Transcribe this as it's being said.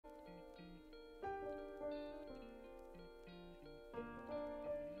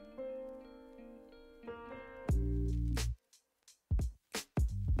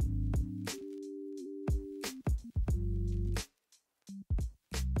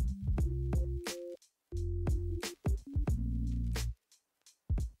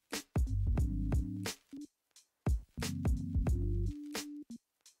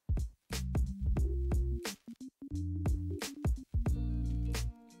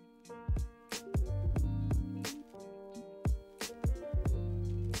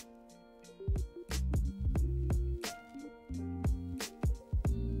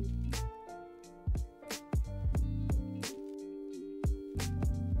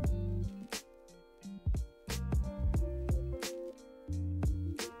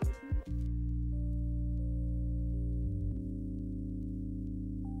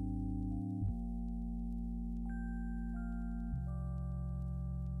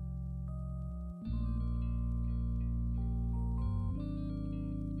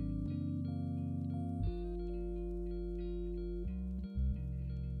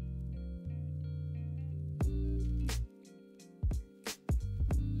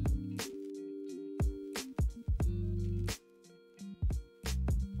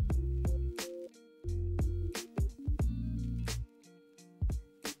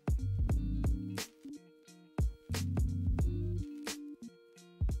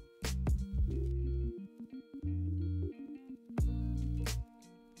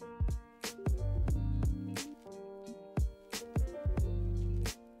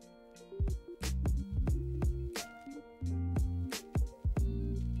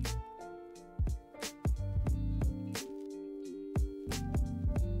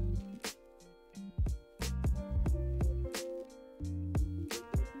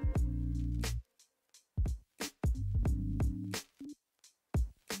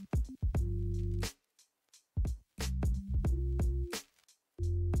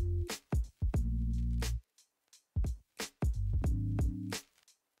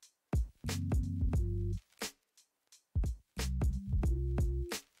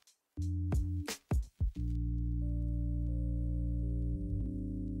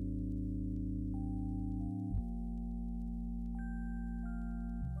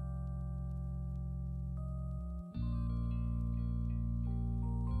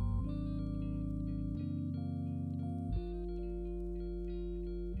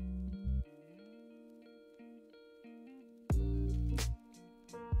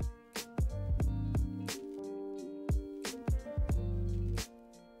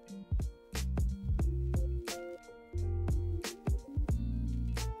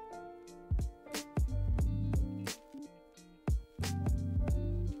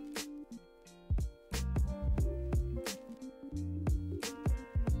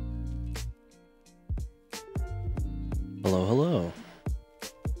Hello, hello.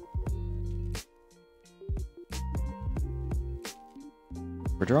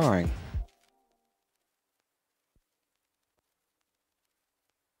 We're drawing.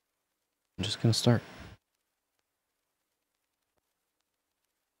 I'm just gonna start.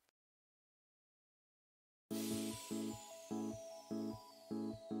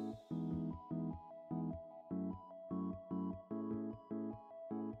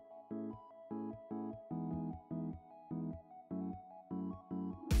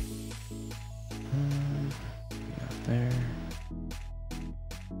 Not there.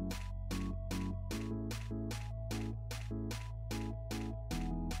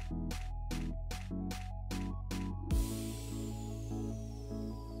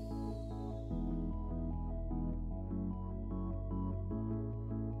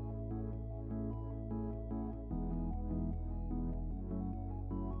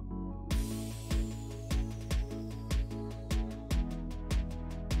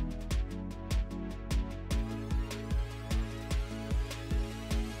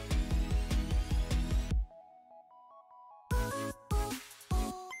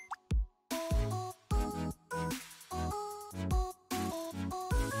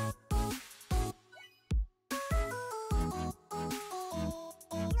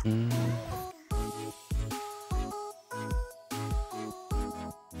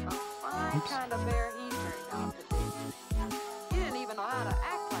 Kind of bear he turned out to be. He didn't even know how to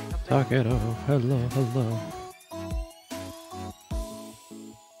act like a bear. Talk it over. Hello, hello.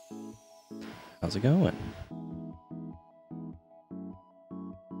 How's it going?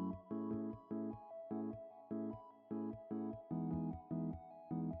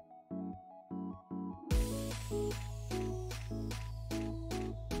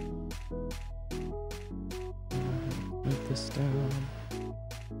 Move this down.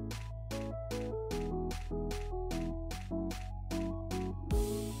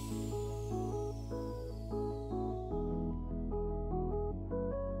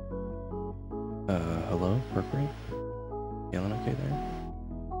 Hello, Mercury? Feeling okay there?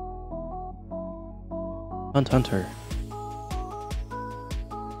 Hunter.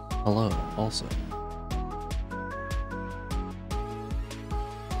 Hello, also.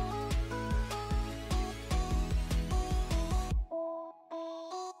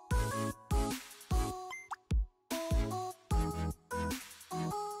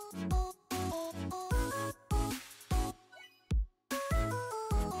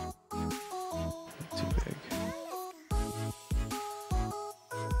 Too big.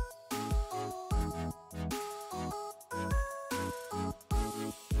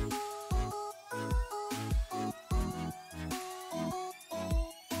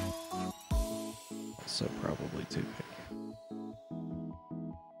 Also probably too big.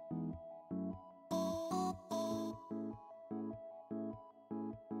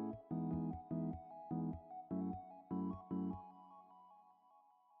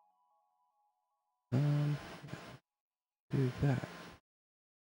 Do that.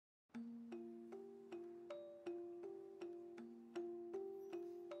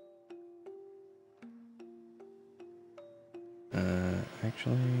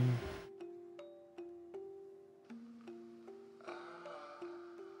 Actually,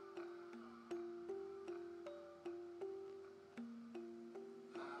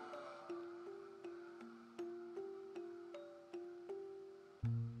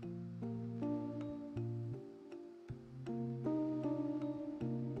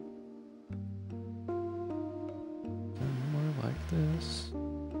 more like this.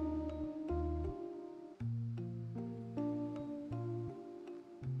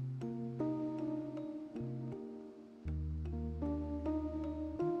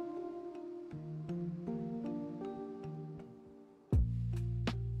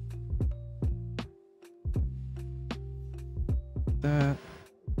 That.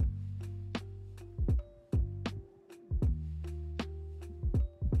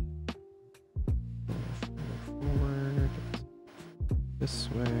 Forward. This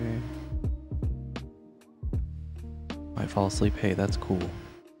way. Might fall asleep. Hey, that's cool.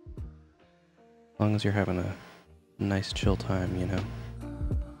 As long as you're having a nice chill time, you know.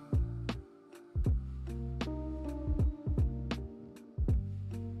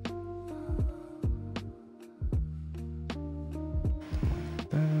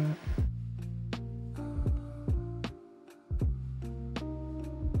 That.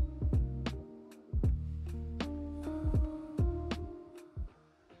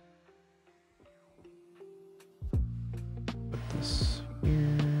 Put this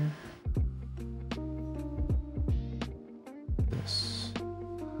here. This.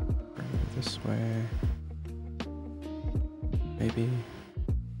 Bring it this way. maybe.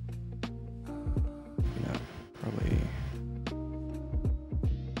 Maybe not. Probably.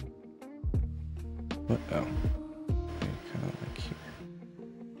 What? Oh. Okay, kind of like here.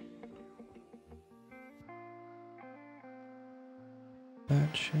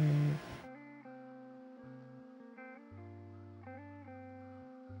 That shape.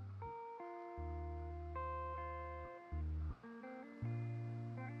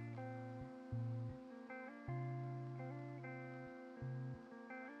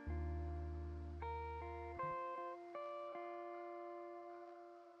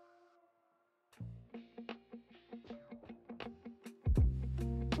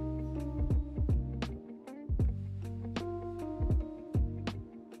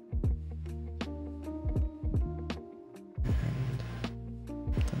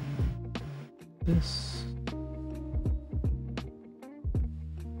 This.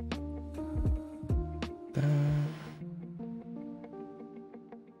 That.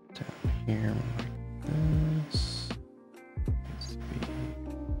 Down here like this. Needs to be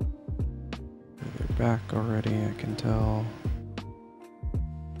further back already, I can tell.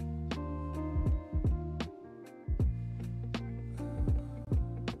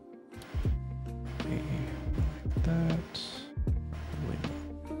 Maybe like that. Probably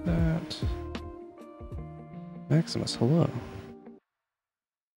not that. Maximus, hello.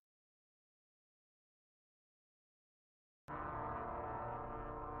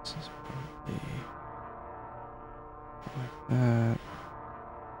 This is probably like that.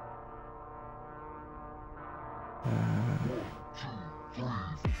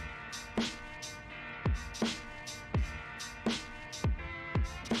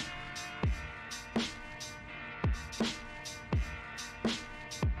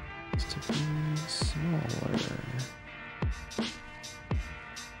 Needs to be smaller.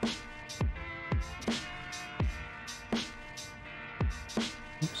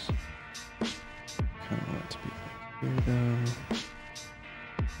 Oops. Kind of want it to be like here though.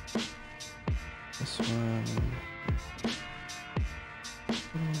 This one a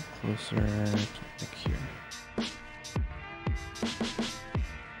little closer to like here.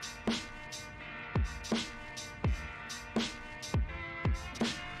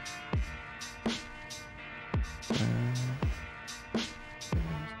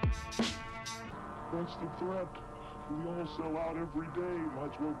 What's the threat? We all sell out every day.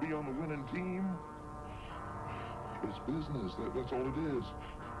 Might as well be on the winning team. It's business. That's all it is.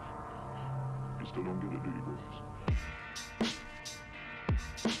 You still don't get it, do you, boys?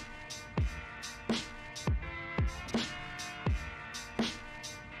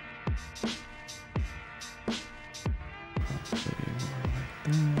 Probably more like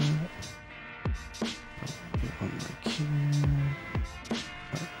that. Probably one like here.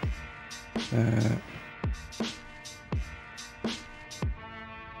 Like that.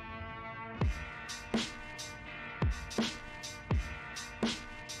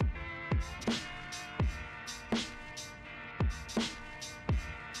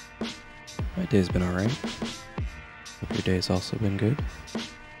 My day's been alright. Hope your day's also been good.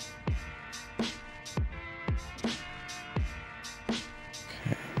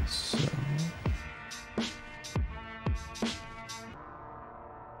 Okay, so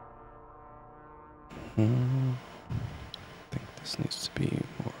I think this needs to be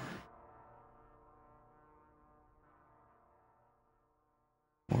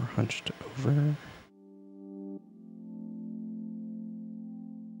more hunched over.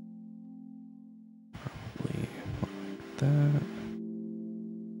 Probably more like that.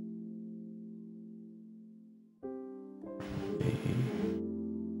 Probably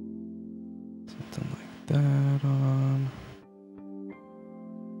something like that on.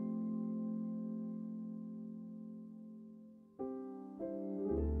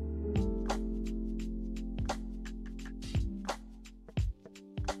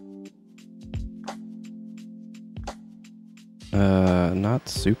 Not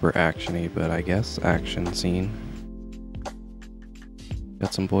super actiony, but I guess action scene.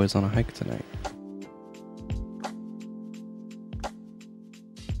 Got some boys on a hike tonight.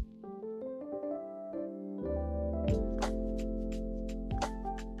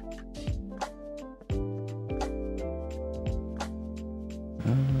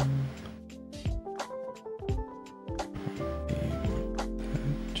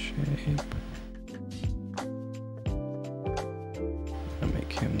 That shape. I'll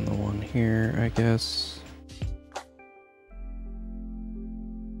make him the one here, I guess.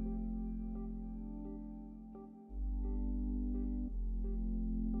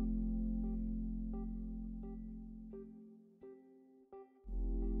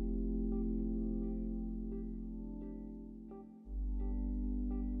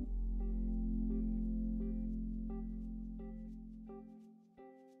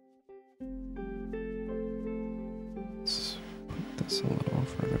 this a little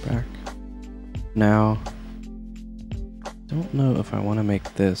further back. Now, don't know if I want to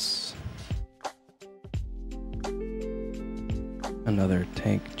make this another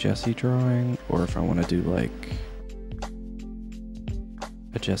Tank Jesse drawing, or if I want to do like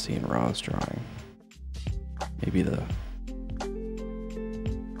a Jesse and Roz drawing. Maybe these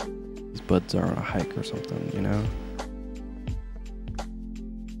buds are on a hike or something, you know?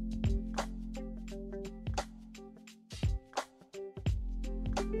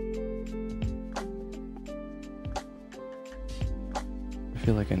 I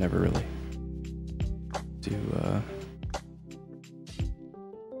feel like I never really do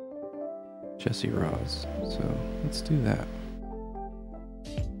Jesse Roz, so let's do that.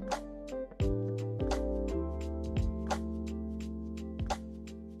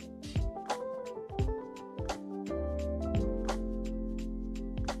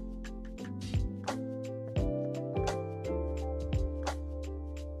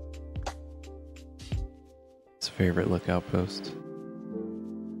 His favorite lookout post.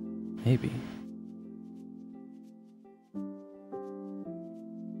 Maybe.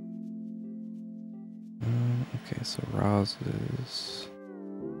 Okay, so Roz is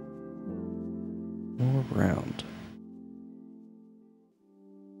more round.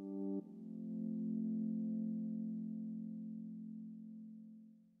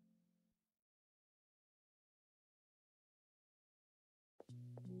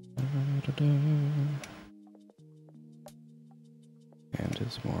 And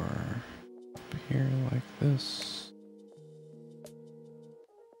is more up here like this.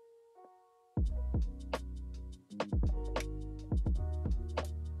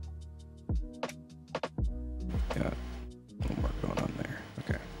 Got a little more going on there.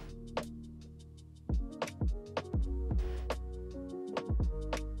 Okay.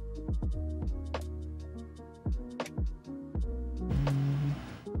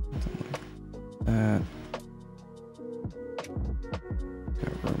 Something like that.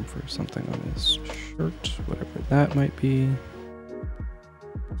 Got room for something on his shirt, whatever that might be.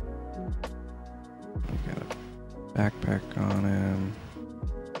 We got a backpack on him.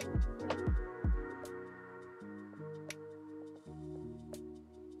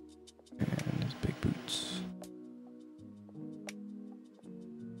 And his big boots.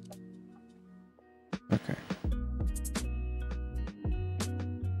 Okay.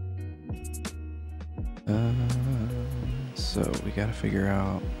 So we gotta figure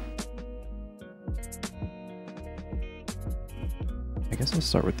out. I guess I'll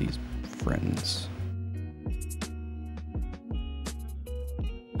start with these friends.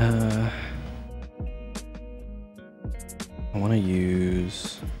 I want to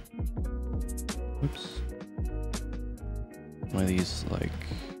use. Oops. One of these like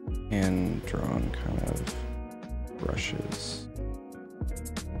hand-drawn kind of brushes.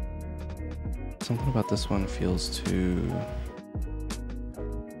 Something about this one feels too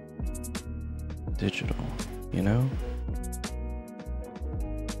digital, you know?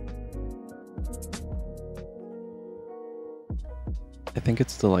 I think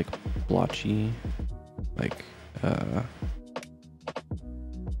it's the like blotchy, like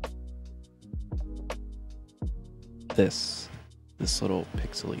this little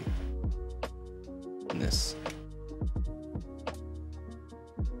pixely-ness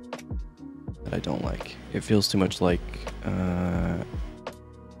that I don't like. It feels too much like oh,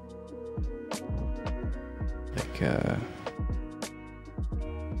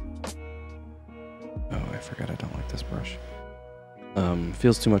 I forgot I don't like this brush.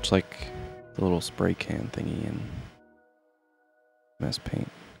 Feels too much like the little spray can thingy in MS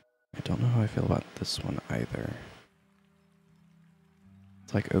Paint. I don't know how I feel about this one either.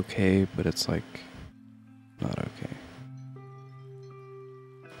 It's like okay, but it's like not okay.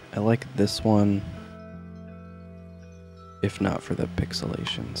 I like this one, if not for the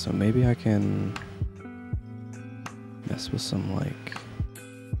pixelation. So maybe I can mess with some like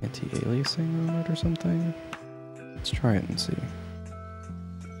anti-aliasing on it or something. Let's try it and see.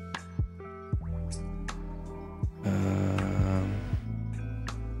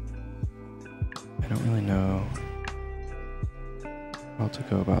 I don't really know how to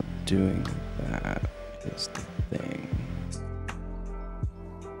go about doing that is the thing.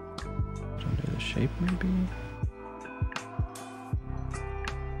 Undo the shape maybe?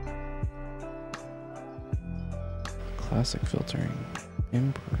 Classic filtering.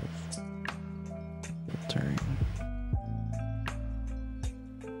 Improve. Filtering.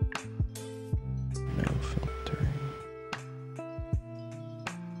 No filtering.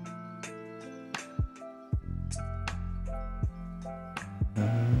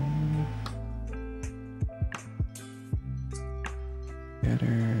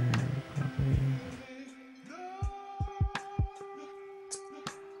 Scatter, probably.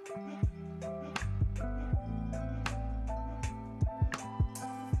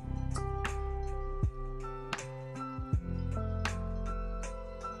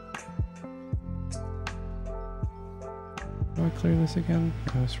 Do I clear this again?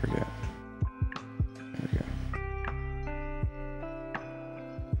 I always forget. There we go.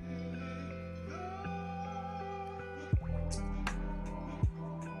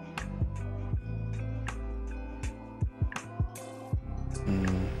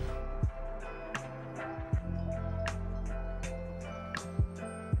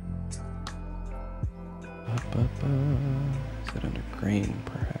 Is it under grain,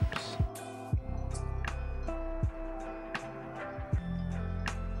 perhaps?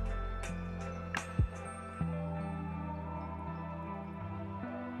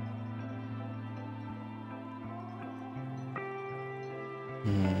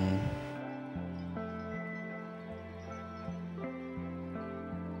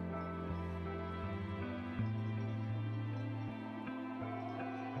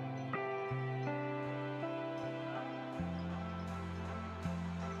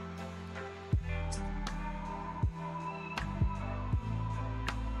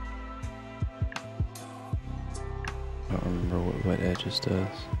 I don't remember what wet edges does.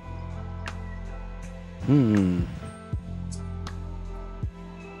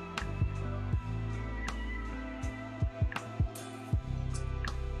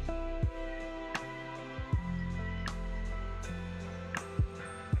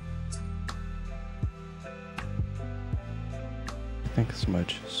 I think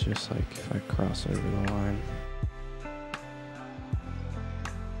smudge is just like if I cross over the line.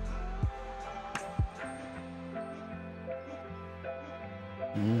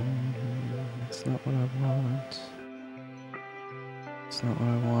 That's not what I want. It's not what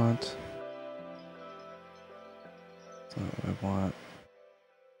I want. It's not what I want.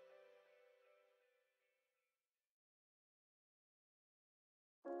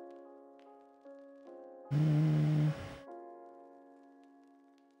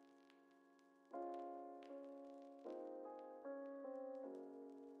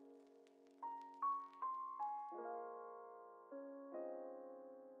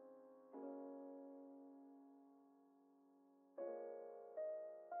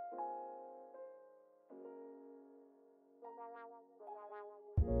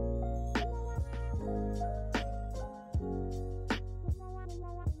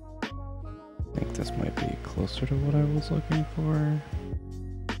 I think this might be closer to what I was looking for.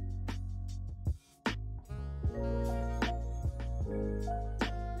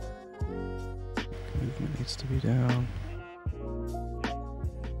 Movement needs to be down.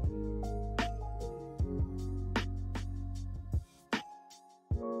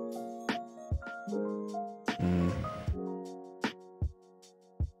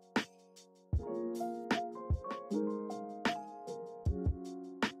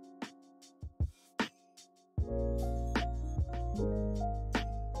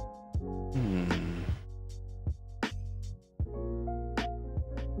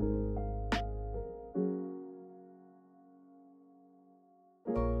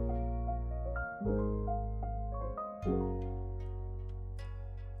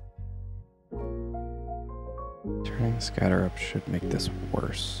 Turning the scatter up should make this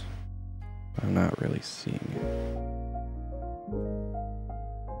worse, but I'm not really seeing it.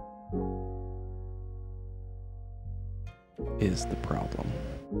 Is the problem.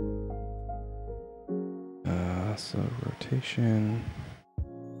 So rotation.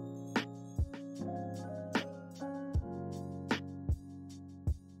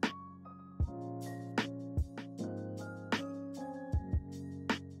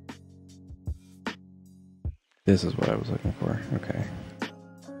 This is what I was looking for. Okay.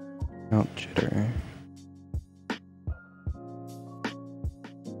 Mount jitter.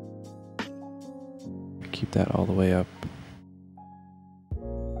 Keep that all the way up.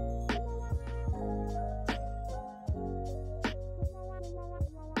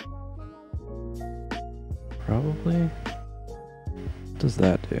 Probably. What does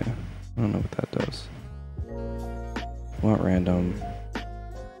that do? I don't know what that does. I want random.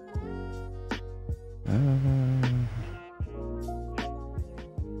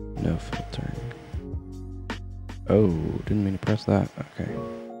 No filtering. Oh, didn't mean to press that. Okay.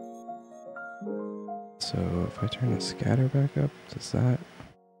 So if I turn the scatter back up, does that?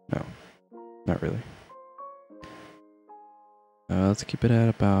 No, not really. Let's keep it at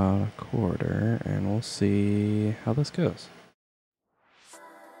about a quarter and we'll see how this goes.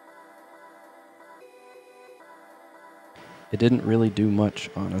 It didn't really do much,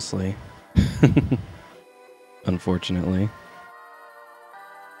 honestly. Unfortunately.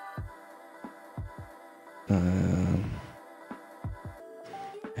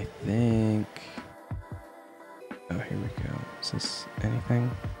 I think... Oh, here we go. Is this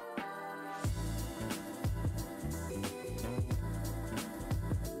anything?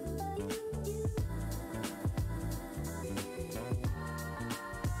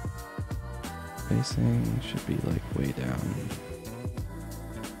 Spacing should be like way down.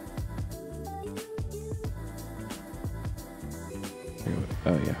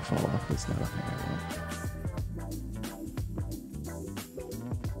 Oh yeah, fall off is not a thing I want.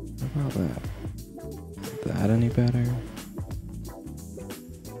 What about that? Is that any better?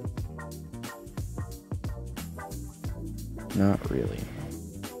 Not really.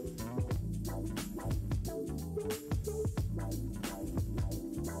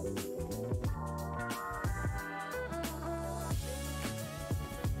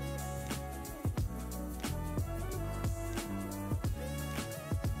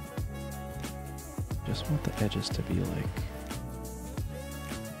 Just want the edges to be like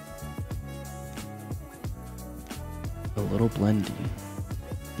a little blendy,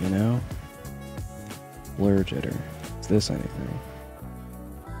 you know? Blur jitter. Is this anything?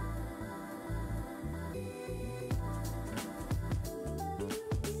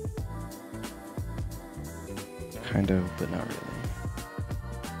 Kind of, but not really.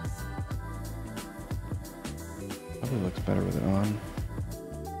 Probably looks better with it on.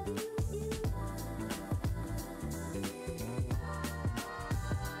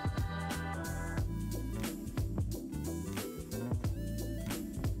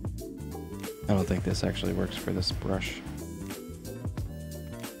 I don't think this actually works for this brush.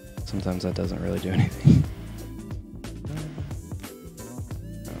 Sometimes that doesn't really do anything.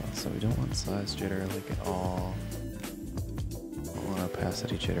 Oh, so we don't want size jitter like at all. Don't want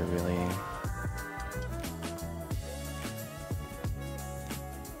opacity jitter really.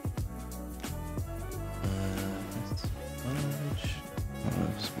 Smudge. I don't know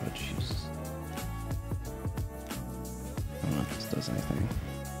if smudge uses. I don't know if this does anything.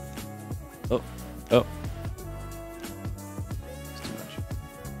 Oh, oh. It's too much.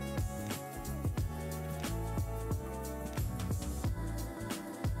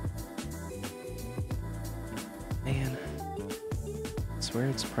 Man, I swear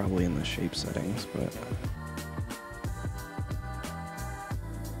it's probably in the shape settings, but...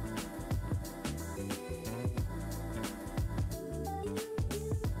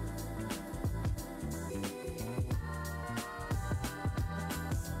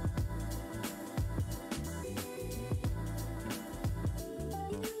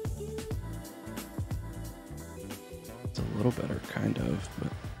 It's a little better, kind of,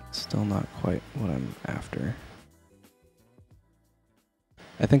 but still not quite what I'm after.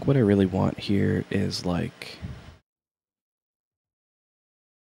 I think what I really want here is like...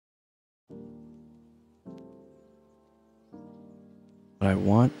 What I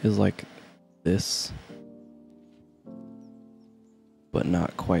want is like this, but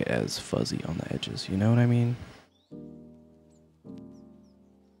not quite as fuzzy on the edges, you know what I mean?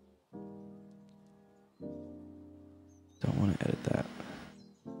 Don't want to edit that.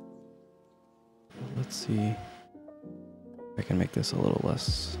 Let's see if I can make this a little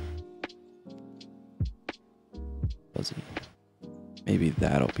less fuzzy. Maybe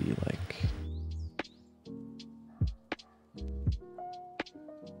that'll be like...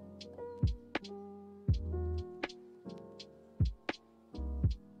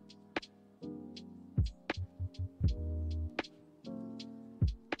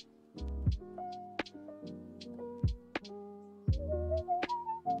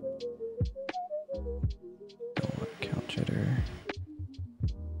 Don't want count jitter.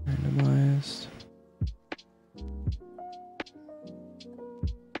 Randomized.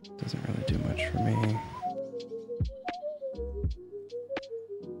 Doesn't really do much for me.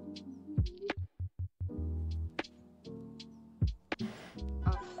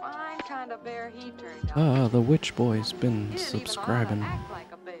 A fine kind of bear he turned out. Ah, the witch boy's been He didn't even know how to subscribing. act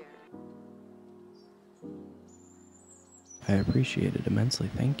like a bear. I appreciate it immensely.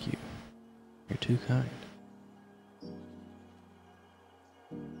 Thank you. You're too kind.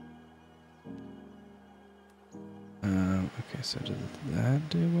 Okay, so did that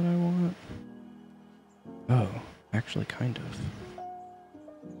do what I want? Oh, actually kind of.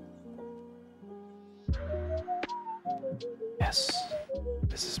 Yes.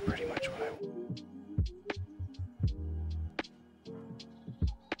 This is pretty much what I want.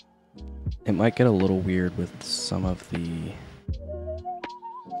 It might get a little weird with some of the...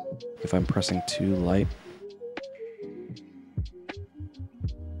 If I'm pressing too light,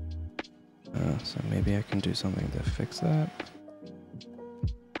 So maybe I can do something to fix that.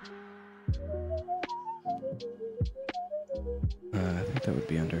 I think that would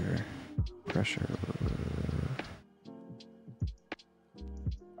be under pressure.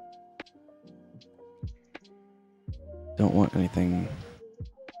 Don't want anything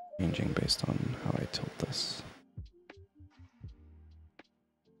changing based on how I tilt this.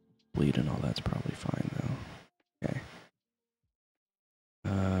 Bleed and all that's probably fine though. Okay.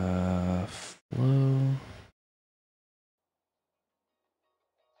 Flow.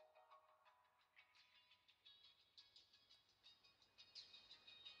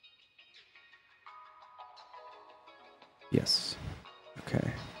 Yes.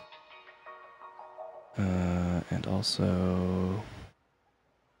 Okay. And also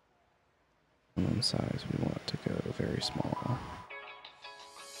minimum size, we want it to go very small.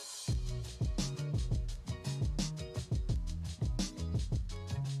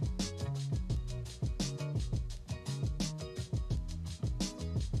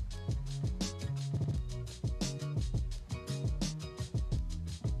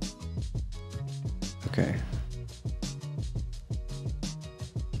 Okay.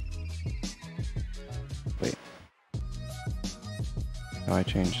 Wait. How I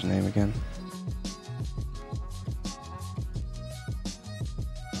changed the name again?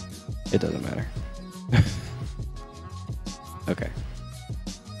 It doesn't matter. Okay.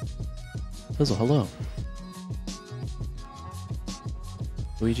 Fizzle, hello.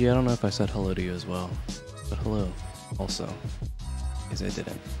 Luigi, I don't know if I said hello to you as well, but hello also, because I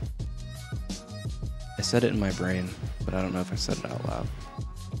didn't. I said it in my brain, but I don't know if I said it out loud.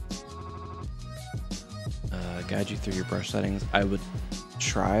 Guide you through your brush settings. I would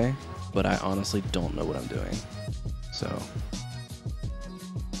try, but I honestly don't know what I'm doing. So,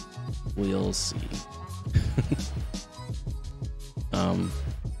 we'll see.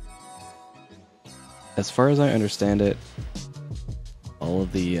 As far as I understand it, all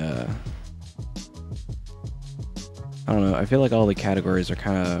of the, I don't know, I feel like all the categories are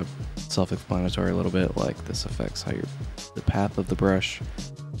kind of self-explanatory a little bit, like this affects how the path of the brush.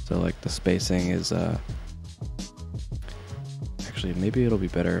 So like the spacing is, actually maybe it'll be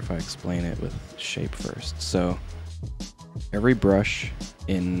better if I explain it with shape first. So every brush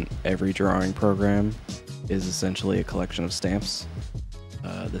in every drawing program is essentially a collection of stamps.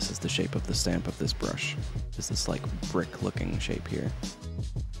 This is the shape of the stamp of this brush. It's this like brick looking shape here.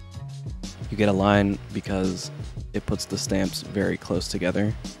 You get a line because it puts the stamps very close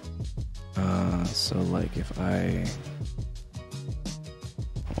together. So like if I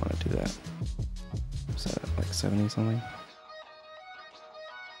want to do that, set it like 70 something.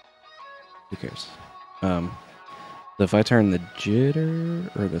 Who cares? So if I turn the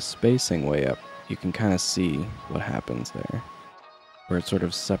jitter or the spacing way up, you can kind of see what happens there, where it sort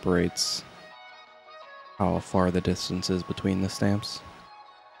of separates how far the distance is between the stamps.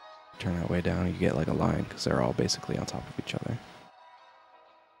 Turn that way down, you get like a line because they're all basically on top of each other.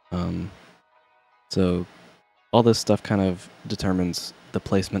 So all this stuff kind of determines the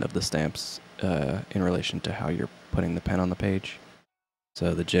placement of the stamps in relation to how you're putting the pen on the page.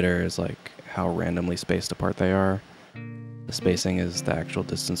 So the jitter is like how randomly spaced apart they are. The spacing is the actual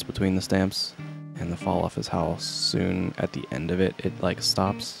distance between the stamps, and the fall off is how soon at the end of it like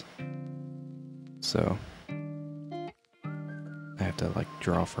stops. So I have to like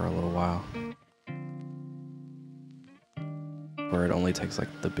draw for a little while, where it only takes like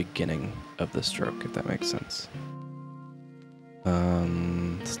the beginning of the stroke, if that makes sense.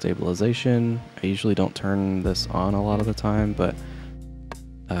 Stabilization, I usually don't turn this on a lot of the time, but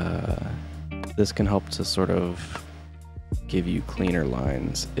this can help to sort of give you cleaner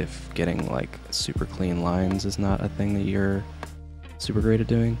lines if getting like super clean lines is not a thing that you're super great at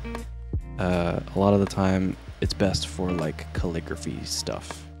doing. A lot of the time it's best for like calligraphy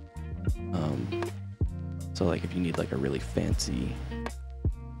stuff. So like if you need like a really fancy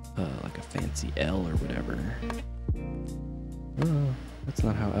like a fancy L or whatever. That's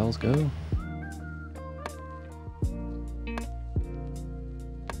not how L's go.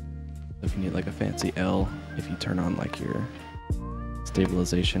 If you need like a fancy L, if you turn on like your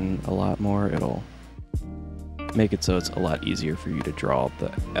stabilization a lot more, it'll make it so it's a lot easier for you to draw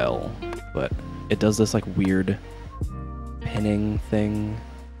the L. But it does this like weird pinning thing,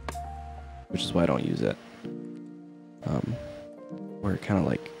 which is why I don't use it. Where it kind of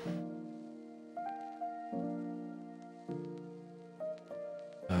like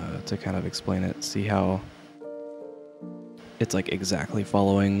to kind of explain it, see how it's like exactly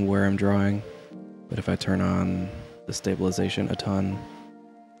following where I'm drawing, but if I turn on the stabilization a ton,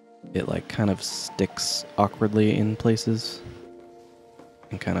 it like kind of sticks awkwardly in places.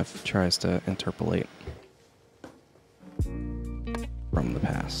 and kind of tries to interpolate from the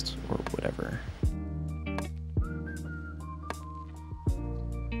past or whatever.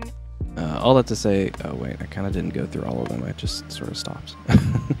 All that to say, oh wait, I kind of didn't go through all of them, I just sort of stopped.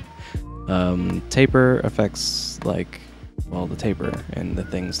 Taper affects, like, well, the taper and the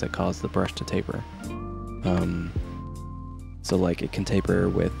things that cause the brush to taper. So like it can taper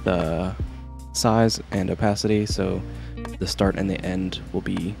with size and opacity, so the start and the end will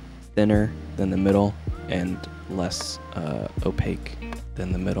be thinner than the middle and less opaque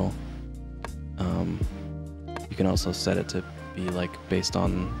than the middle. You can also set it to be like based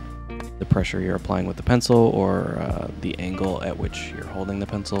on the pressure you're applying with the pencil or the angle at which you're holding the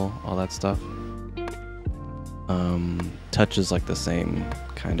pencil, all that stuff. Touch is like the same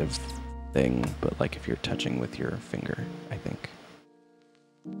kind of thing, but like if you're touching with your finger, I think.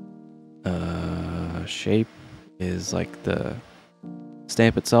 Shape is like the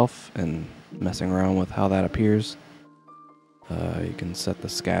stamp itself and messing around with how that appears. You can set the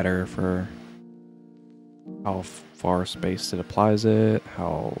scatter for how far spaced it applies it,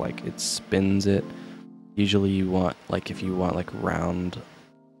 how like it spins it. Usually you want, like if you want like round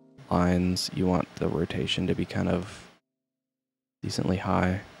lines, you want the rotation to be kind of decently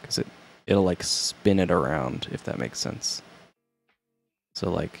high, because it'll like spin it around, if that makes sense.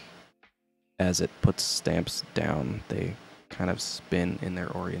 So like as it puts stamps down, they kind of spin in their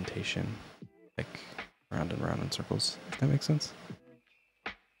orientation, like round and round in circles, if that makes sense.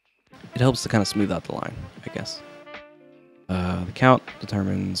 It helps to kind of smooth out the line, I guess. The count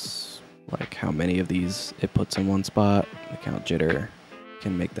determines like how many of these it puts in one spot. The count jitter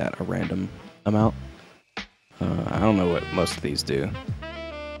can make that a random amount. I don't know what most of these do.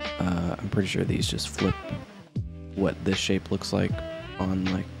 I'm pretty sure these just flip what this shape looks like on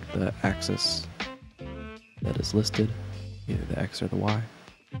like the axis that is listed, either the X or the Y.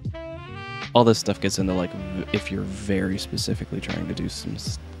 All this stuff gets into like if you're very specifically trying to do some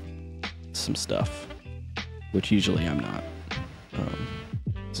stuff, which usually I'm not.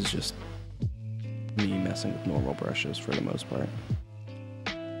 This is just me messing with normal brushes for the most part.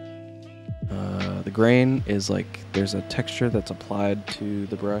 The grain is like there's a texture that's applied to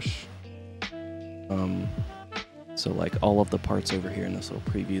the brush. So like all of the parts over here in this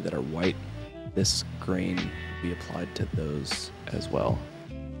little preview that are white, this grain will be applied to those as well.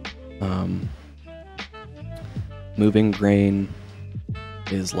 Moving grain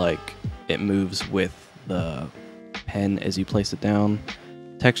is like it moves with the pen as you place it down.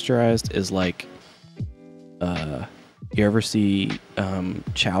 Texturized is like you ever see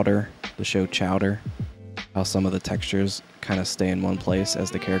Chowder, the show Chowder, how some of the textures kind of stay in one place as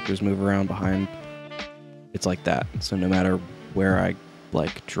the characters move around behind. It's like that. So no matter where I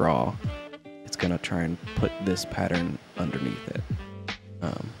like draw, it's gonna try and put this pattern underneath it.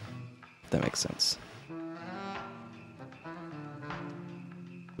 If that makes sense.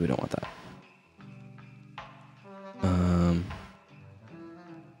 We don't want that.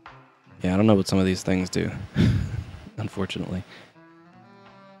 Yeah, I don't know what some of these things do, unfortunately.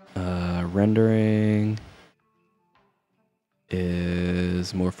 Rendering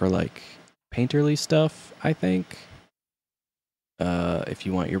is more for like painterly stuff, I think. If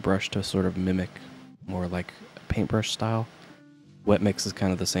you want your brush to sort of mimic more like a paintbrush style. Wet mix is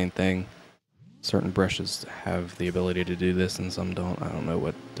kind of the same thing. Certain brushes have the ability to do this and some don't. I don't know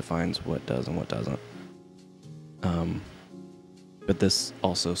what defines what does and what doesn't. But this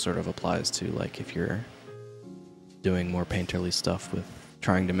also sort of applies to like if you're doing more painterly stuff with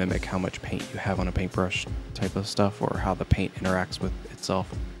trying to mimic how much paint you have on a paintbrush type of stuff, or how the paint interacts with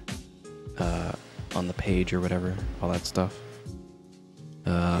itself on the page or whatever, all that stuff.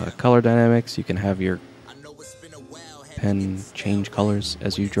 Color dynamics, you can have your pen change colors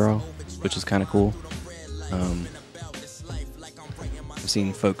as you draw, which is kind of cool. I've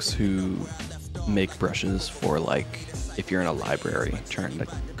seen folks who make brushes for like if you're in a library trying to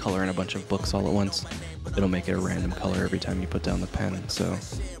color in a bunch of books all at once, it'll make it a random color every time you put down the pen. So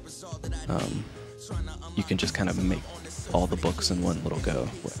you can just kind of make all the books in one little go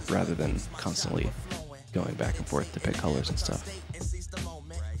rather than constantly going back and forth to pick colors and stuff.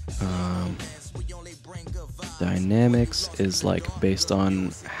 Dynamics is like based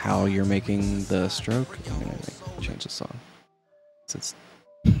on how you're making the stroke. I'm gonna change the song since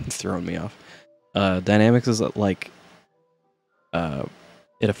it's throwing me off. Dynamics is like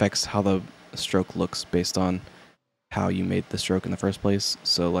it affects how the stroke looks based on how you made the stroke in the first place.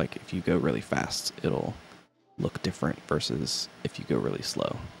 So like if you go really fast, it'll look different versus if you go really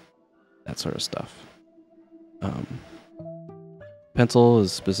slow. That sort of stuff. Pencil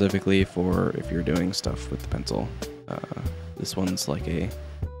is specifically for if you're doing stuff with the pencil. This one's like a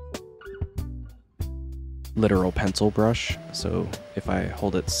literal pencil brush. So if I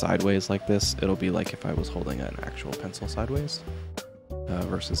hold it sideways like this, it'll be like if I was holding an actual pencil sideways.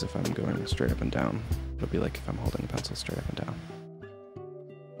 Versus if I'm going straight up and down, it'll be like if I'm holding a pencil straight up and down.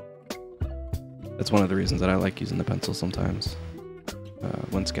 That's one of the reasons that I like using the pencil sometimes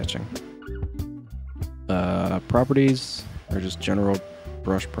when sketching. Properties are just general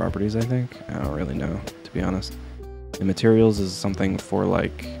brush properties, I think. I don't really know, to be honest. The materials is something for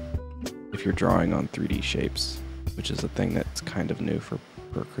like if you're drawing on 3D shapes, which is a thing that's kind of new for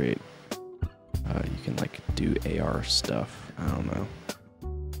Procreate. You can like do AR stuff. I don't know.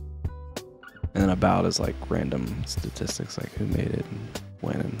 And then about is like random statistics, like who made it and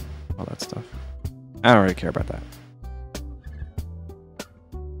when and all that stuff. I don't really care about that.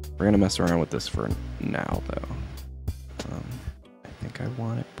 We're gonna mess around with this for now, though. I think I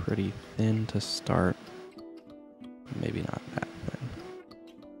want it pretty thin to start. Maybe not that thin.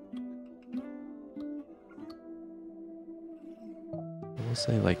 We'll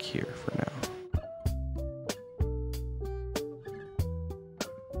say like here for now.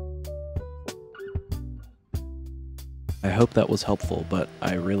 I hope that was helpful, but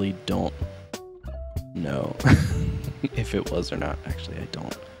I really don't know if it was or not. Actually, I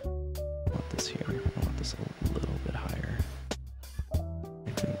don't want this here. I want this a little bit higher.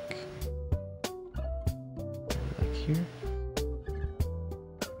 I think like here.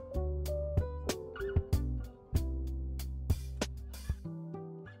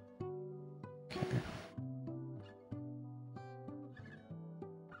 Okay.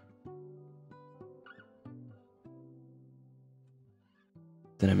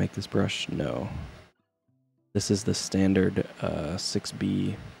 Did I make this brush? No. This is the standard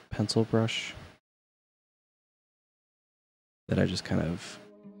 6B pencil brush that I just kind of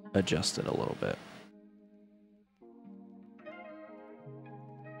adjusted a little bit.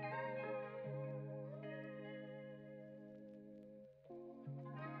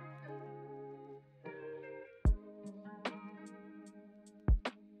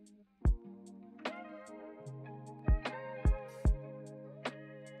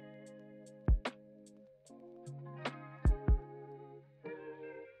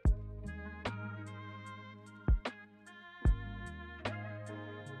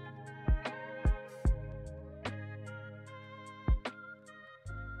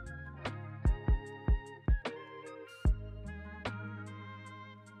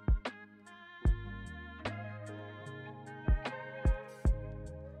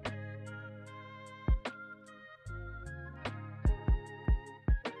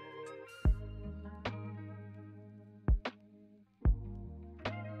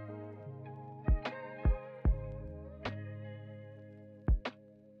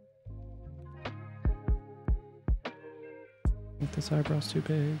 I think this eyebrow's too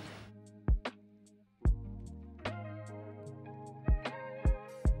big.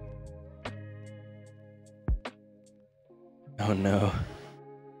 Oh no.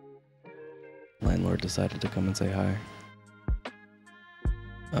 Landlord decided to come and say hi.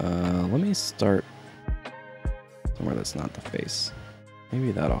 Let me start somewhere that's not the face.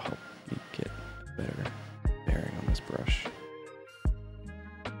 Maybe that'll help me get a better bearing on this brush.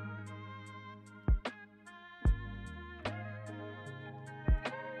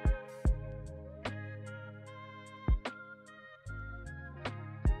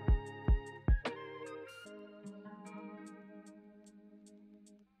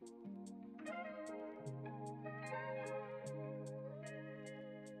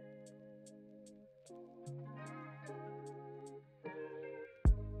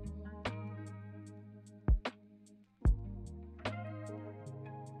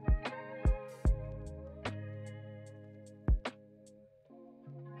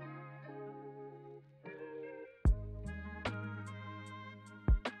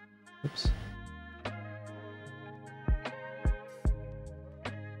 Oops.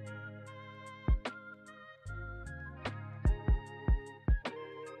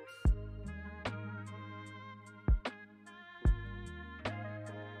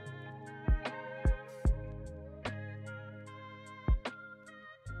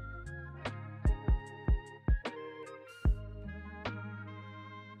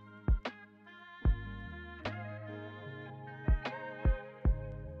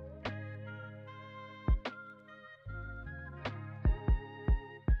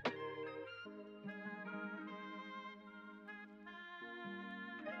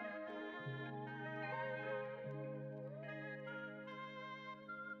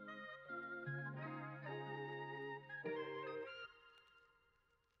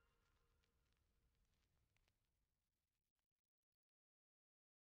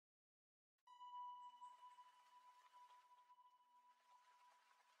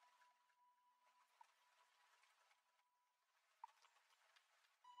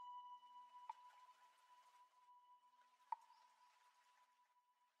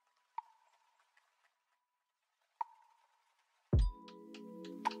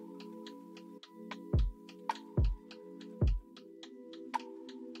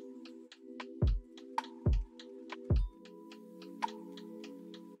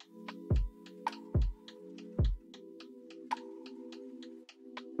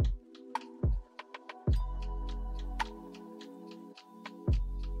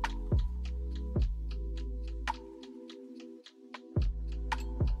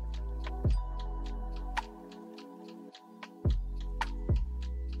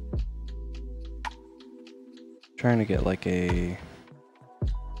 Trying to get like a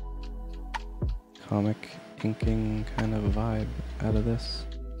comic inking kind of vibe out of this.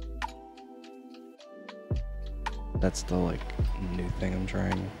 That's the like new thing I'm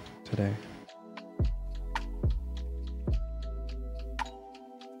trying today.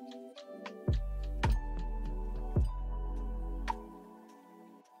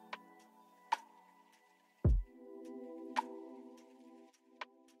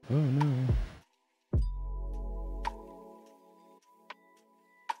 Oh no.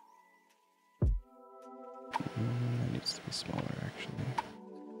 That needs to be smaller actually.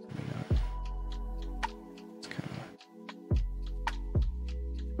 Maybe not. It's kind of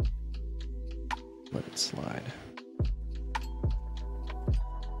let it slide.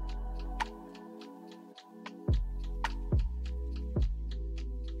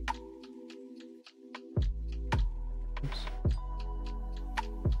 Oops.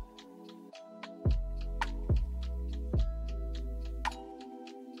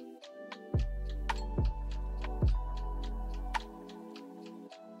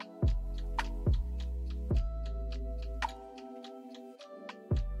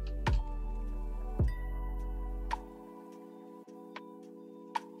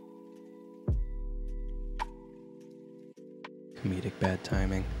 Comedic bad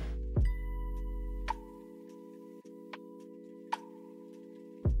timing.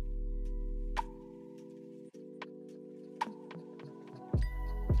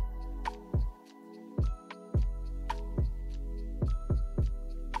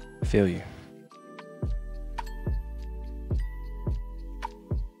 I feel you.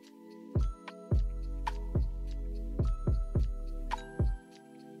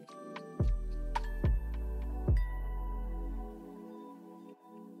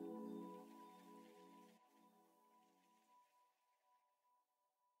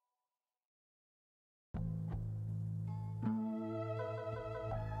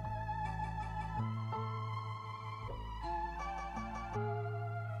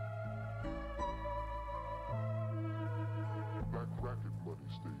 Black racket money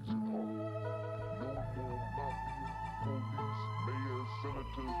stays at home. No more mafia, police, mayors,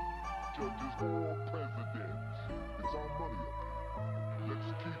 senators, judges, or presidents. It's our money up here. Let's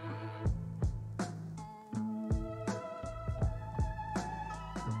keep it.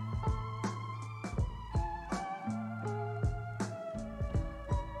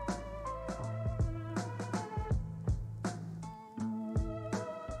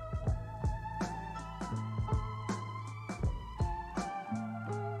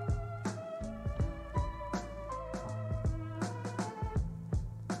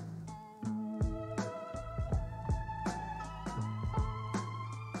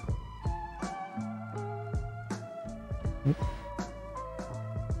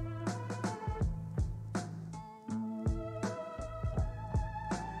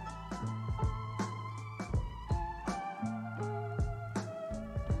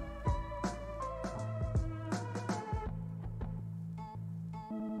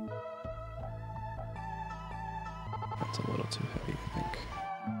 That's a little too heavy, I think.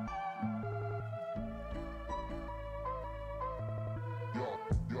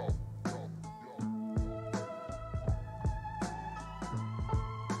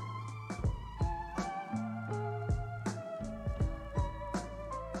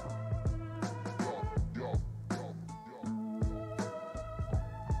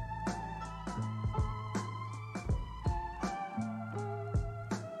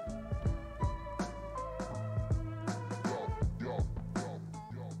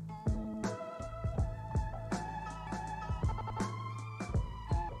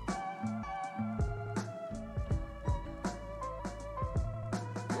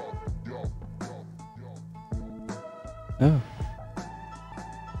 Oh.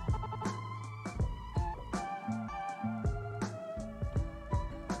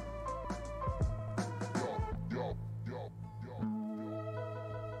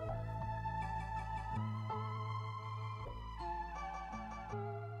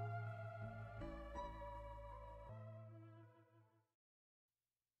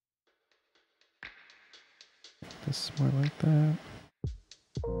 This is more like that.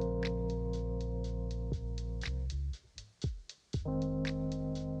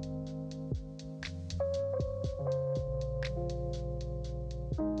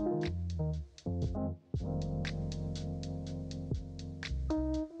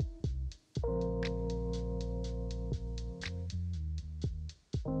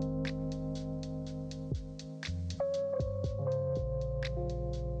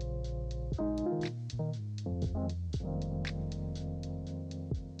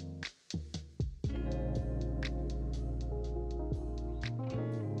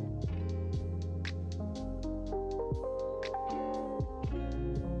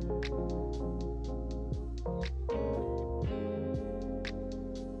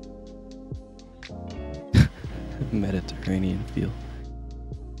 Mediterranean feel.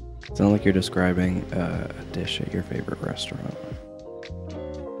 Sound like you're describing a dish at your favorite restaurant.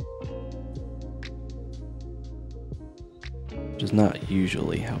 Which is not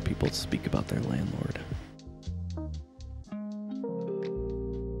usually how people speak about their landlord.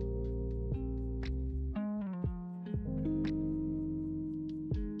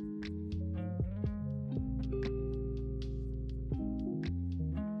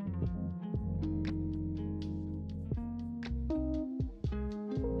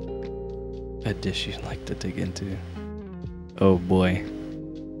 A dish you'd like to dig into. Oh boy.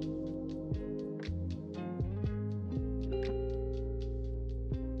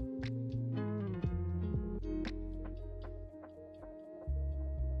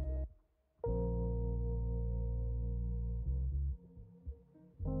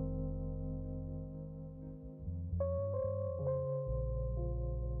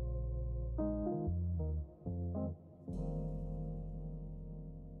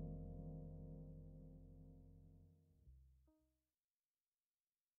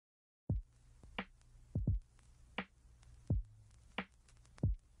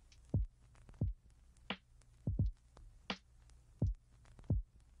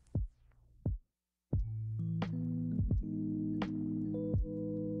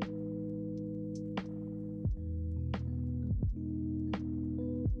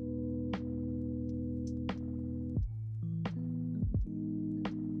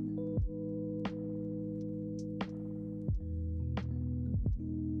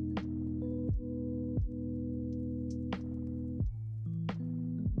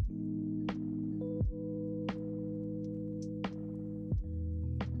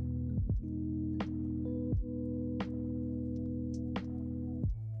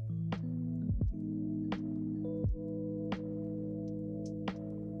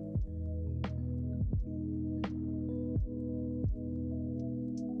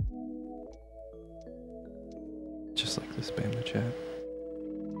 Just like to spam the chat.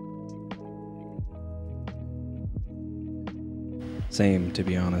 Same, to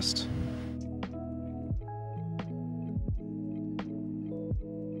be honest.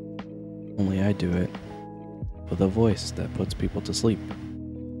 Only I do it with a voice that puts people to sleep.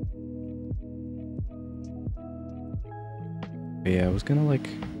 But yeah, I was gonna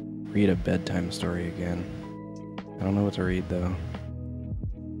read a bedtime story again. I don't know what to read though.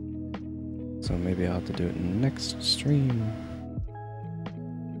 So maybe I'll have to do it next stream.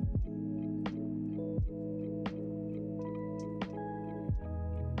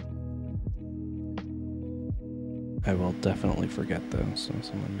 I will definitely forget though, so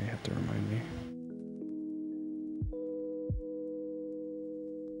someone may have to remind me.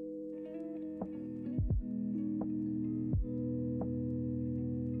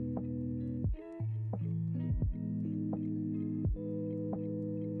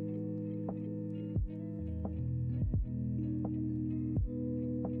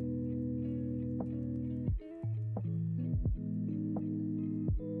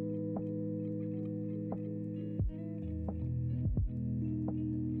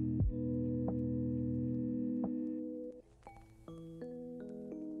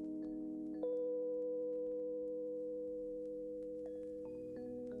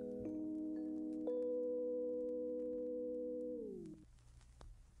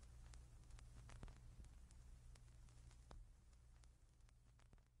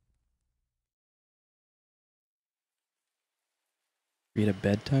 Read a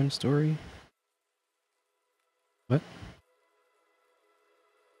bedtime story? What?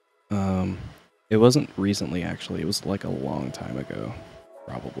 It wasn't recently actually, it was a long time ago,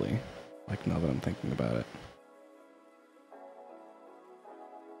 probably. Now that I'm thinking about it.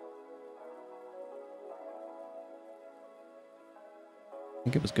 I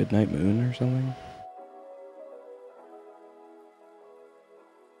think it was Goodnight Moon or something.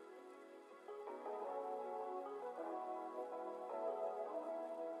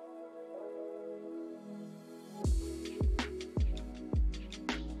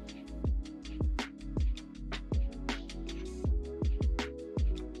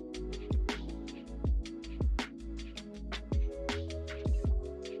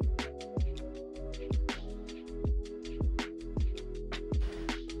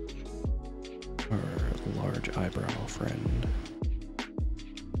 Eyebrow friend.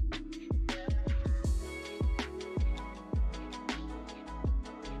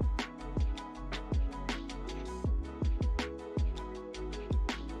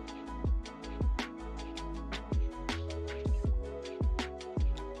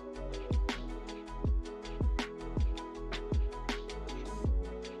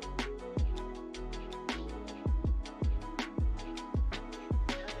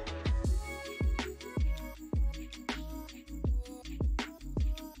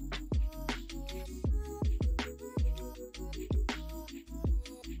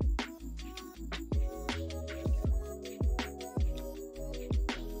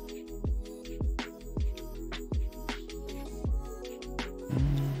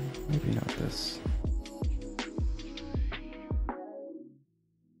 maybe not this.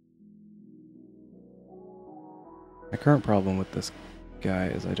 My current problem with this guy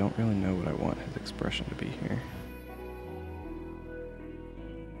is I don't really know what I want his expression to be here.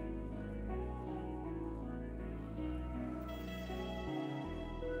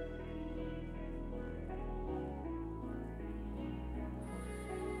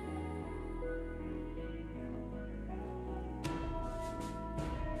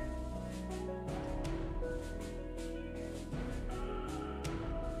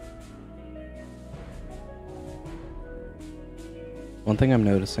 One thing I'm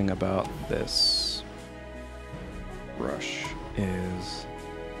noticing about this brush is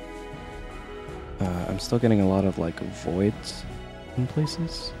I'm still getting a lot of like voids in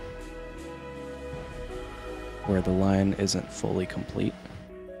places where the line isn't fully complete.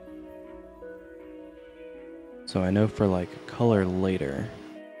 So I know for like color later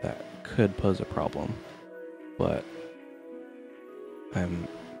that could pose a problem, but I'm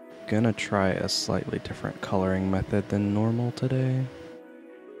gonna try a slightly different coloring method than normal today.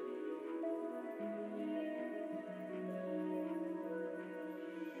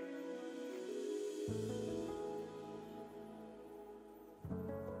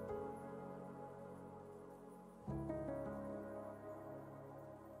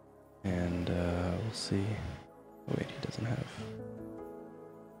 And we'll see. Oh wait, he doesn't have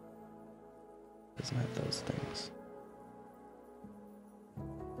those things.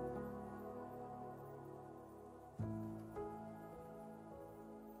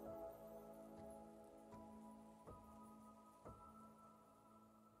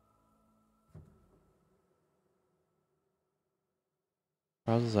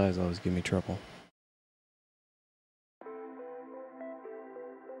 Rouse's eyes always give me trouble.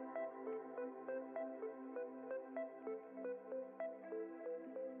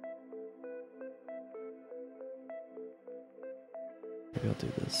 Maybe I'll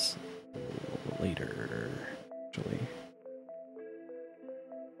do this later, actually.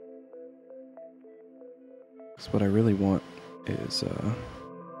 Because what I really want is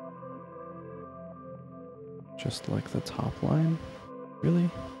just like the top line, really.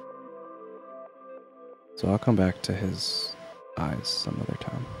 So I'll come back to his eyes some other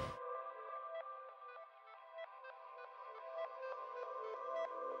time.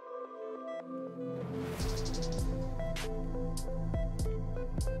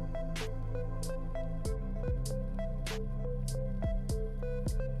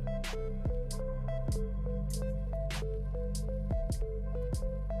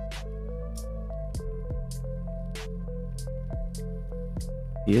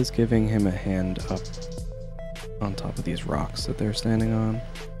 He is giving him a hand up on top of these rocks that they're standing on,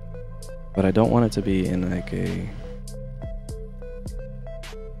 but I don't want it to be in like a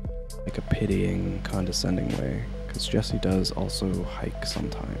pitying, condescending way, because Jesse does also hike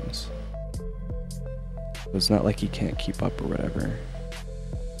sometimes. So it's not like he can't keep up or whatever.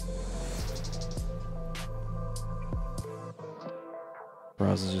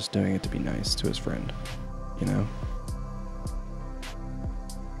 Roz is just doing it to be nice to his friend, you know?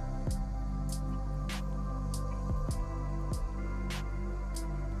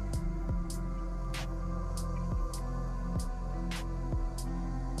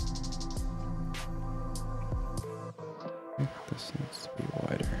 This needs to be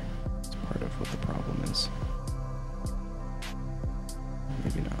wider. It's part of what the problem is.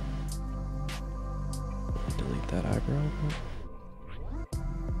 Maybe not. Delete that eyebrow, but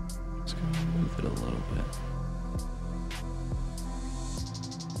just gonna move it a little bit.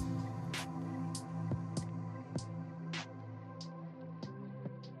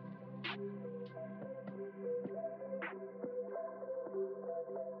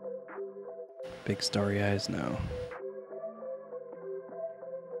 Big starry eyes? No.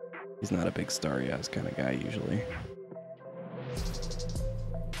 He's not a big starry eyes kind of guy usually.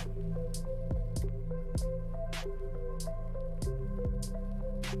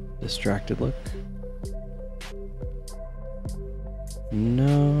 Distracted look?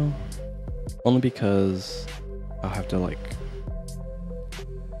 No. Only because I'll have to like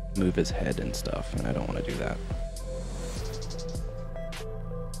move his head and stuff, and I don't want to do that.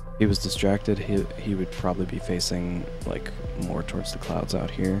 If he was distracted, he would probably be facing like more towards the clouds out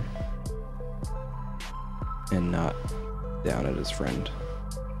here and not down at his friend.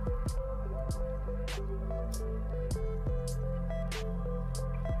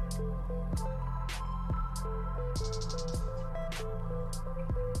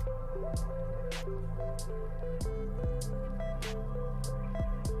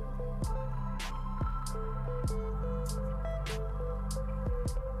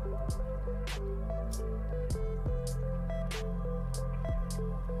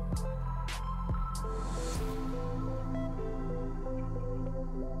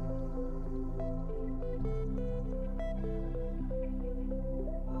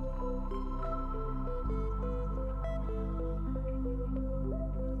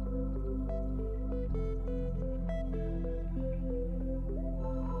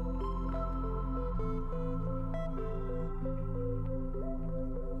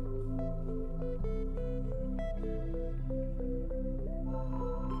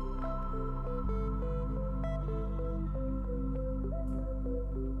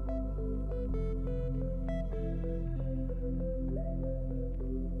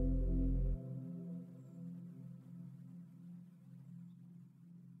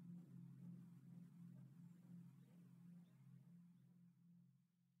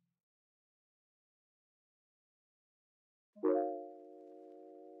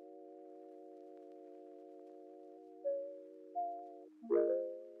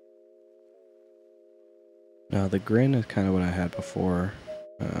 Now the grin is kind of what I had before.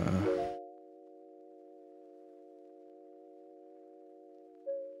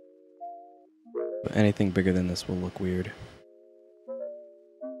 But anything bigger than this will look weird.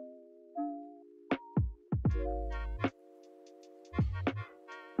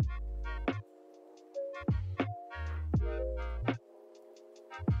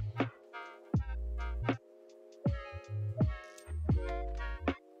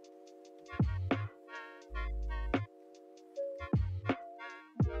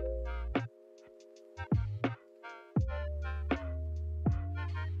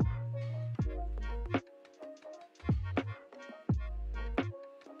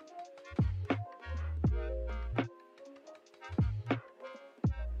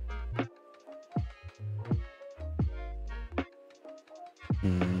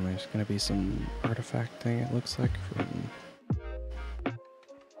 There's gonna be some artifact thing, it looks like, from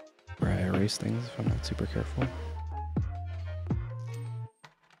where I erase things if I'm not super careful.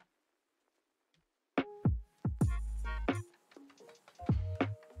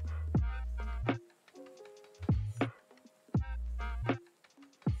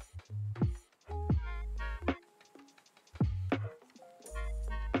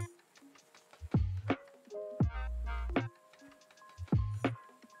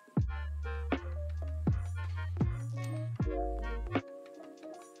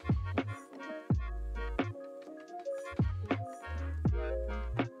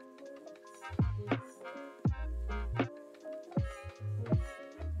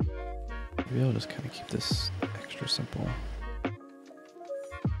 Maybe I'll just kind of keep this extra simple.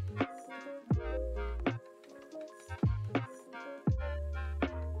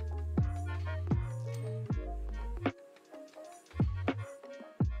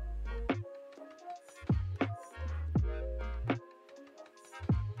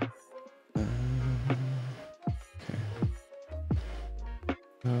 Okay.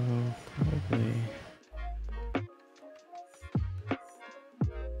 Oh, probably.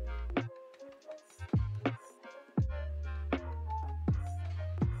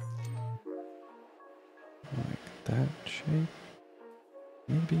 That shape,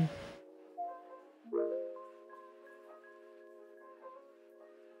 maybe.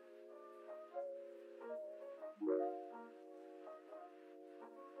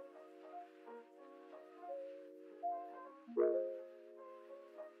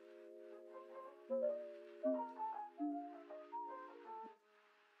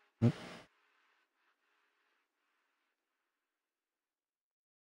 Oop.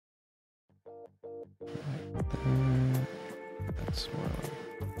 Like that. That's more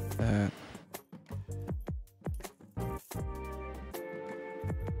like that.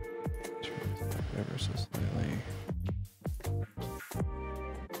 Ever so slightly.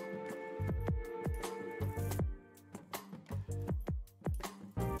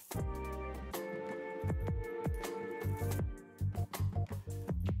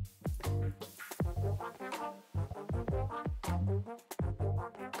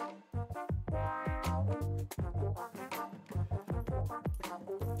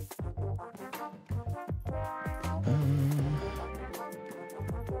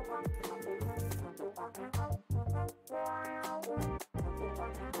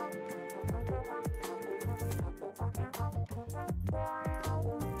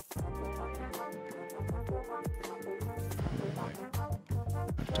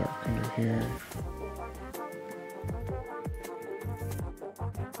 Dark under here.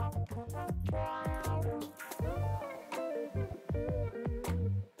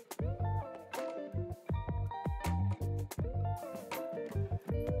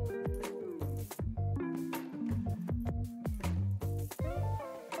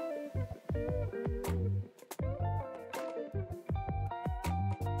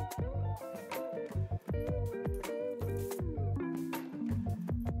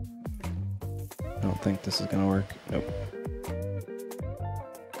 I don't think this is gonna work. Nope.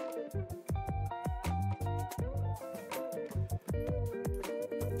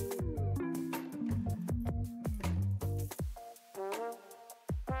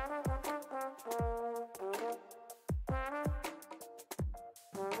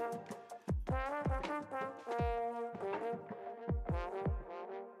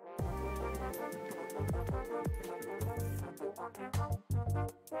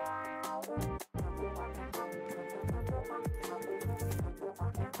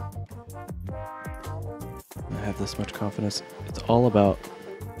 I have this much confidence. It's all about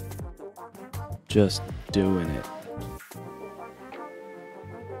just doing it.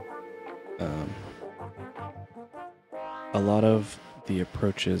 A lot of the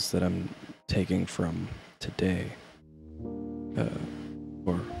approaches that I'm taking from today,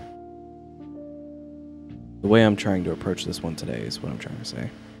 or the way I'm trying to approach this one today is what I'm trying to say,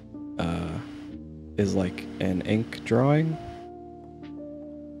 is like an ink drawing,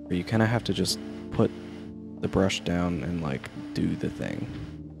 where you kind of have to just put the brush down and like do the thing.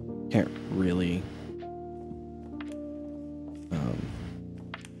 Can't really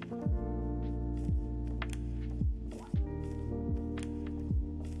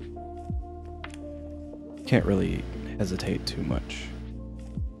can't really hesitate too much,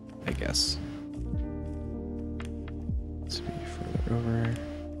 I guess. Let's be further over.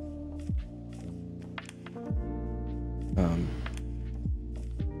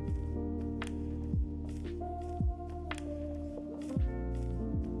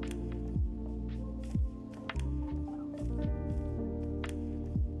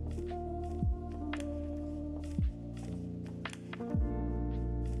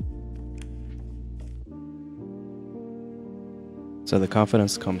 So the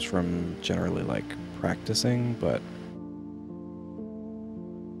confidence comes from generally like practicing, but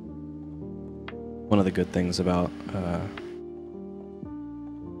one of the good things about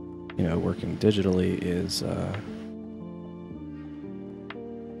working digitally is you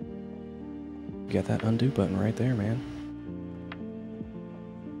got that undo button right there, man.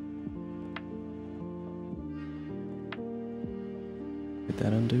 Hit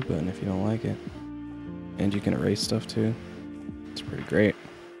that undo button if you don't like it. And you can erase stuff too. It's pretty great.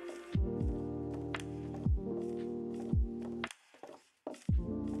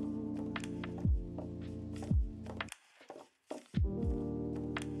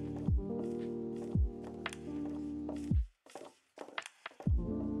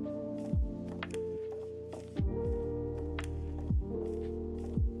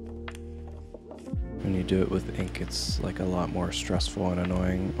 When you do it with ink, it's like a lot more stressful and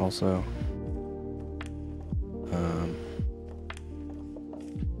annoying also.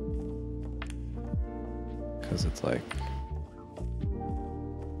 Because it's like,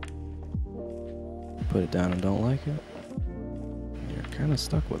 put it down and don't like it, you're kind of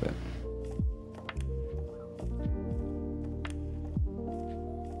stuck with it.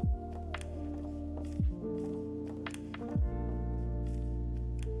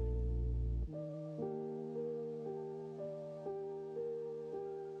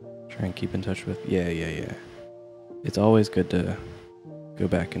 Try and keep in touch with, yeah. It's always good to go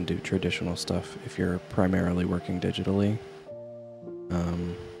back and do traditional stuff if you're primarily working digitally.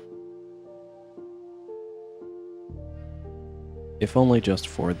 If only just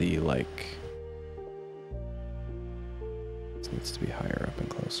for the, like, this needs to be higher up and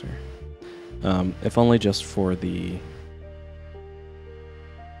closer. If only just for the,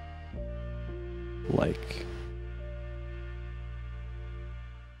 like,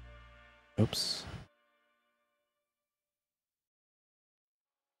 oops.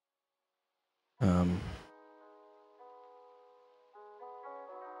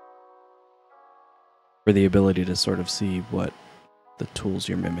 For the ability to sort of see what the tools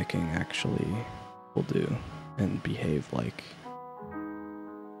you're mimicking actually will do and behave like.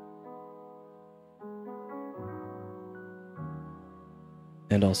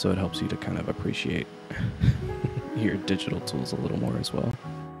 And also it helps you to kind of appreciate your digital tools a little more as well.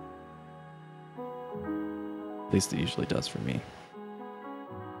 At least it usually does for me.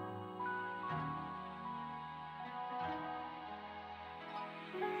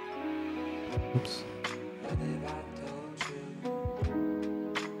 Oops.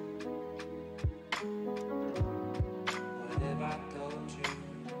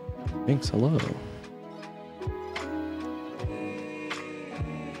 Thanks, hello.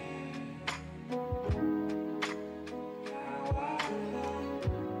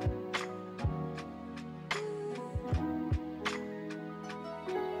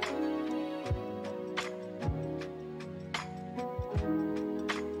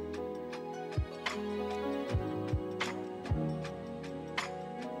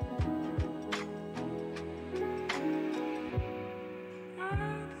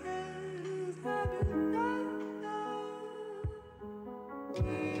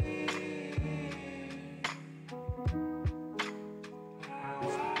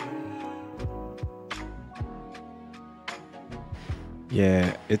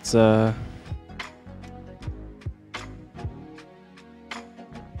 Yeah, it's a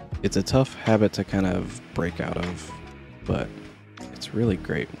tough habit to kind of break out of, but it's really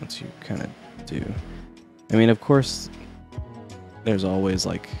great once you kind of do. I mean, of course, there's always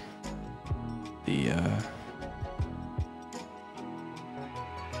like the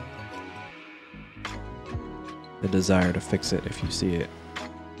desire to fix it if you see it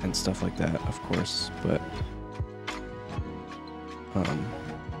and stuff like that, of course, but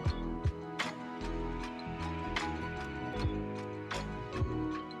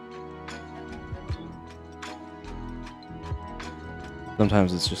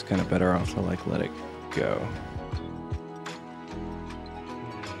sometimes it's just kind of better off to like let it go.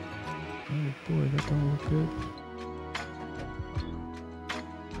 Oh boy, that don't look good.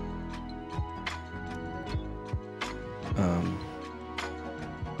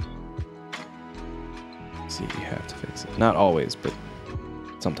 See, you have to fix it. Not always, but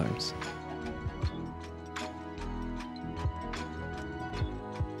sometimes.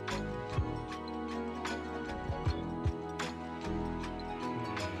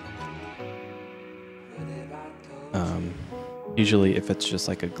 Usually if it's just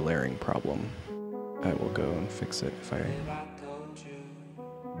like a glaring problem, I will go and fix it if I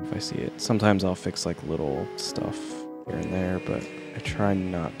see it. Sometimes I'll fix like little stuff here and there, but I try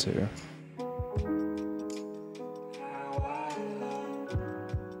not to.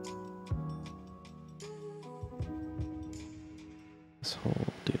 This whole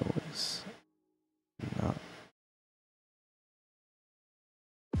deal is not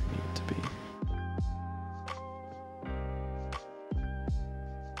need to be.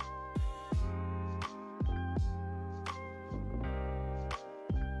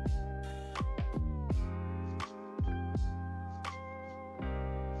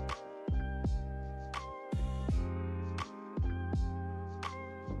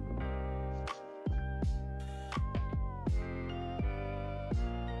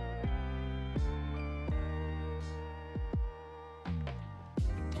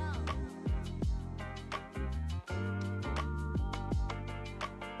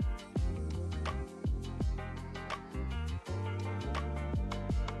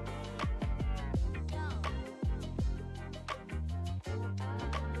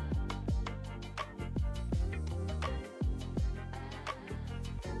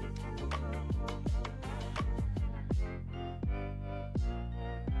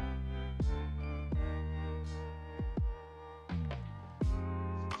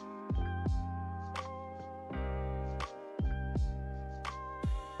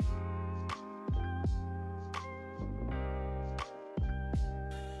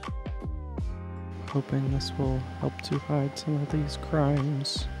 Hoping this will help to hide some of these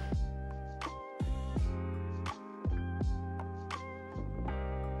crimes.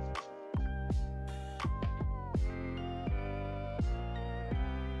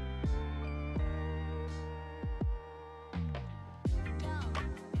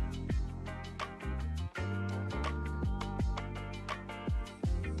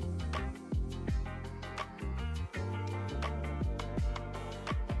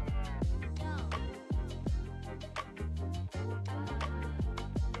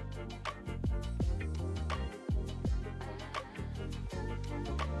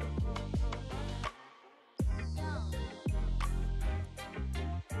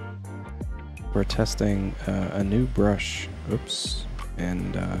 We're testing a new brush,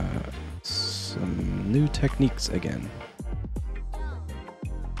 and some new techniques again.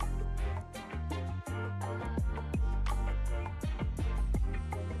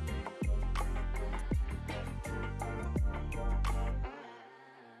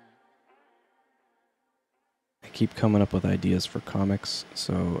 I keep coming up with ideas for comics,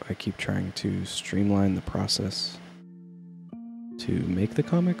 so I keep trying to streamline the process to make the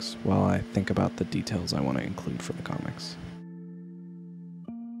comics while I think about the details I want to include for the comics.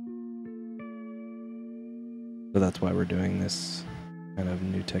 So that's why we're doing this kind of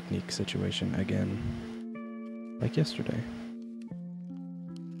new technique situation again, like yesterday.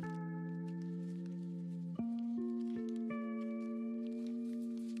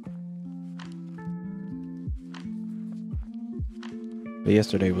 But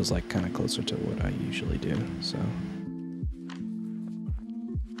yesterday was like kind of closer to what I usually do, so.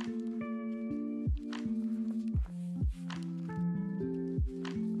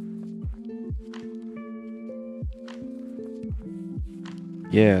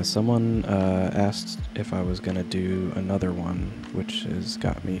 Yeah, someone asked if I was gonna do another one, which has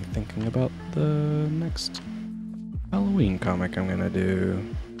got me thinking about the next Halloween comic I'm gonna do.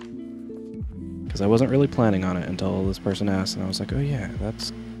 Because I wasn't really planning on it until this person asked, and I was like, oh yeah,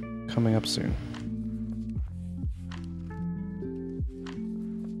 that's coming up soon.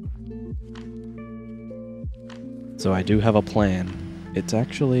 So I do have a plan. It's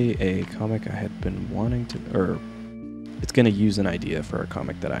actually a comic I had been wanting to, or it's going to use an idea for a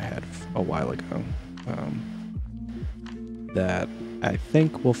comic that I had a while ago that I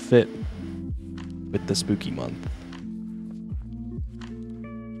think will fit with the spooky month.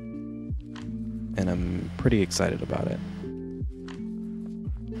 pretty excited about it.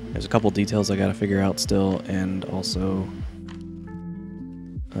 There's a couple details I gotta figure out still, and also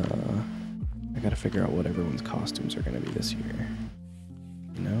I gotta figure out what everyone's costumes are gonna be this year.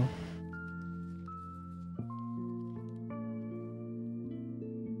 You know?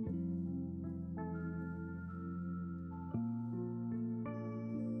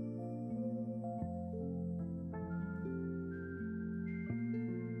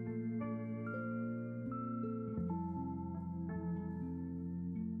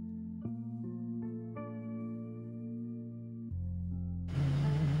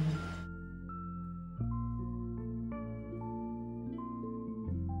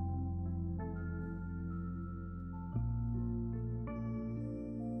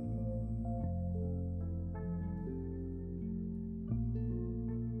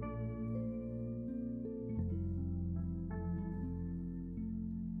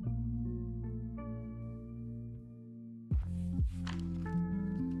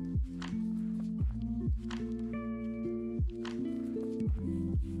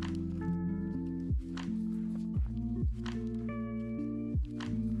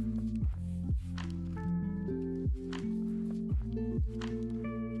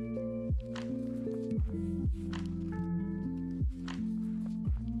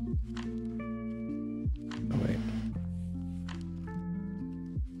 Oh, wait.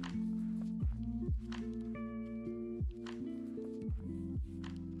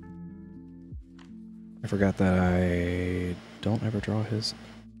 I forgot that I don't ever draw his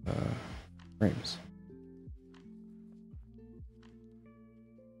frames.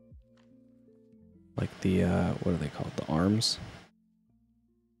 Like the, what are they called? The arms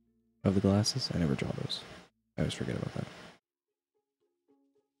of the glasses? I never draw those. I always forget about that.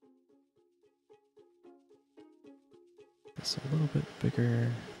 It's a little bit bigger.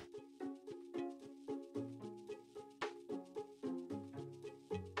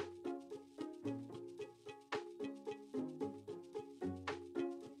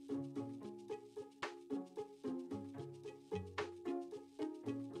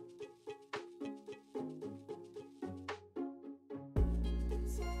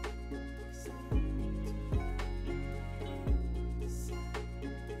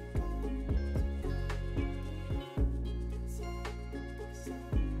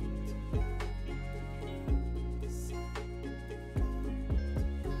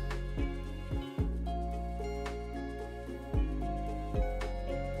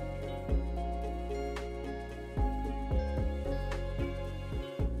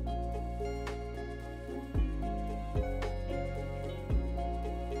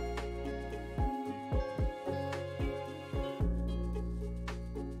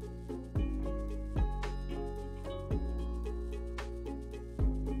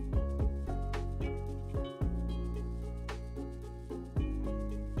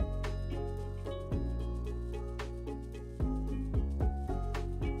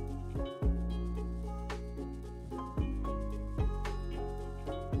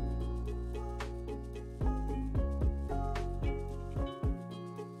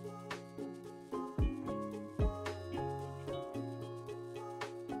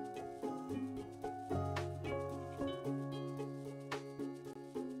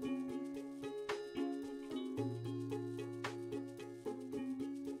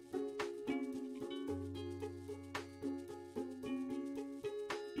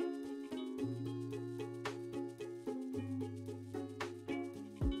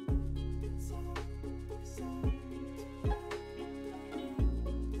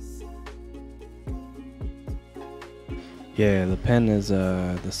 Yeah, the pen is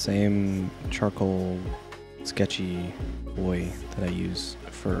the same charcoal sketchy boy that I use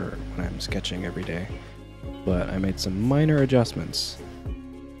for when I'm sketching every day, but I made some minor adjustments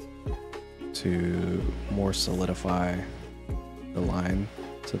to more solidify the line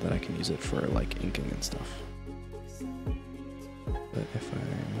so that I can use it for like inking and stuff. But if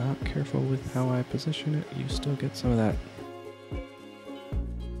I'm not careful with how I position it, you still get some of that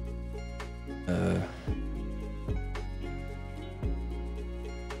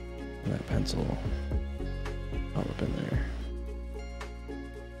that pencil all up in there.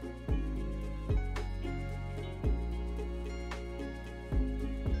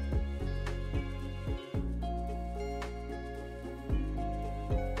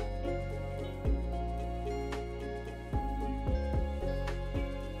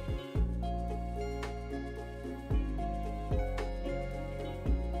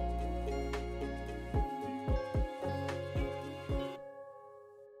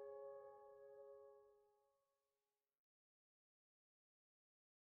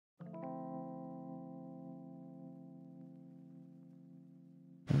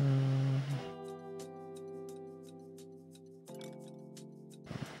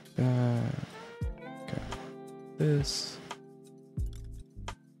 Okay. This.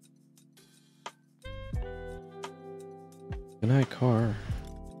 Good night, car.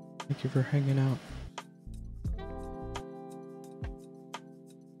 Thank you for hanging out.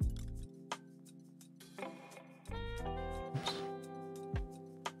 Oops.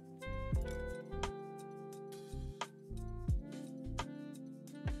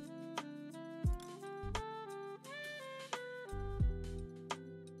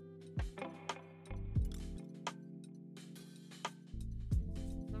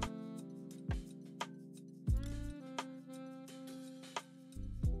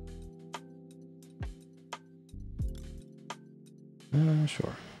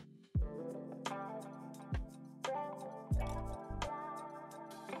 Sure.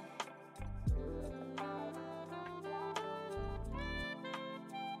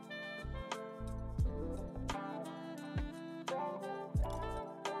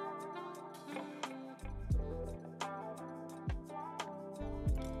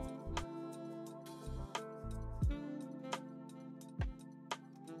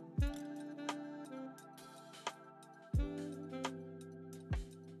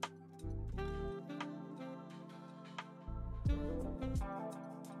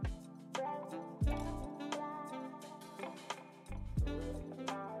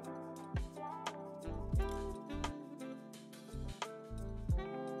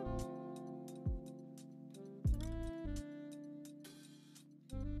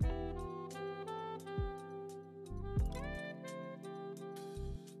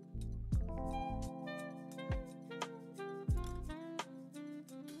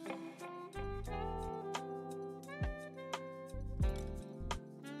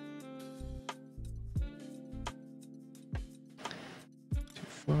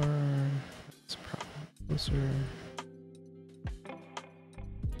 Far. That's probably closer.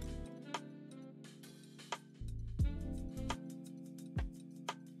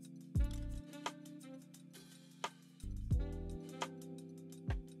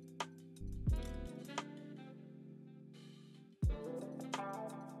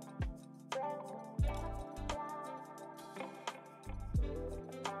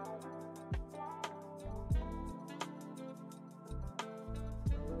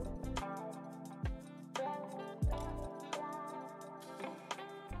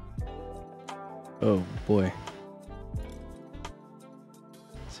 Oh boy.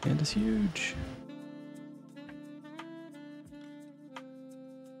 This hand is huge.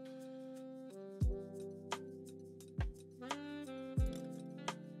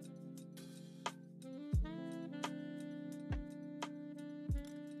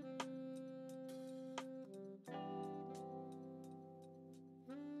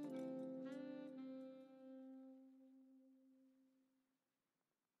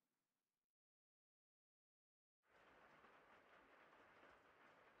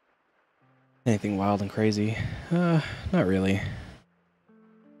 Anything wild and crazy? Not really.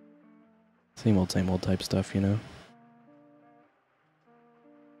 Same old type stuff, you know?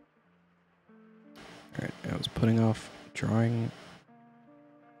 Alright, I was putting off drawing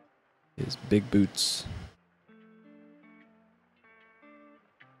his big boots.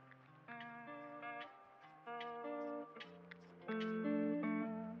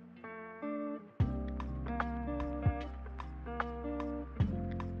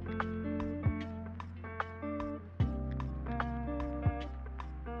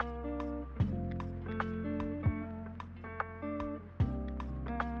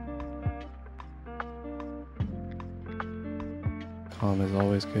 Calm is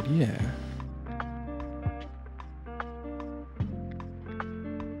always good, yeah.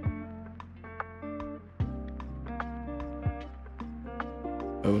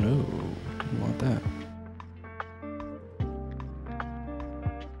 Oh no, didn't want that.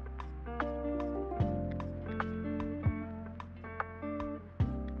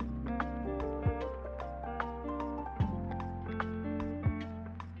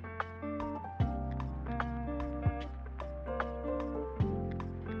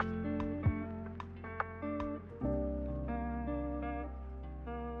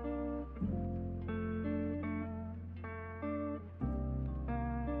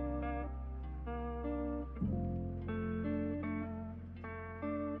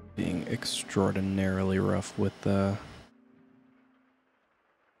 Being extraordinarily rough with where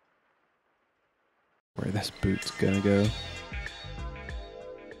this boot's gonna go.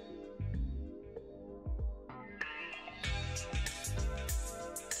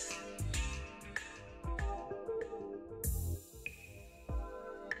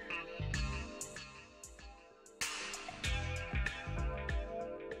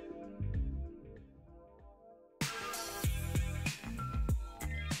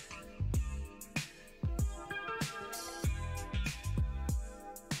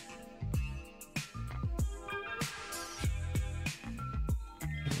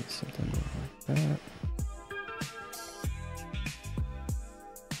 that.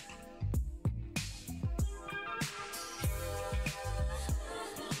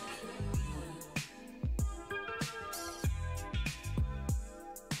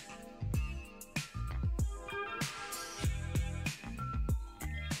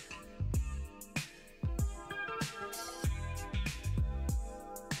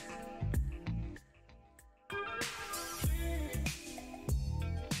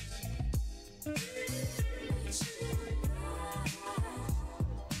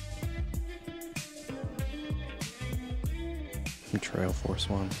 Trail Force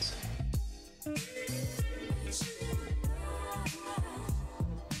ones.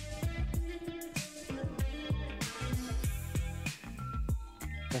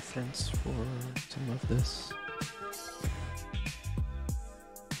 Reference for some of this.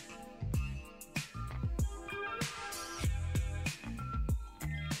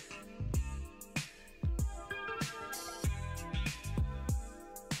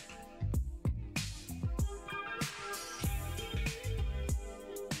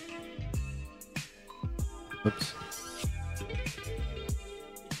 Oops.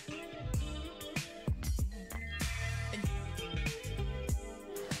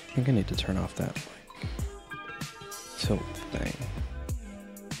 I think I need to turn off that tilt thing.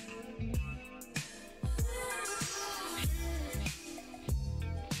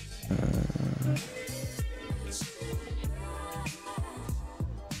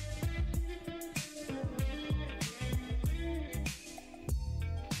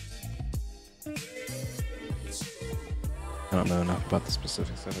 I don't know enough about the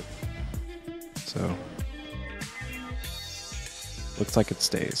specifics of it. So, looks like it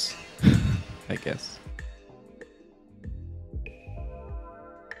stays, I guess.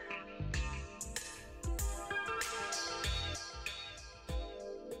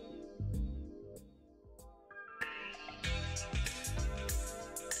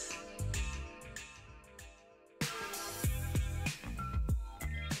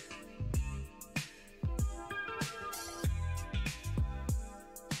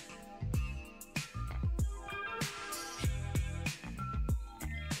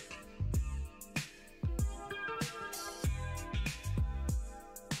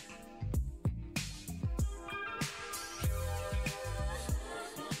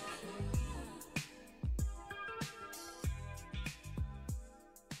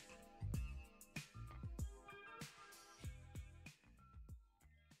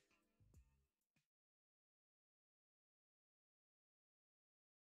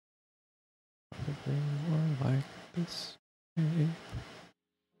 More like this. Like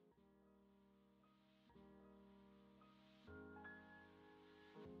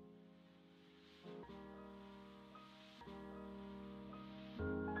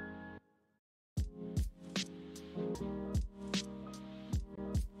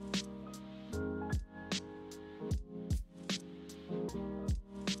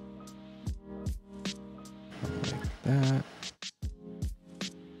that.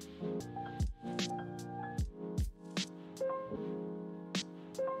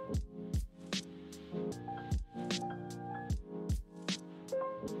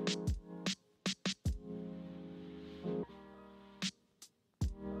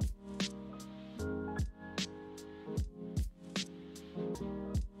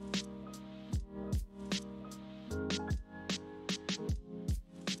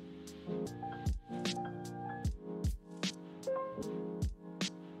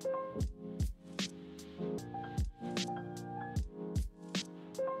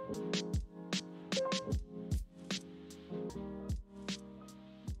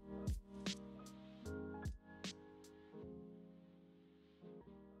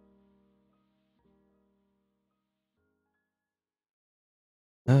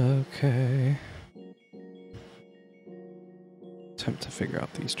 Okay. Attempt to figure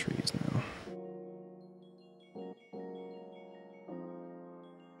out these trees now.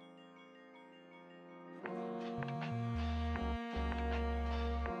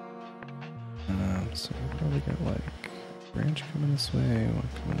 So we probably got like branch coming this way, one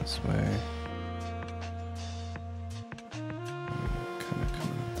coming this way. Kind of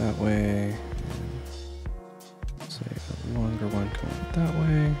coming that way. And say a longer one coming that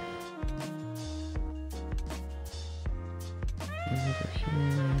way. And over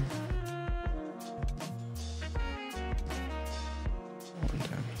here. One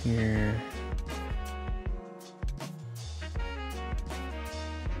down here.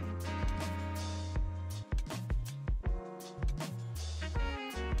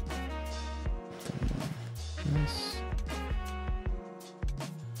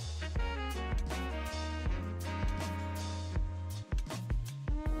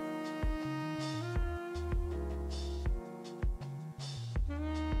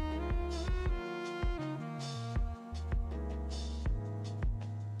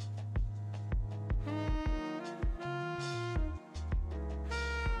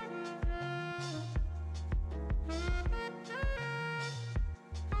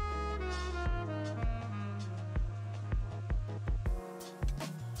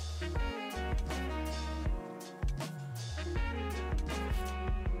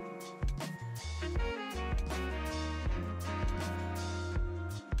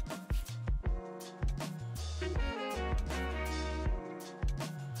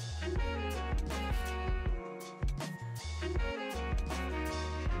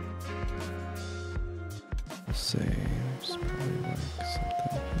 We'll say there's probably like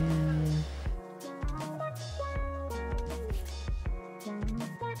something here.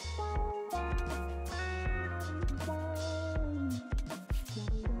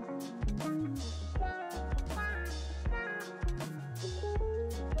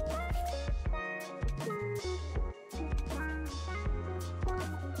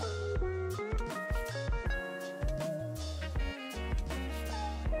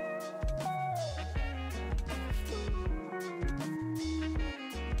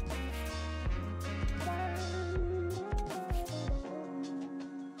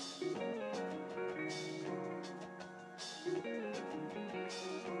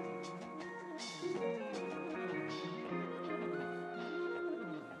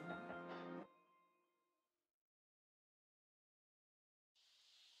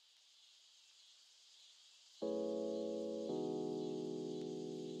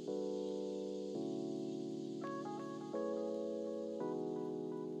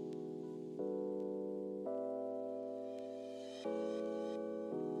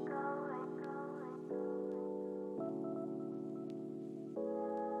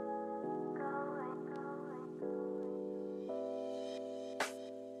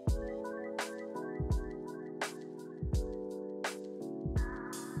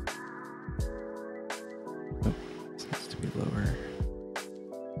 Lower.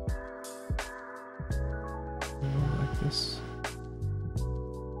 Like this.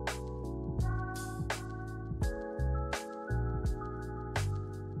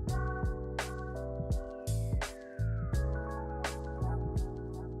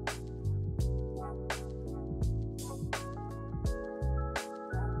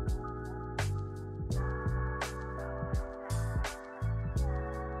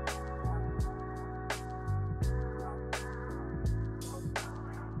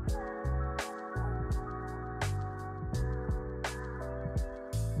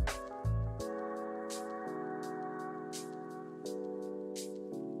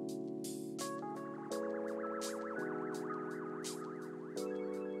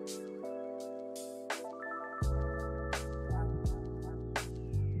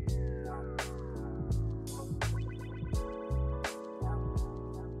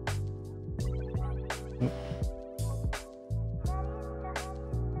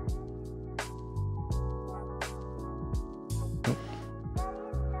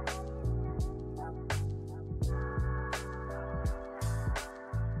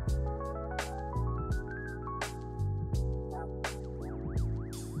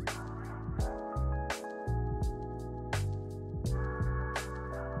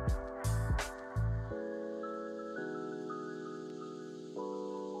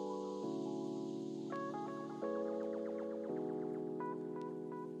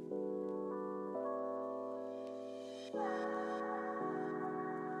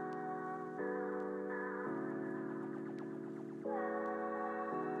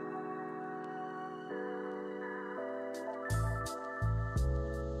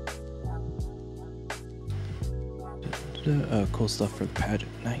 Cool stuff for the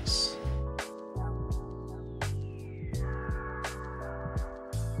pageant. Nice.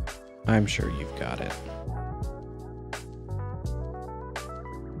 I'm sure you've got it.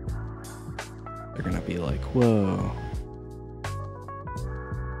 They're gonna be like, whoa.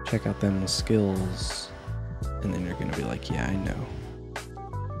 Check out them skills. And then you're gonna be like, yeah, I know.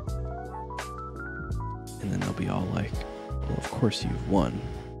 And then they'll be all like, well, of course you've won.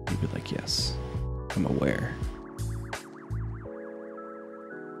 You'll be like, yes, I'm aware.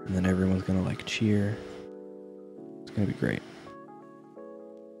 And then everyone's gonna like cheer. It's gonna be great.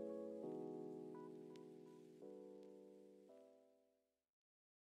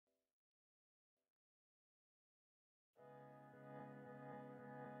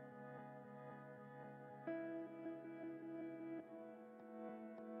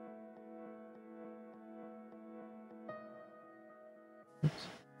 Oops.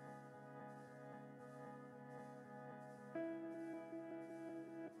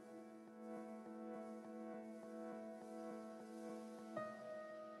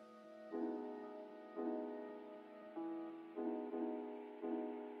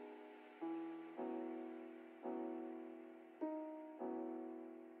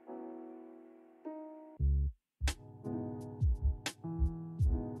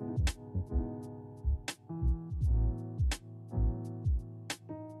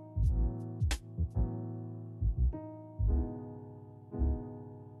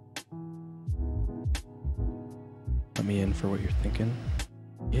 Let me in for what you're thinking.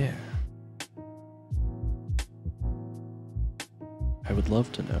 Yeah. I would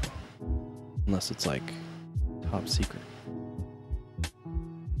love to know. Unless it's like top secret.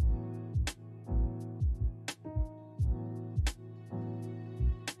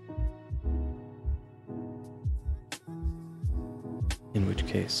 In which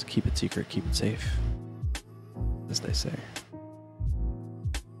case, keep it secret, keep it safe, as they say.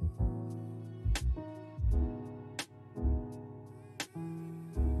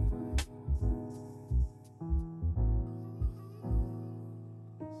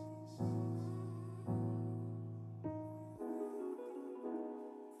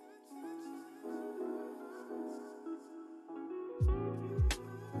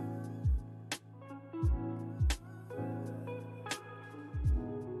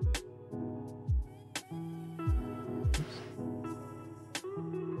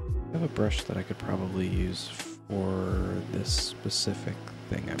 I have a brush that I could probably use for this specific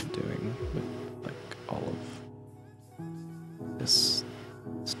thing I'm doing with like all of this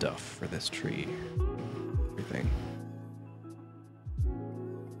stuff for this tree, everything.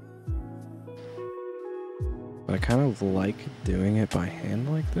 But I kind of like doing it by hand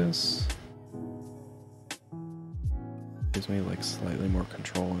like this. Gives me like slightly more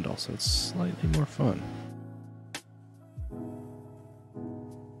control and also it's slightly more fun.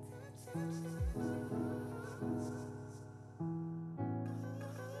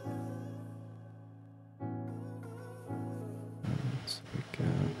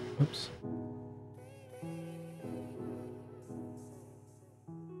 Oops.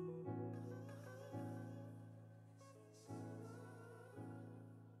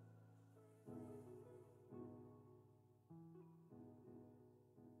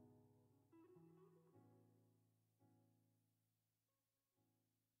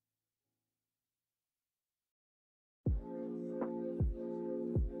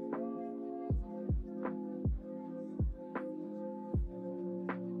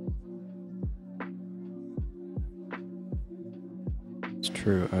 It's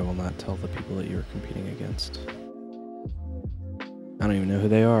true, I will not tell the people that you're competing against. I don't even know who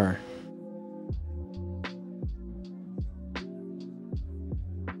they are.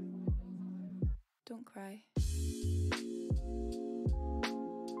 Don't cry.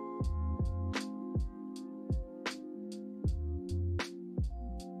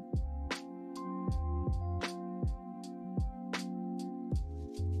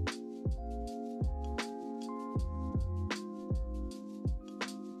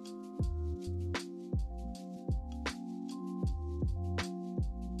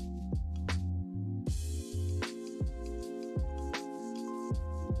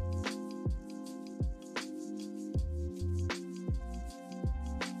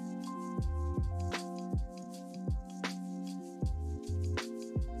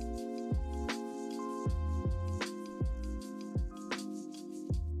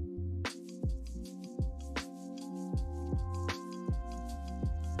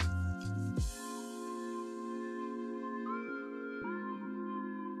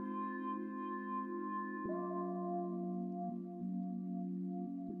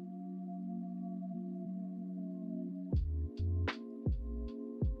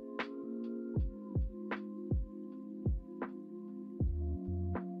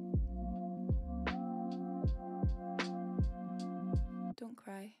 Don't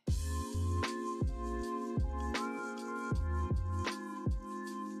cry.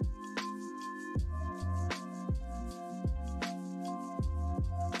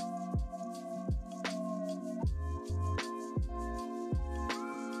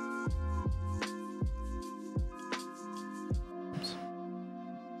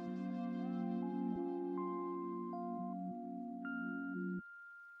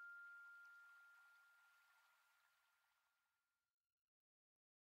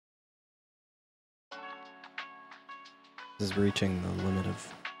 This is reaching the limit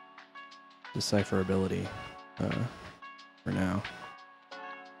of decipherability for now.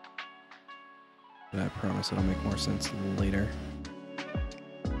 But I promise it'll make more sense later.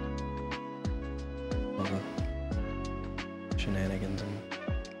 All the shenanigans and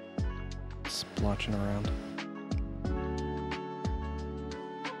splotching around.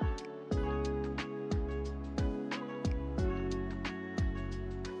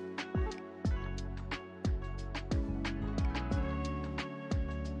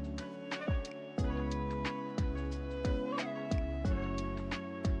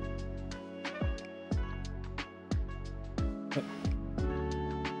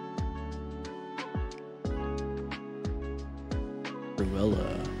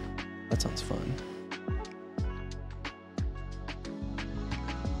 Cruella. That sounds fun.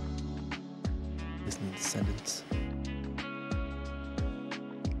 Disney Descendants.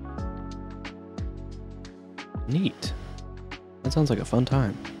 Neat. That sounds like a fun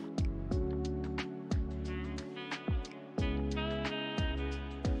time.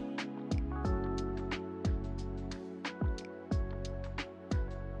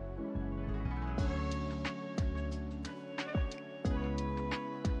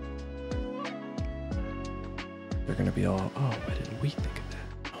 They're gonna be all, oh, why didn't we think of that?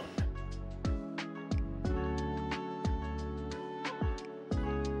 Oh no.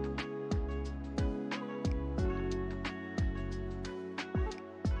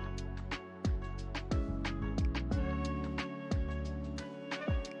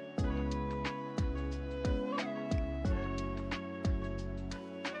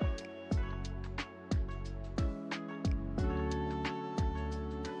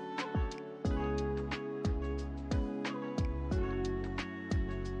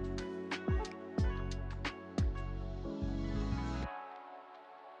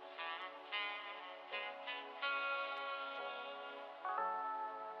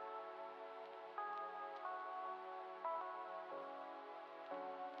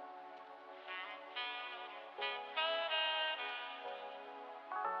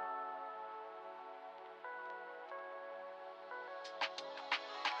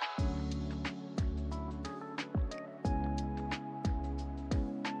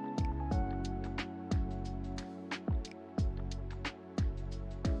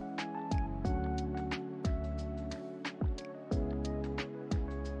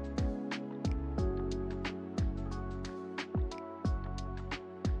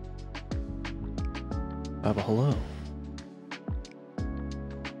 Baba, hello.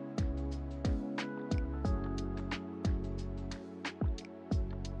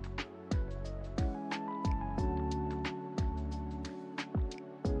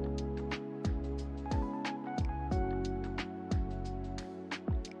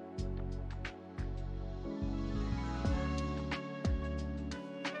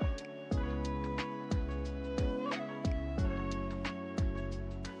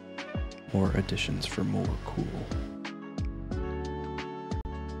 More additions for more cool.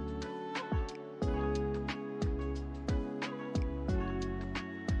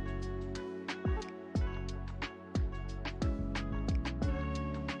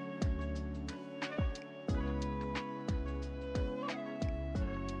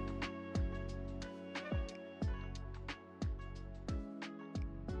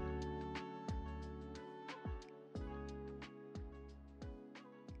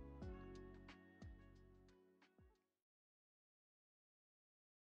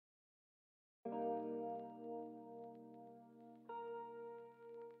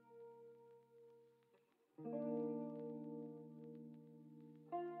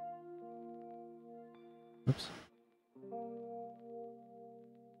 Oops.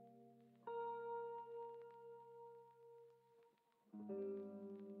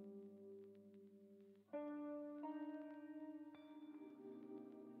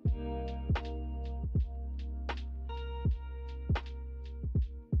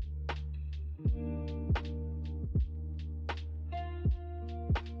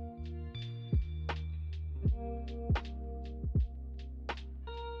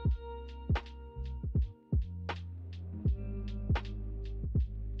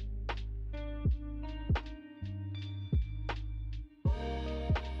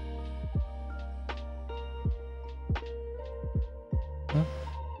 Huh?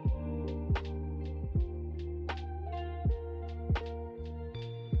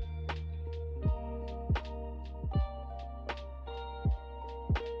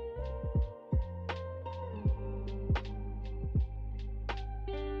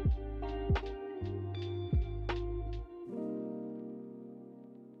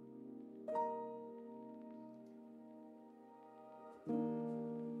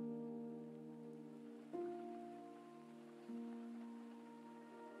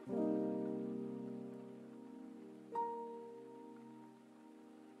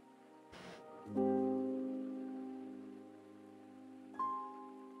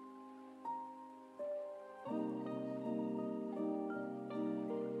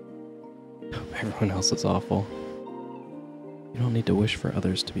 Everyone else is awful. You don't need to wish for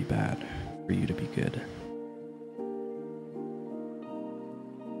others to be bad, for you to be good.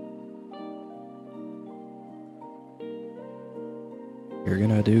 You're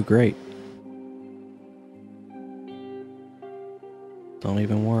gonna do great. Don't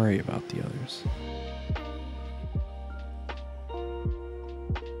even worry about the others.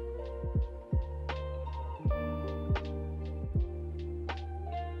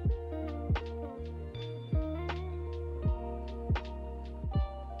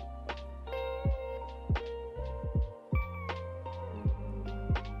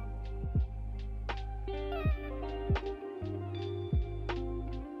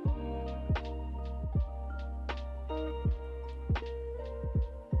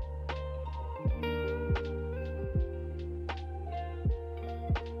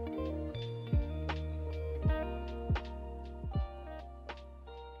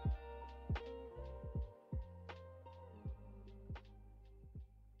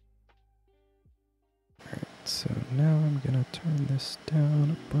 so now I'm gonna turn this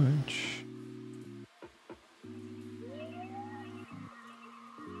down a bunch.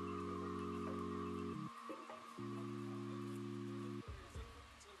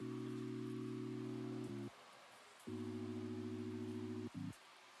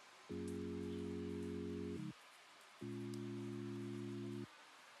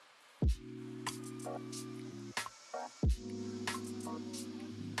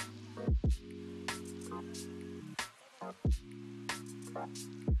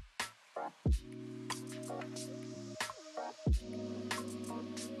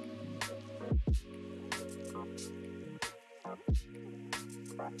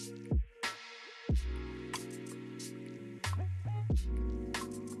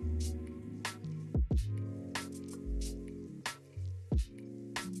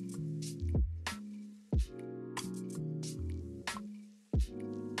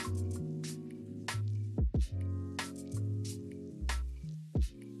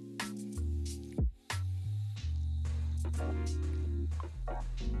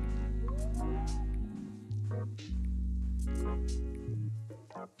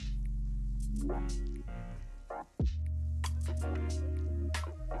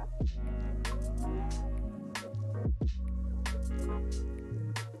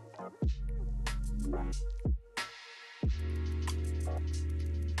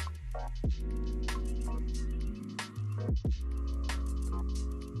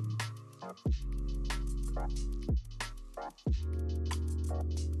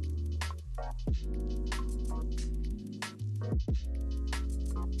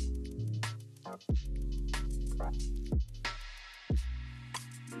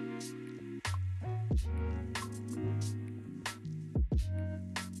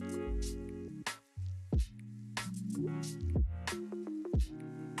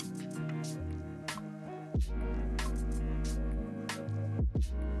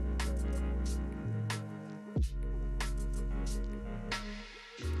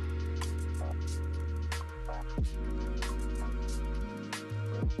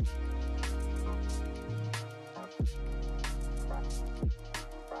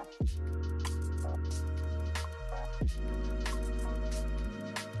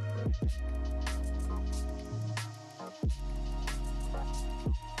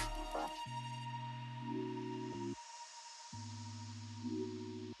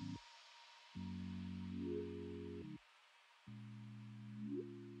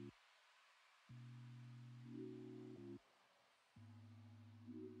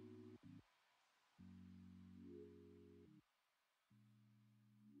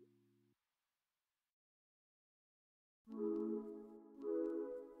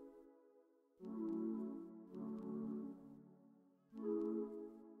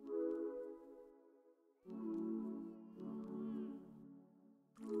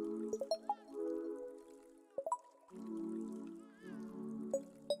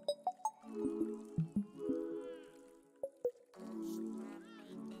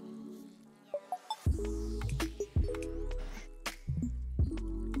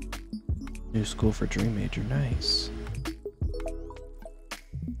 New school for Dream Major, nice.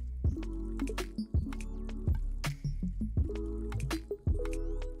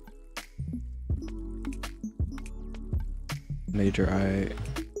 Major I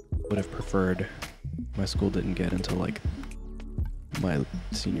would have preferred my school didn't get until like my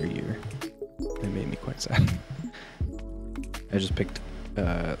senior year. It made me quite sad. I just picked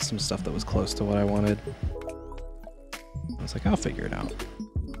some stuff that was close to what I wanted. I was like, I'll figure it out.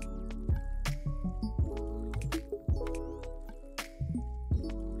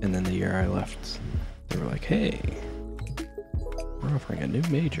 And then the year I left, they were like, hey, we're offering a new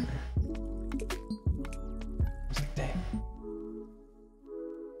major. I was like, dang.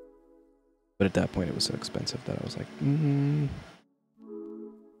 But at that point, it was so expensive that I was like, don't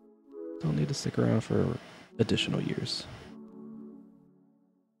need to stick around for additional years.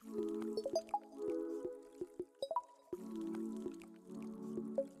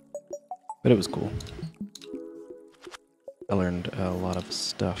 But it was cool. I learned a lot of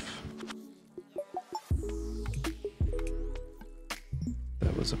stuff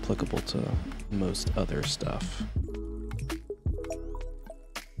that was applicable to most other stuff.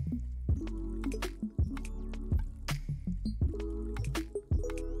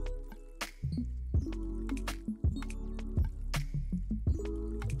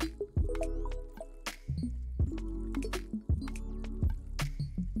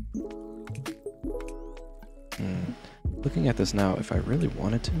 Looking at this now, if I really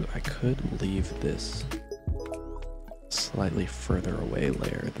wanted to, I could leave this slightly further away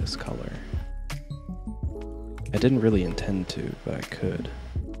layer, this color. I didn't really intend to, but I could.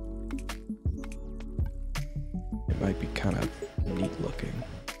 It might be kind of neat looking.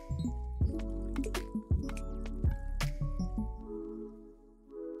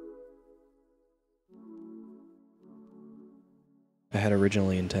 I had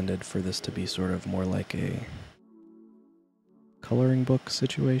originally intended for this to be sort of more like a coloring book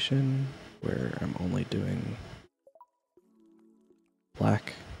situation, where I'm only doing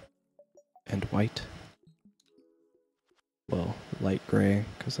black and white. Well, light gray,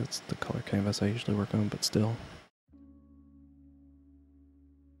 because that's the color canvas I usually work on, but still.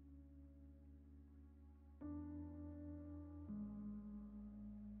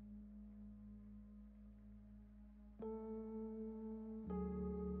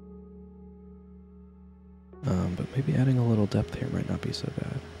 But maybe adding a little depth here might not be so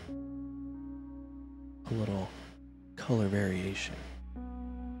bad. A little color variation.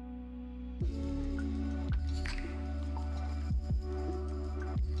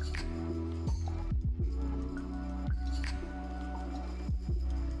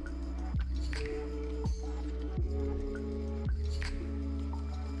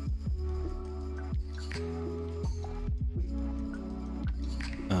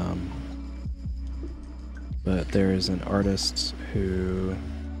 But there is an artist who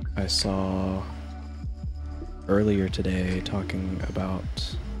I saw earlier today talking about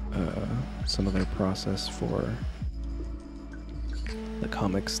some of their process for the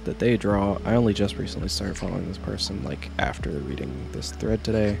comics that they draw. I only just recently started following this person, like after reading this thread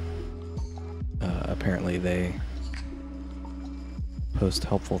today. Apparently they post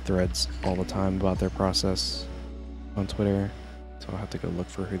helpful threads all the time about their process on Twitter, so I'll have to go look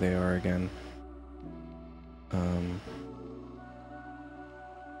for who they are again.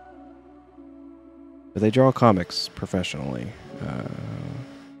 But they draw comics professionally.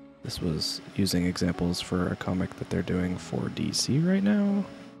 This was using examples for a comic that they're doing for DC right now.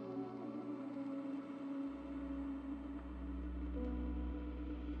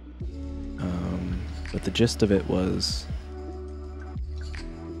 But the gist of it was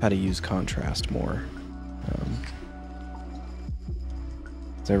how to use contrast more.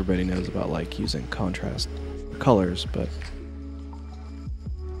 So everybody knows about like using contrast for colors, but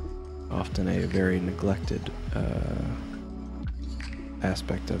often a very neglected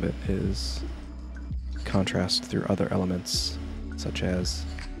aspect of it is contrast through other elements, such as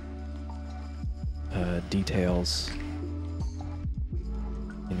details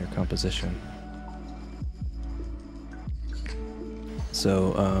in your composition.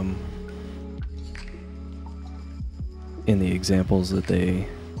 So, in the examples that they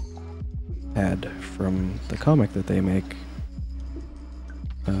had from the comic that they make,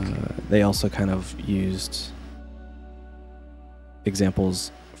 they also kind of used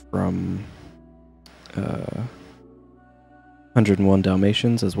examples from 101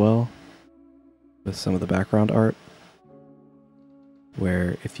 Dalmatians as well, with some of the background art,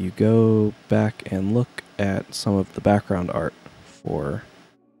 where if you go back and look at some of the background art for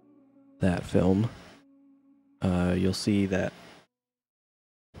that film, you'll see that,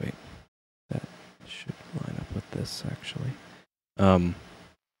 wait, that should line up with this actually.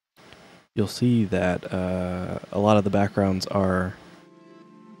 You'll see that a lot of the backgrounds are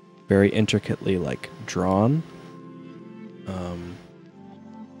very intricately like drawn,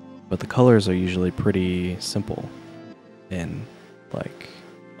 but the colors are usually pretty simple and like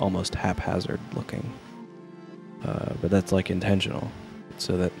almost haphazard looking. But that's like intentional,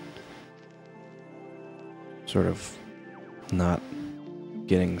 so that sort of not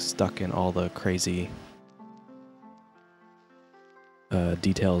getting stuck in all the crazy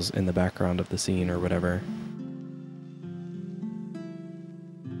details in the background of the scene or whatever.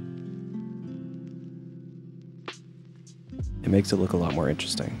 It makes it look a lot more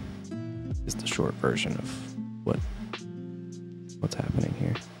interesting, is the short version of what's happening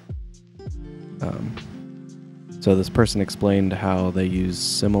here. So this person explained how they use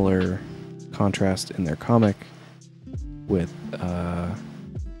similar contrast in their comic with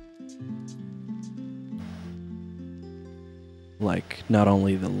like not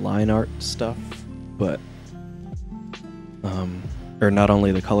only the line art stuff, but or not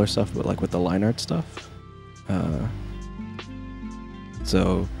only the color stuff, but like with the line art stuff.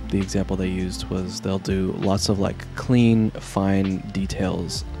 So the example they used was they'll do lots of like clean, fine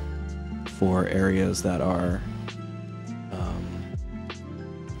details for areas that are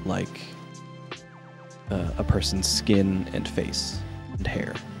like a person's skin and face and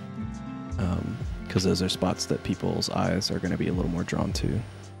hair, because those are spots that people's eyes are going to be a little more drawn to.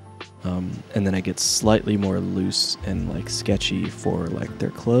 And then it gets slightly more loose and like sketchy for like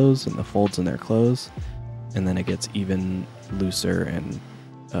their clothes and the folds in their clothes, and then it gets even looser and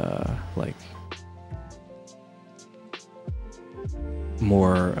like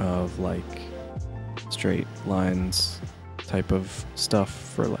more of like straight lines type of stuff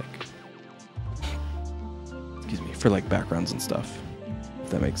for like, excuse me, for like backgrounds and stuff, if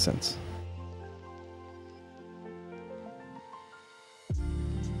that makes sense.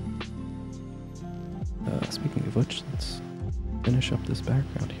 Speaking of which, let's finish up this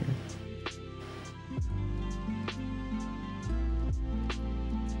background here.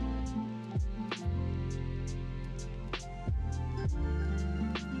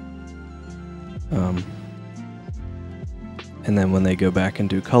 And then when they go back and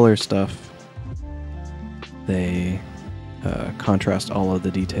do color stuff, they contrast all of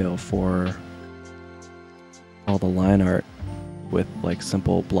the detail for all the line art with like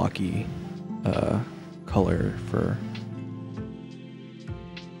simple blocky color for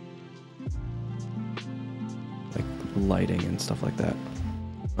like lighting and stuff like that.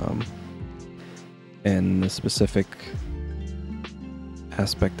 And the specific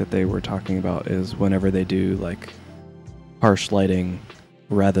aspect that they were talking about is whenever they do like harsh lighting,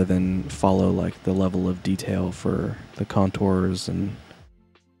 rather than follow like the level of detail for the contours and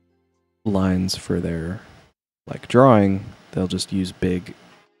lines for their like drawing, they'll just use big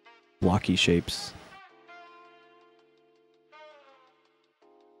blocky shapes.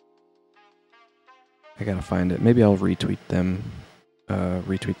 I gotta find it. Maybe I'll retweet them,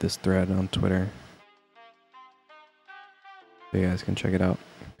 retweet this thread on Twitter, so you guys can check it out.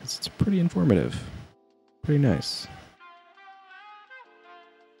 It's pretty informative, pretty nice.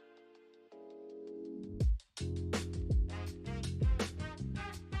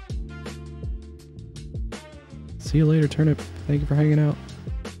 See you later, Turnip. Thank you for hanging out.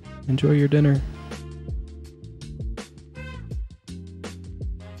 Enjoy your dinner.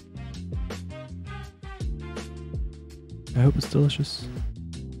 I hope it's delicious.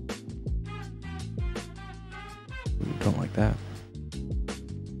 Ooh, don't like that.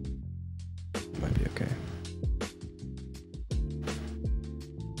 Might be okay.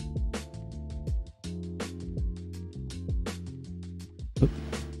 Oop,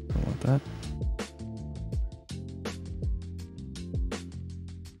 don't want that.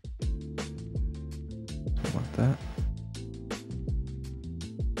 Don't want that.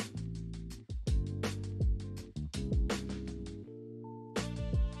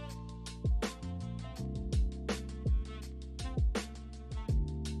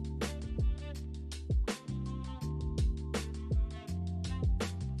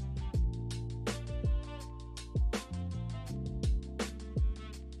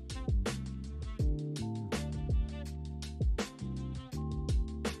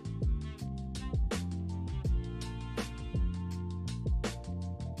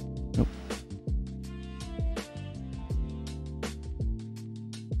 Nope.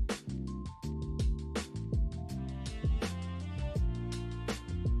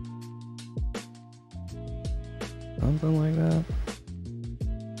 Something like that.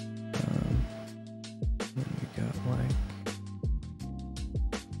 Then we got like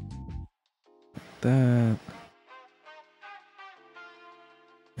that.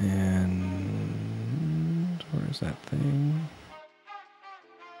 And where's that thing?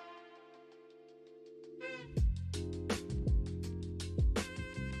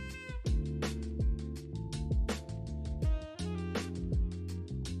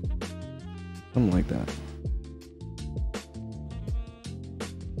 Something like that.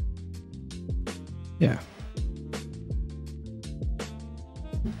 Yeah.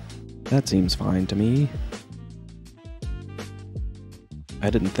 That seems fine to me. I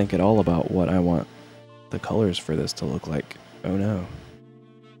didn't think at all about what I want the colors for this to look like. Oh no.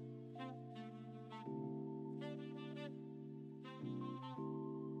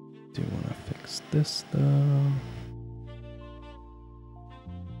 Do want to fix this though.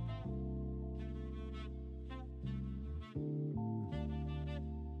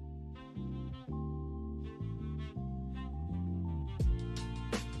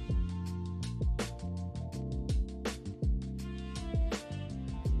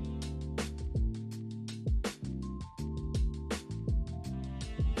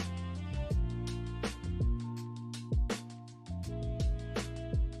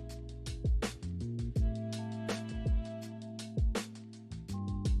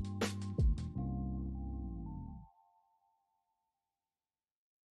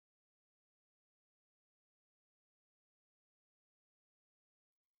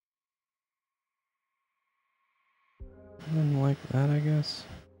 Something like that, I guess.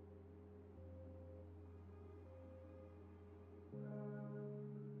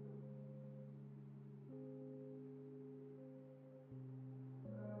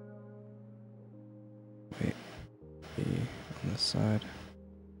 this side.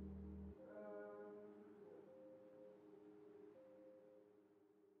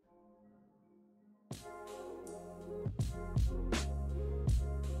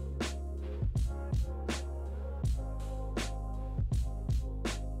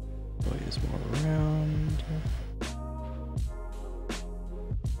 We'll use more round.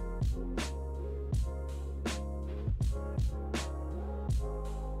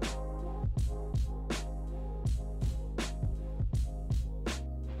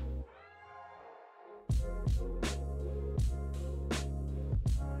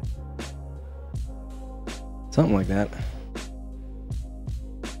 Something like that.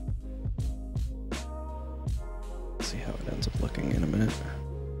 See how it ends up looking in a minute.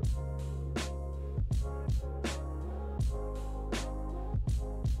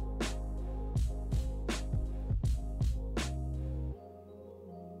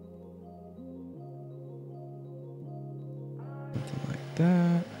 Something like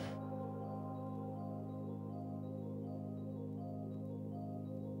that.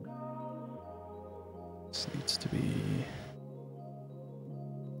 This needs to be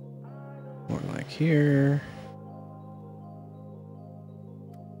more like here.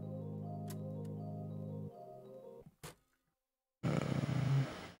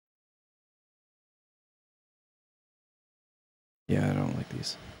 Yeah, I don't like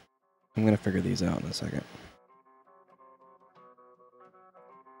these. I'm gonna figure these out in a second.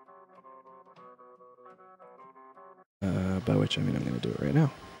 By which I mean I'm gonna do it right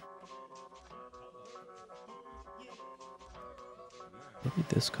now. Maybe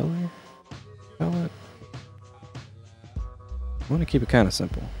this color palette. I want to keep it kind of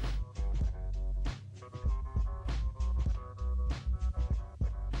simple.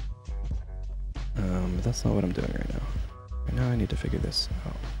 But that's not what I'm doing right now. Right now I need to figure this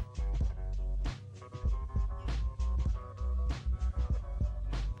out.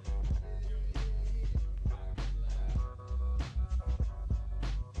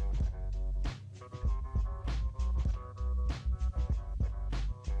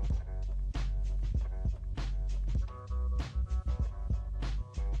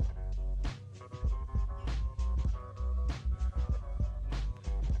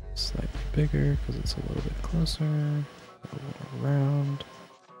 Slightly bigger because it's a little bit closer, a little more round.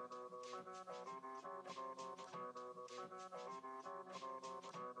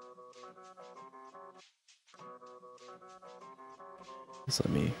 Just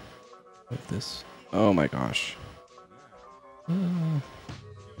let me move this. Oh my gosh.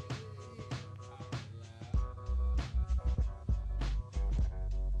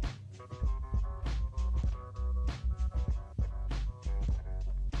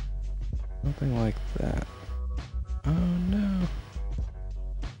 Something like that. Oh no.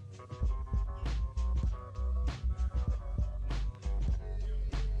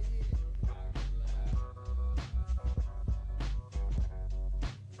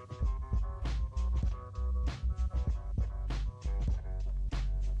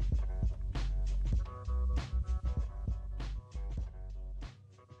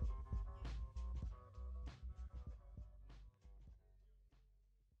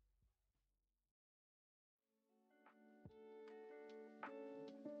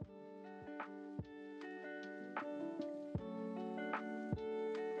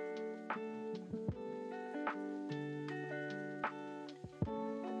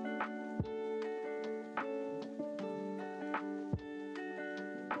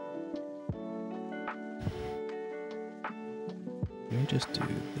 Let me just do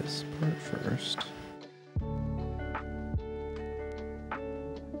this part first.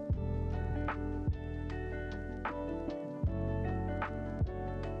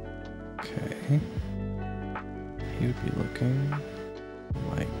 Okay. He would be looking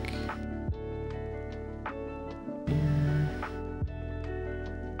like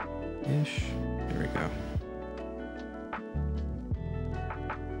here-ish. There we go.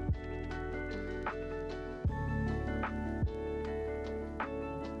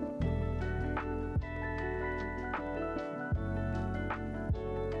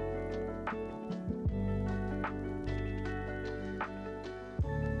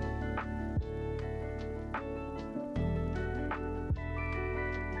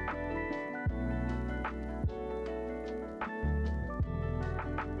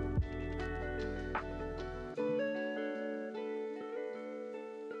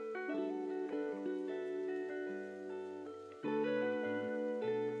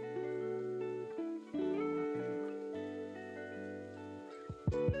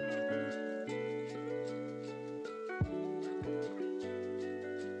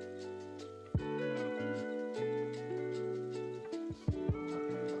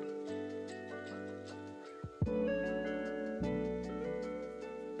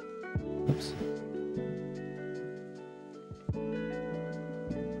 Oops.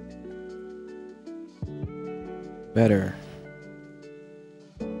 Better.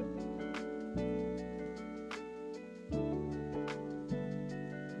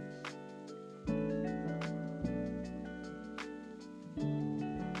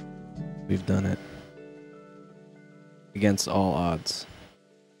 We've done it. Against all odds.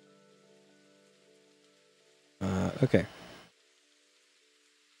 Okay.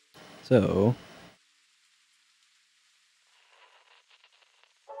 So...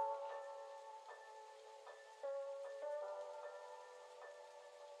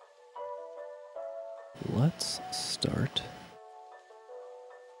 let's start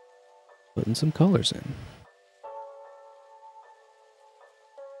putting some colors in.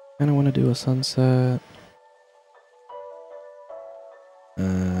 And I want to do a sunset. I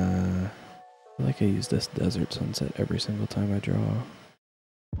feel like I use this desert sunset every single time I draw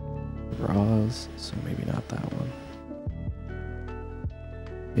raws, so maybe not that one.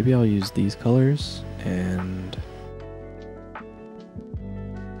 Maybe I'll use these colors and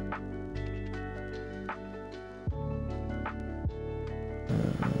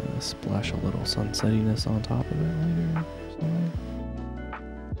splash a little sunsettiness on top of it later or something.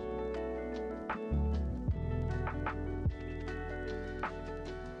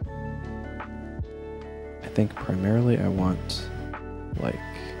 I think primarily I want like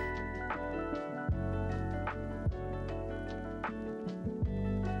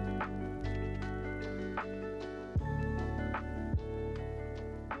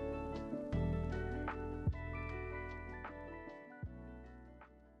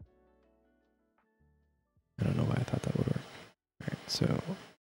I don't know why I thought that would work. Alright, so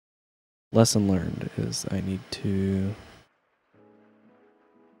lesson learned is I need to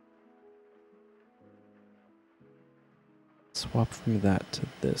swap from that to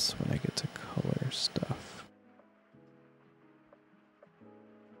this when I get to color stuff.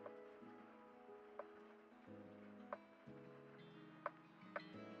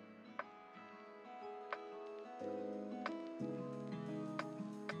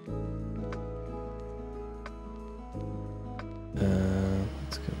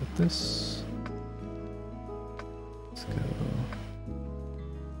 Let's go with this. Let's go.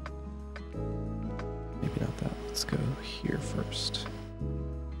 Maybe not that. Let's go here first.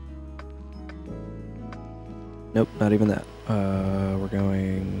 Nope, not even that. We're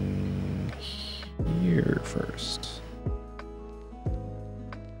going here first.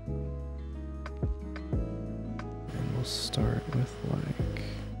 And we'll start with like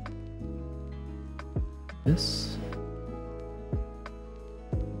this.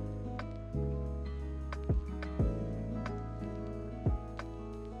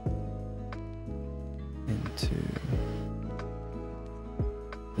 Into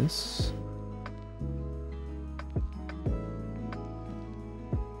this.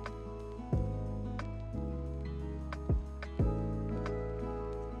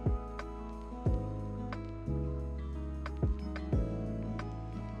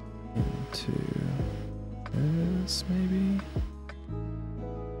 Into this, maybe.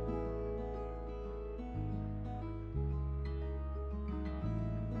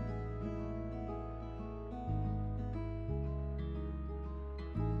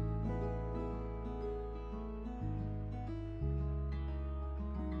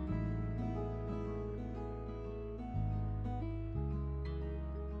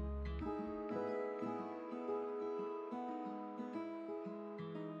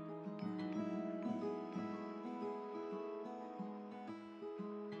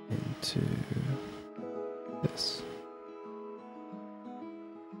 Into this.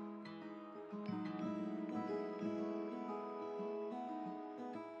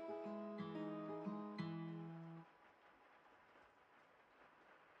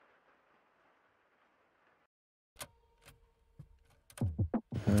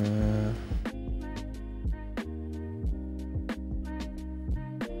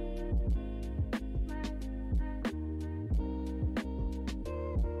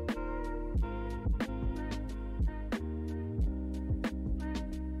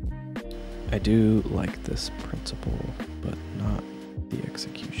 I do like this principle, but not the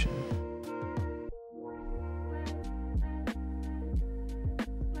execution.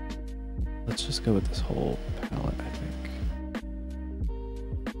 Let's just go with this whole palette, I think.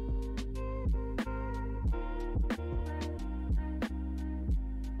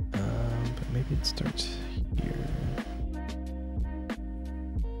 But maybe it starts here.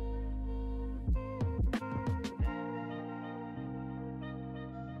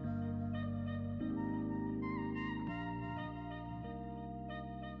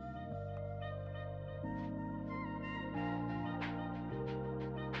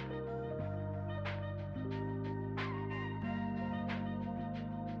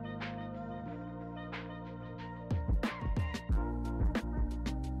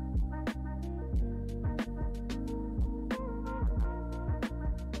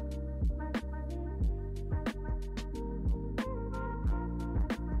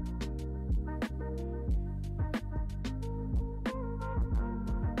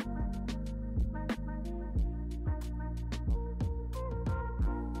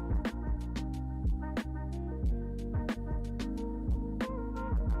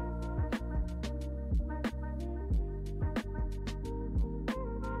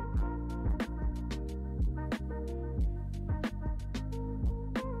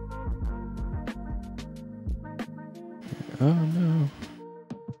 Oh no.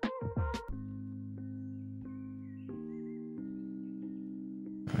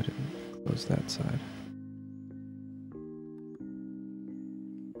 I didn't close that side.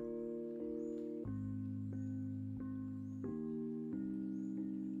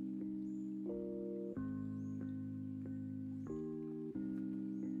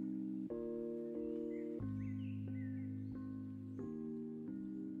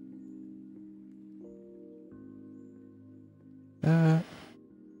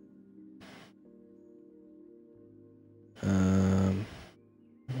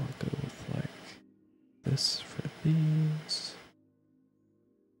 I'll go with like this for these.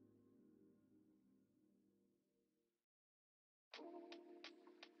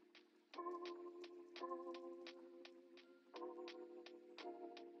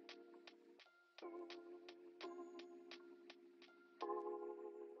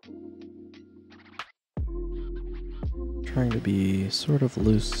 Trying to be sort of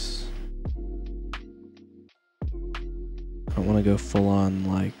loose. I don't want to go full on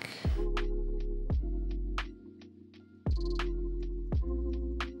like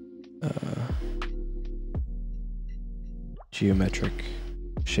geometric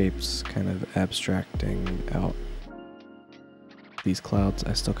shapes, kind of abstracting out these clouds.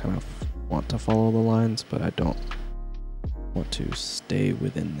 I still kind of want to follow the lines, but I don't want to stay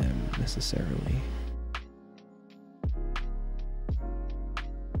within them necessarily.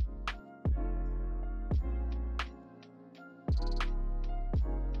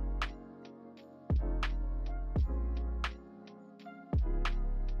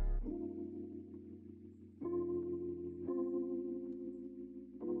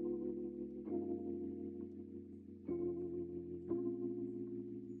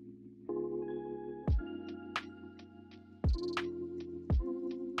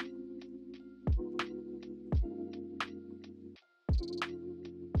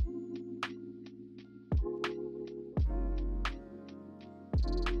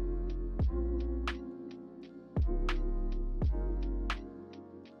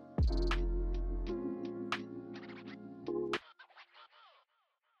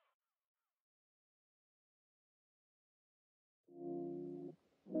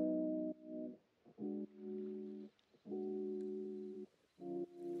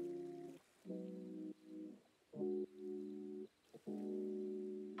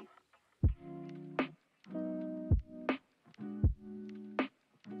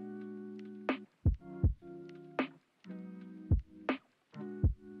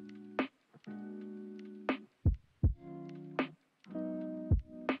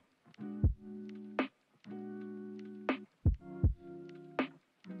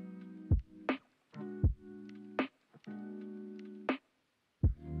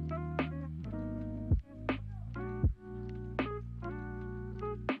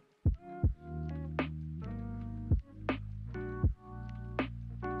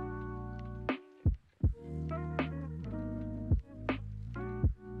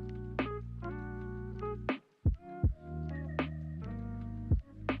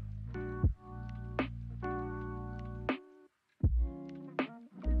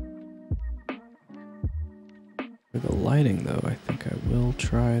 For the lighting, though, I think I will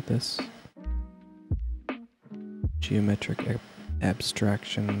try this geometric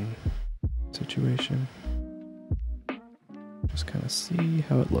abstraction situation. Just kind of see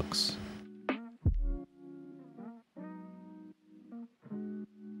how it looks.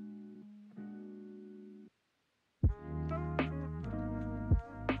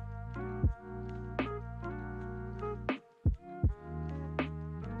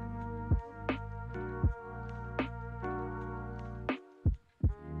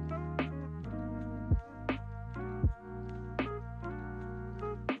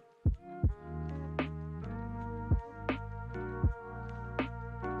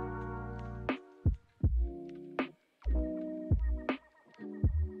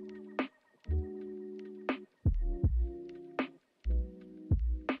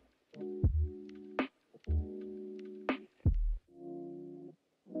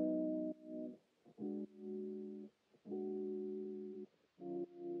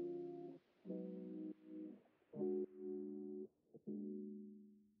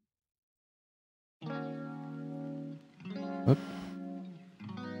 Whoop.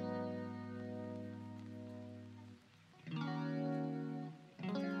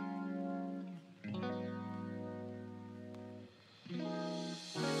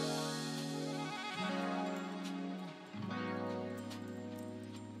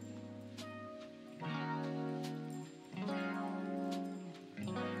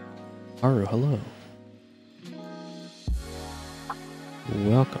 Aru, hello.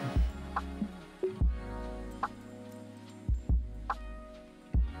 welcome.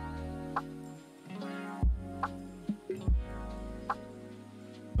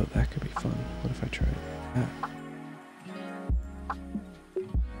 Oh, that could be fun. What if I tried that?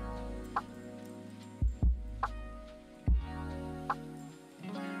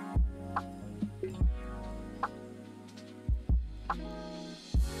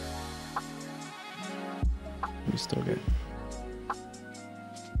 We still get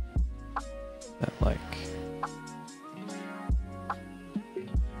that like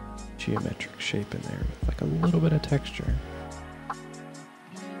geometric shape in there with like a little bit of texture.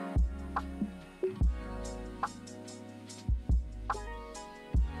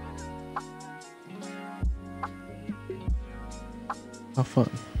 How fun.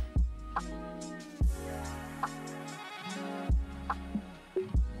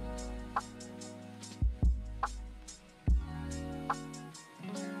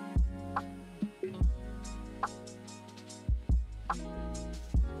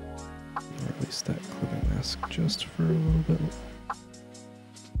 Release that clipping mask just for a little bit.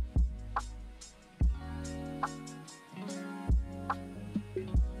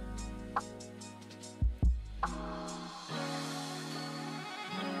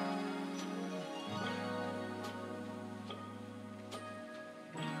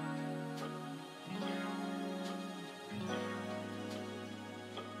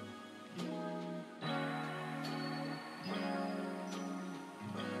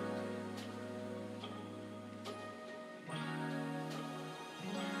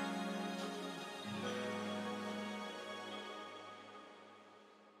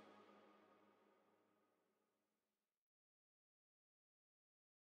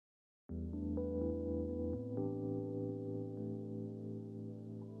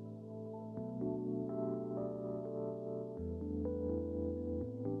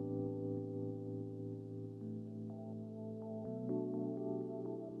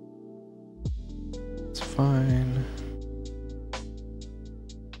 It's fine.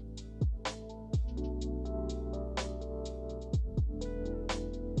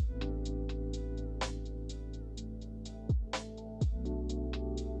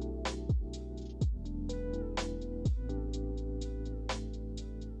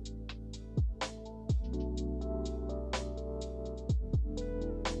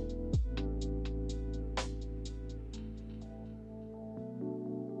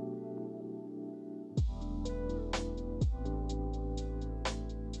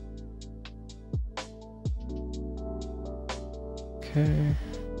 Okay.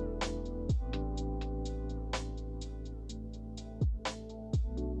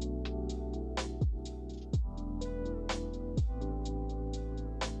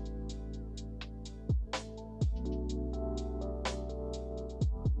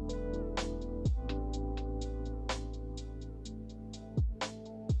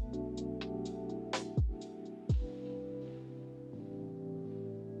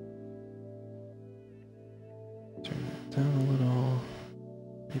 Turn it down a little.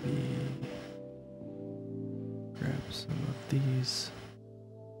 Maybe grab some of these.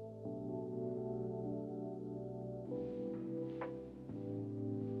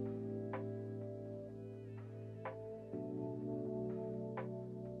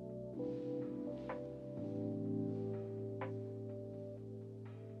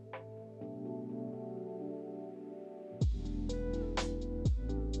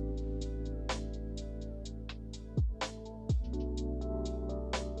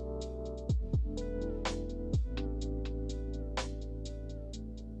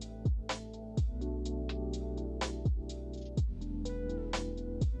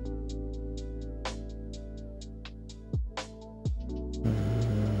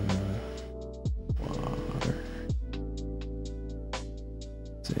 Water.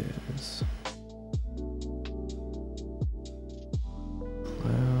 This is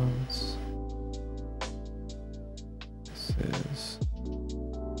clouds. This is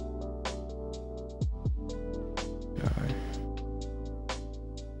sky.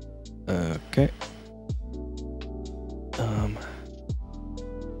 Okay.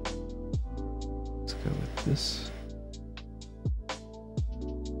 Let's go with this.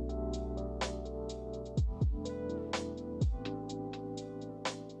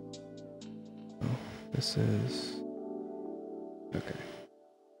 This is okay.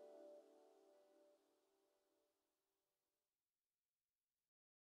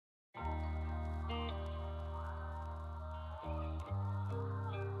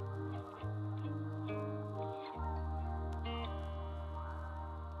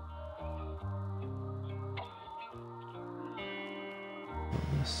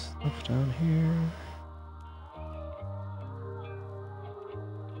 this stuff down here.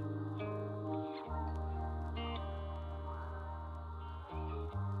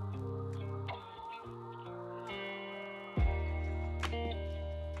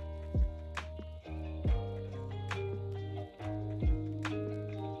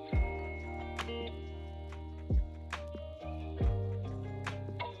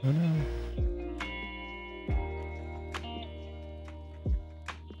 Oh no.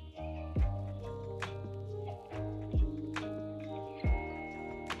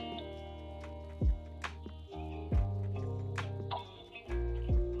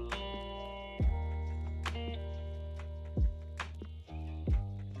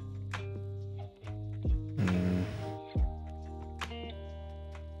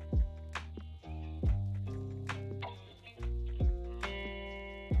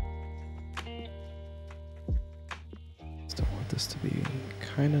 Still want this to be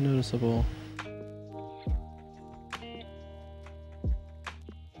kind of noticeable.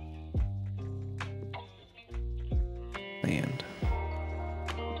 Sand.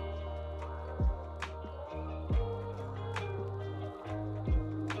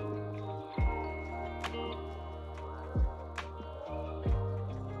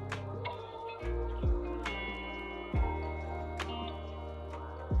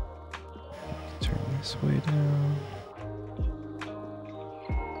 Turn this way down.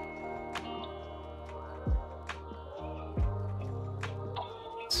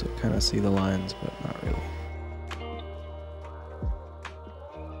 So kind of see the lines, but not really.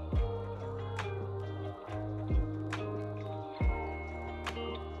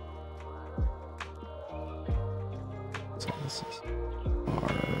 So this is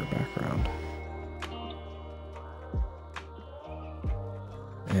our background.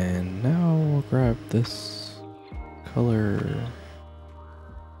 And now we'll grab this color.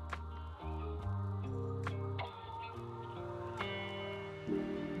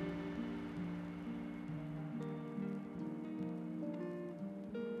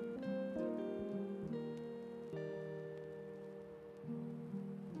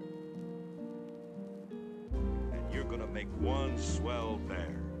 You're gonna make one swell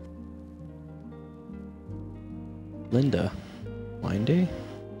bear. Linda. Line Day?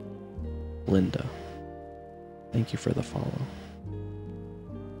 Linda. Thank you for the follow.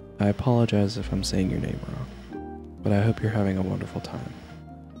 I apologize if I'm saying your name wrong, but I hope you're having a wonderful time.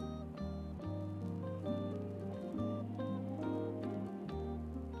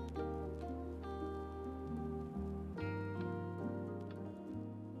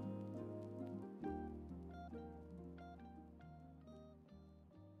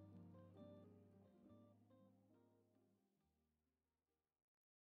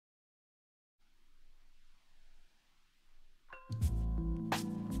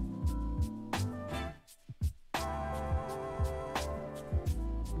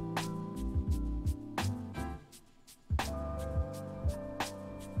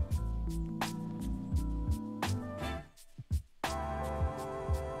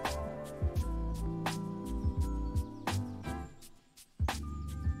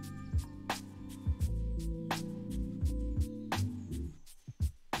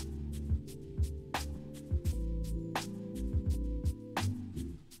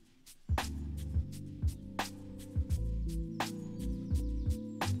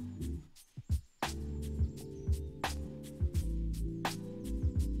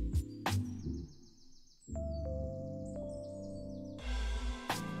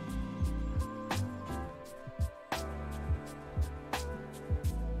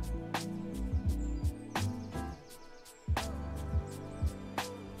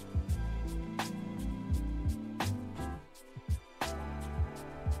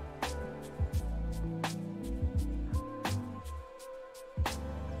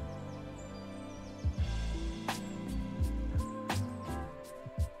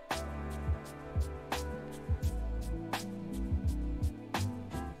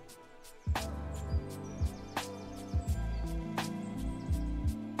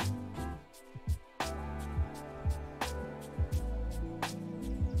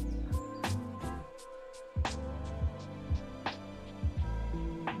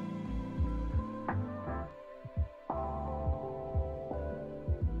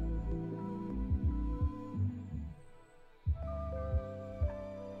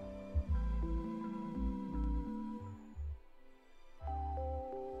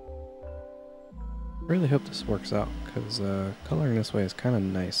 I really hope this works out, because coloring this way is kind of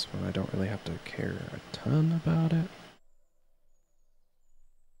nice when I don't really have to care a ton about it.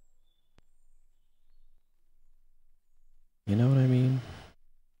 You know what I mean?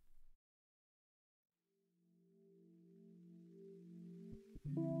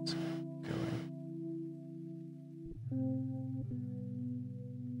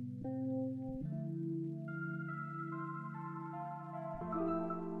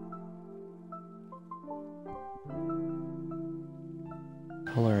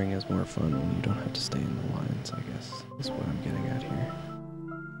 Coloring is more fun when you don't have to stay in the lines, I guess, is what I'm getting at here.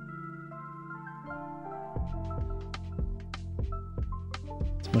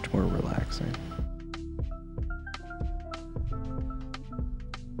 It's much more relaxing.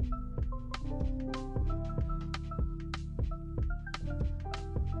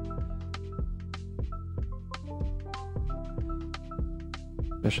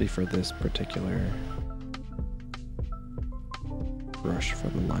 Especially for this particular brush for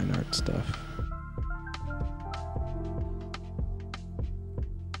the line art stuff.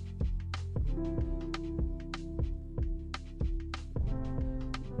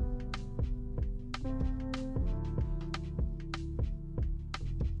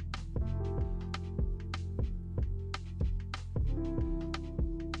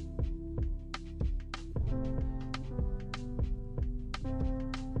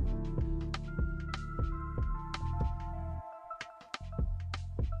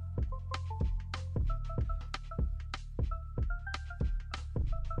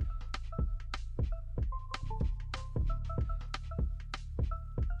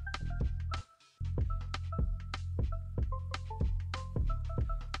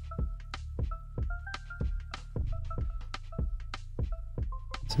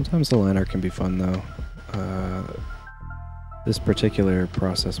 Sometimes the line art can be fun though. This particular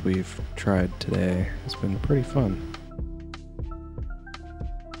process we've tried today has been pretty fun.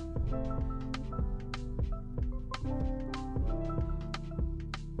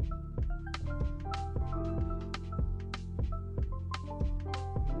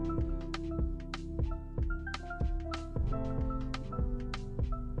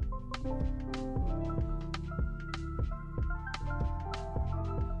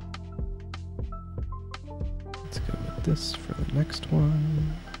 This for the next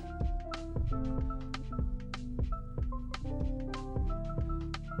one.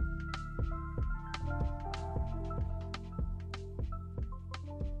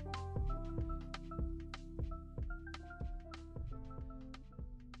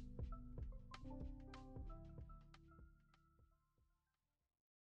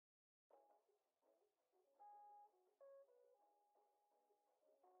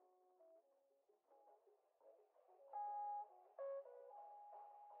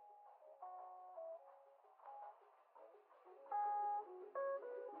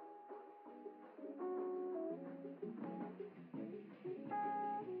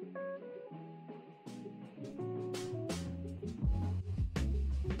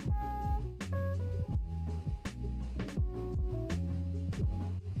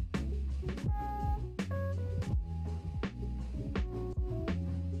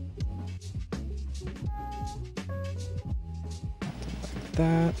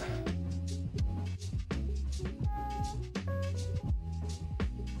 That.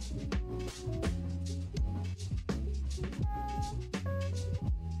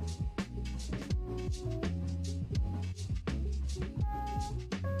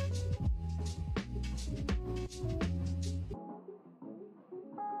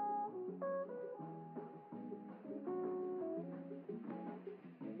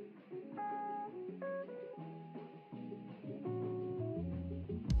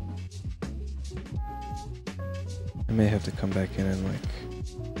 I may have to come back in and like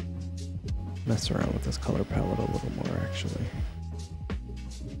mess around with this color palette a little more actually.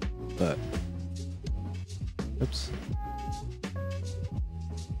 But oops.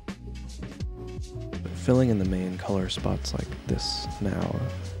 But filling in the main color spots like this now,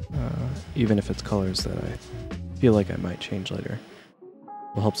 even if it's colors that I feel like I might change later,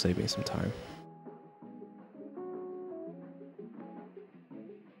 will help save me some time.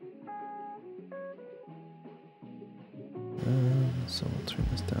 So we'll turn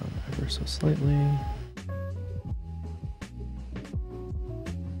this down ever so slightly.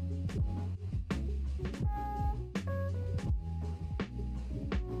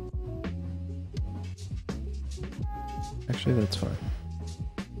 Actually, that's fine.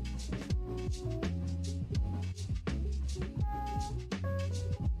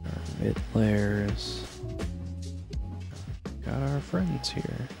 Our mid layers. Got our friends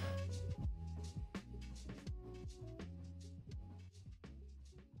here.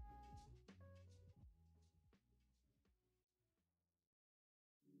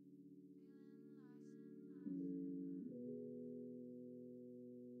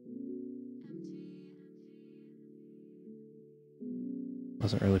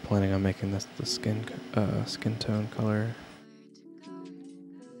 Wasn't really planning on making this the skin tone color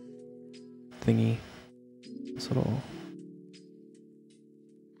thingy. This little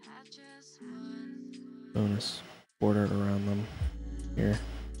bonus border around them. here.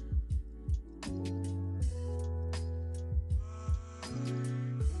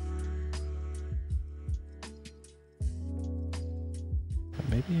 But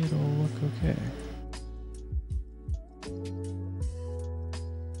maybe it'll look okay.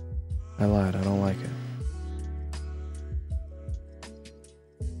 I lied, I don't like it.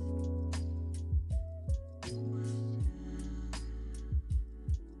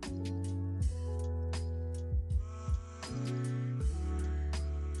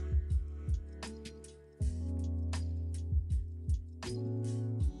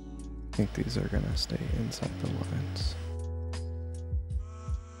 I think these are gonna stay inside the lines.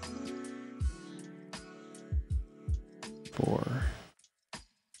 For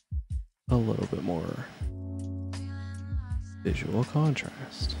a little bit more visual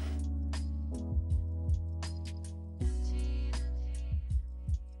contrast.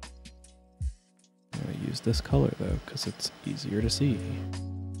 I'm gonna use this color though, because it's easier to see.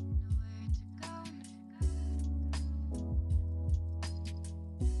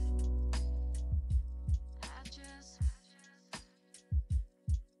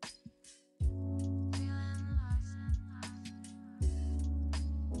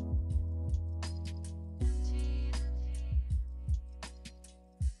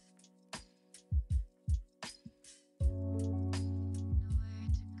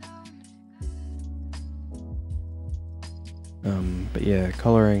 But yeah,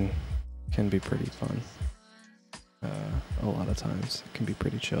 coloring can be pretty fun. A lot of times it can be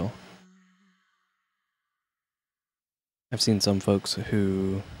pretty chill. I've seen some folks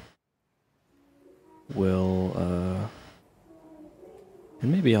who will,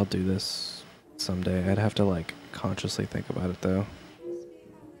 and maybe I'll do this someday. I'd have to like consciously think about it though.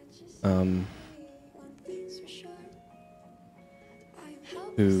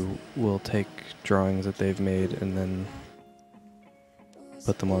 Who will take drawings that they've made and then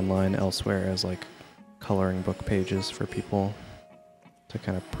put them online elsewhere as like coloring book pages for people to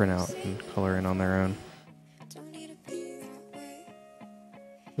kind of print out and color in on their own. I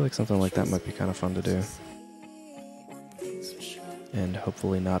feel like something like that might be kind of fun to do. And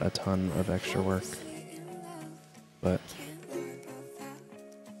hopefully not a ton of extra work. But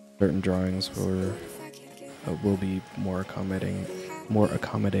certain drawings will be more accommodating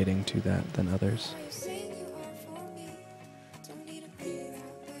to that than others.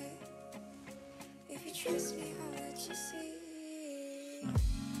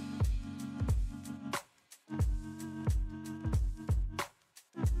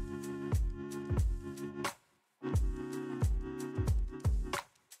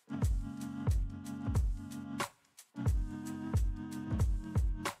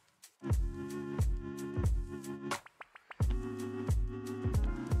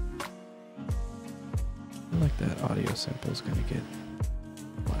 I feel like that audio sample is gonna get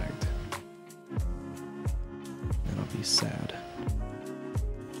flagged. And I'll be sad.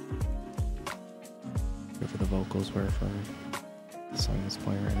 Whoever the vocals were from the song that's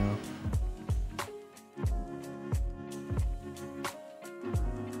playing right now.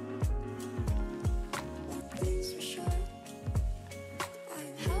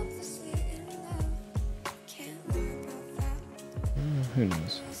 Who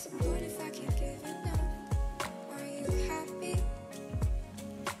knows?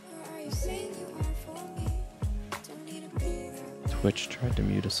 Twitch tried to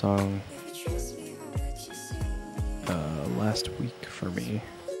mute a song last week for me.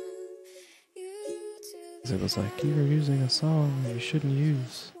 Because it was like, you're using a song you shouldn't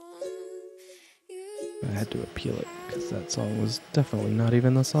use. I had to appeal it, because that song was definitely not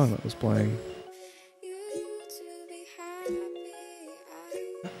even the song that was playing.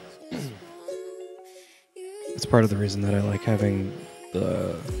 It's part of the reason that I like having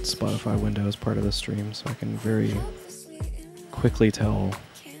the Spotify window as part of the stream, so I can very quickly tell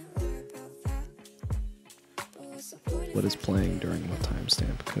what is playing during what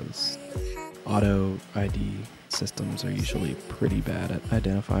timestamp, because auto ID systems are usually pretty bad at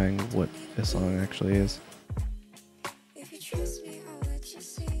identifying what a song actually is.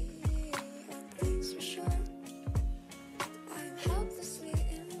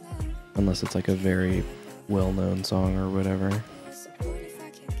 Unless it's like a very well-known song or whatever.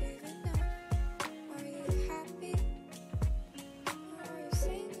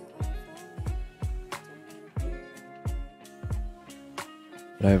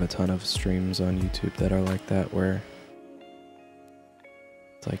 But I have a ton of streams on YouTube that are like that, where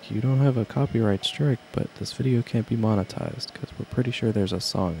it's like, you don't have a copyright strike, but this video can't be monetized because we're pretty sure there's a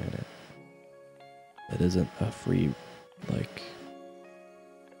song in it. It isn't a free, like,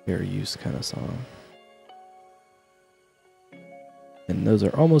 fair use kind of song. And those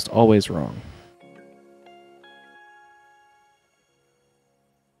are almost always wrong.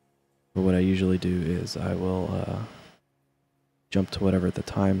 But what I usually do is I will jump to whatever the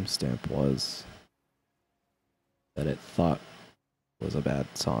timestamp was that it thought was a bad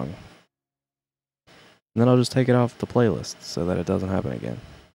song. And then I'll just take it off the playlist so that it doesn't happen again.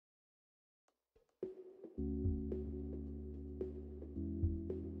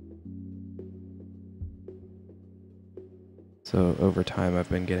 So over time I've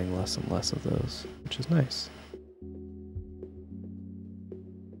been getting less and less of those, which is nice.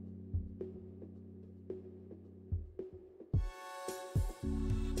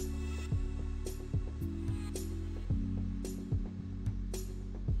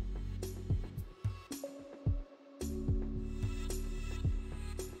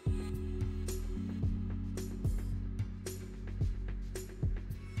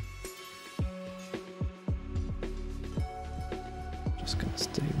 Just gonna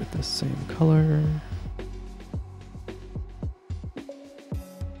stay with the same color.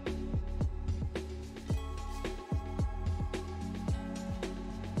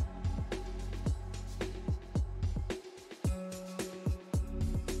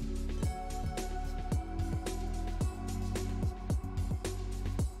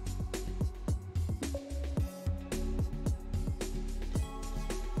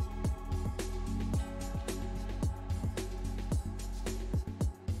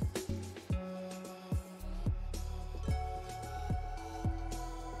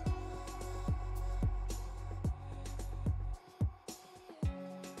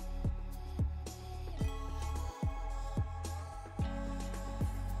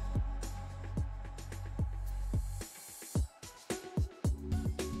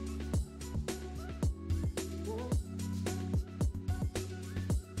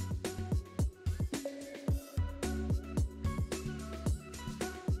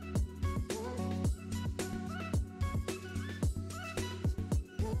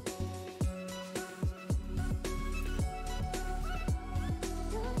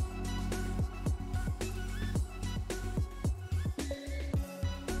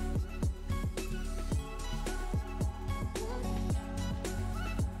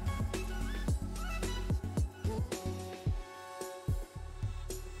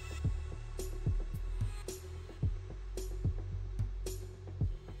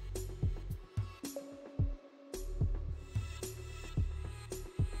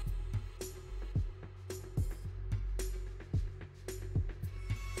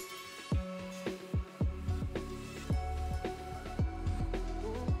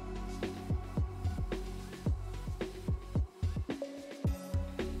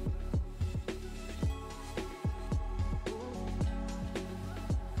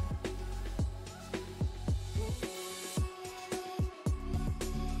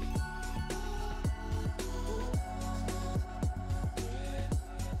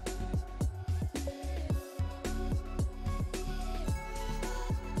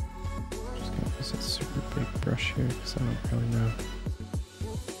 Use a super big brush here because I don't really know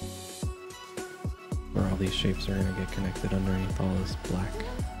where all these shapes are going to get connected underneath all this black.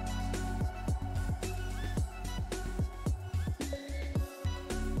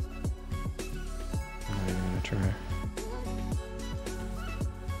 I'm not even going to try.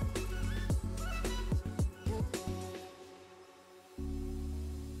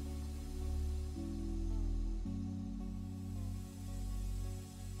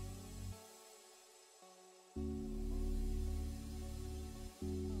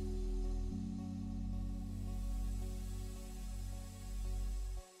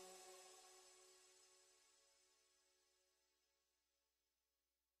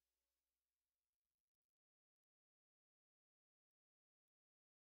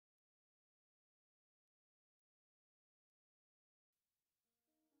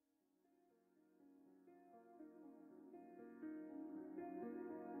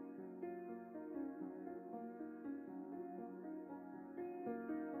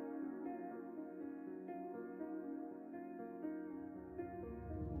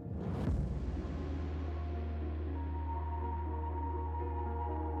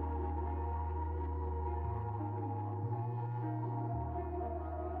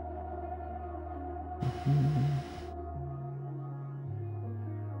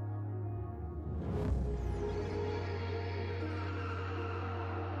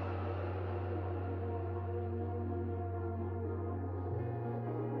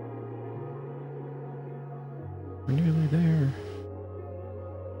 We're nearly there.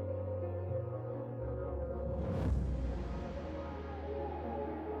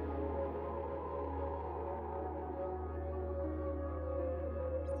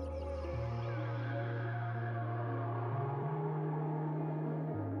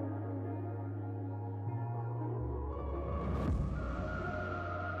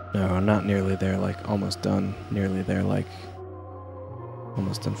 No, not nearly there, like almost done. Nearly there, like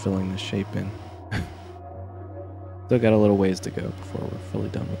almost done filling the shape in. Still got a little ways to go before we're fully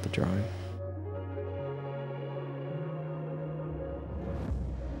done with the drawing.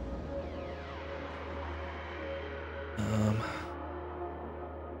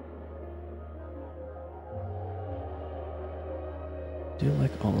 Do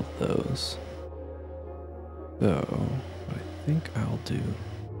like all of those. So, what I think I'll do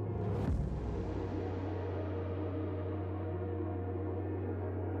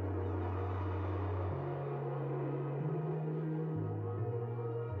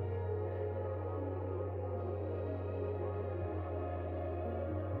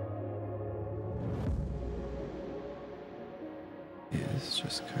is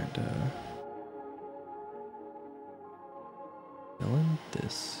just kind of fill in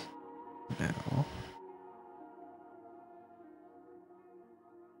this now.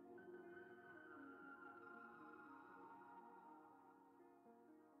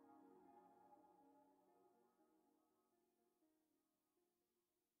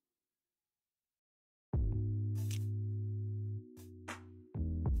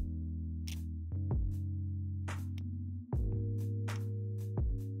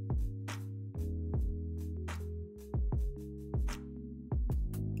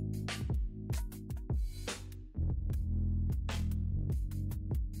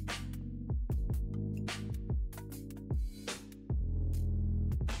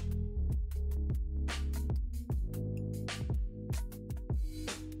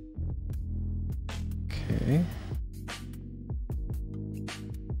 Okay.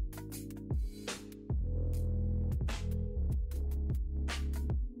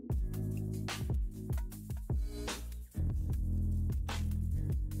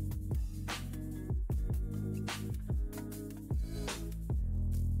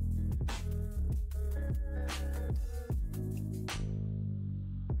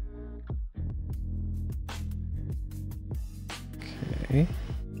 Okay.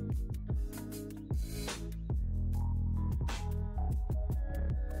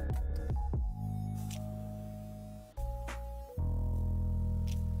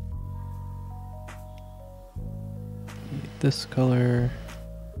 This color,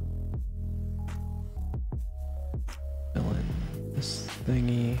 fill in this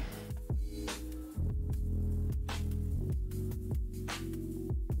thingy.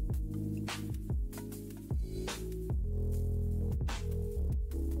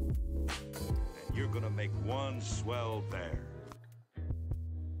 And you're gonna make one swell bear.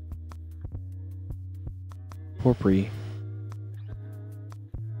 Porpri.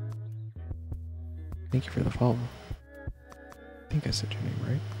 Thank you for the follow. I think I said your name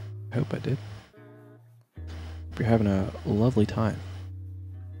right. I hope I did. Hope you're having a lovely time.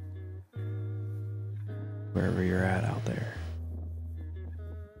 Wherever you're at out there.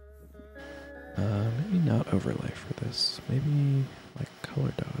 Maybe not overlay for this. Maybe like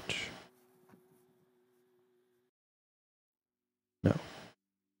color dodge. No.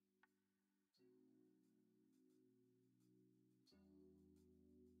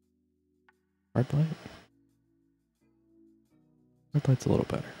 Hard light? Hard light's a little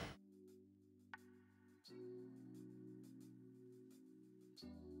better.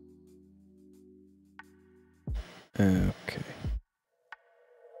 Okay.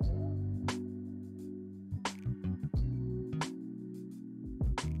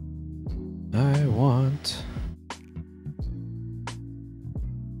 I want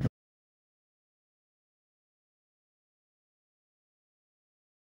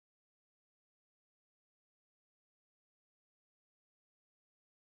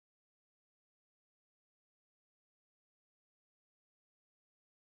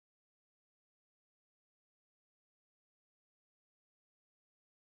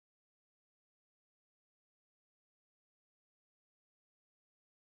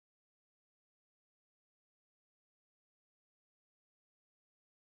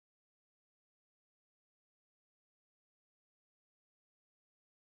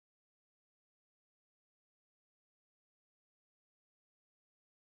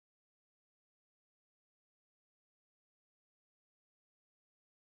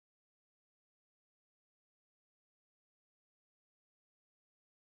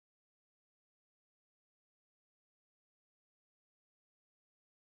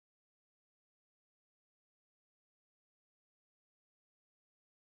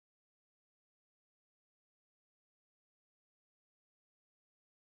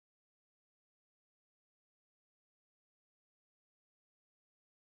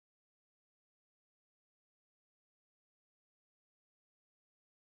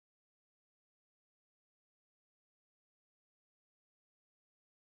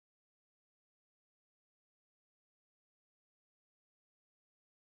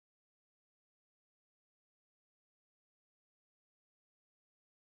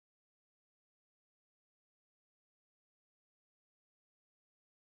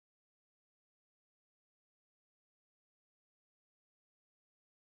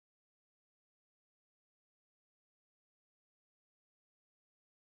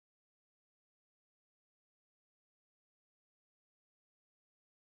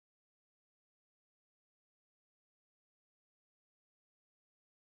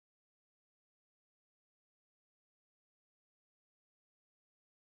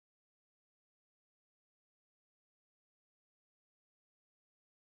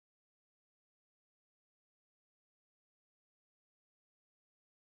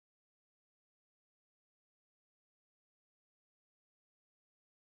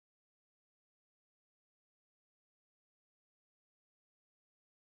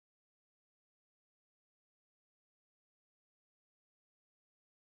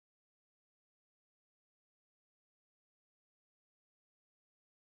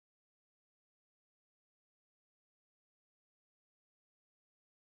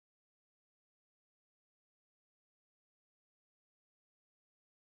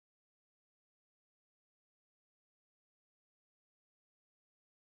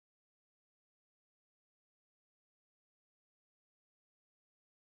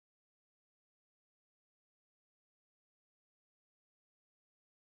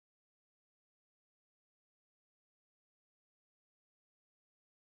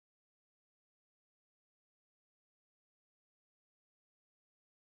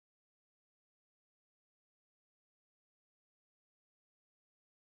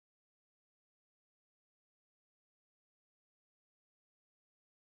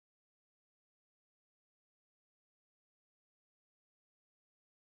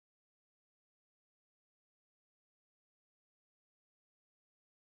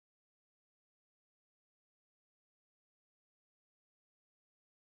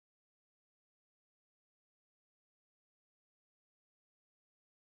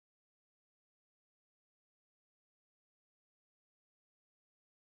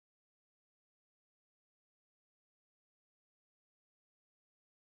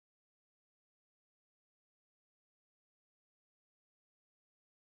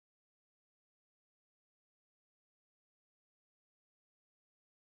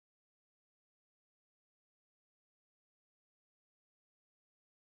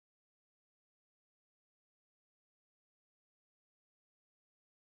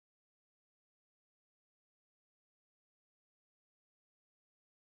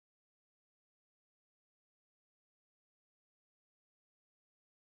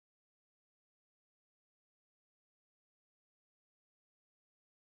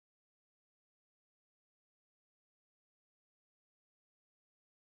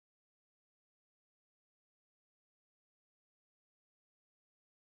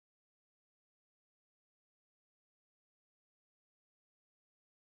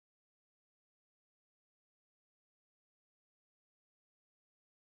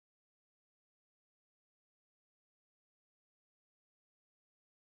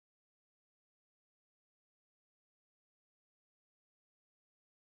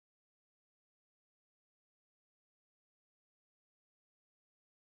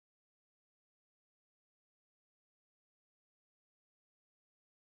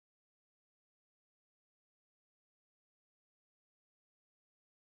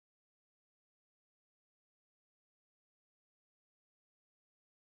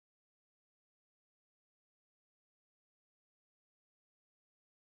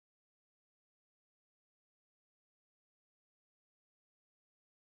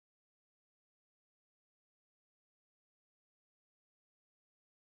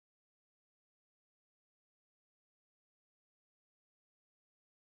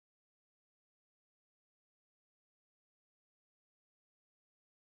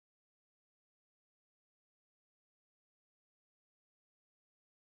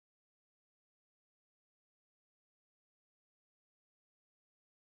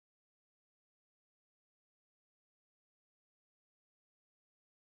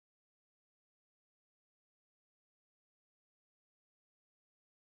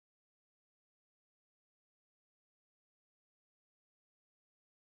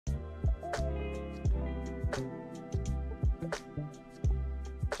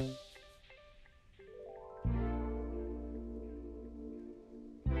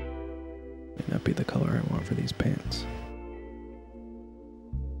not be the color I want for these pants.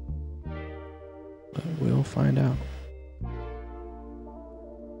 But we'll find out.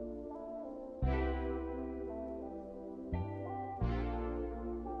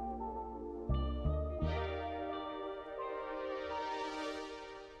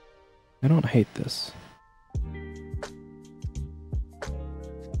 I don't hate this.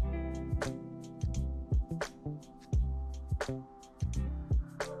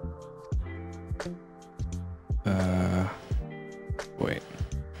 Wait.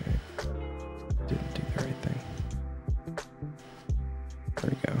 Didn't do the right thing. There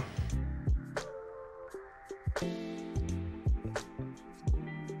we go.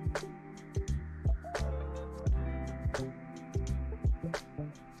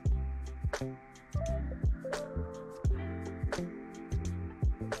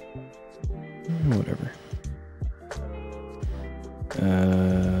 Whatever.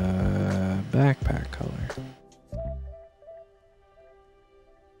 Backpack color.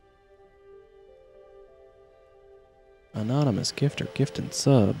 Anonymous gifter gifting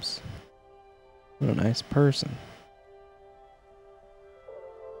subs. What a nice person.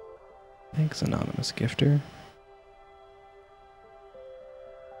 Thanks, anonymous gifter.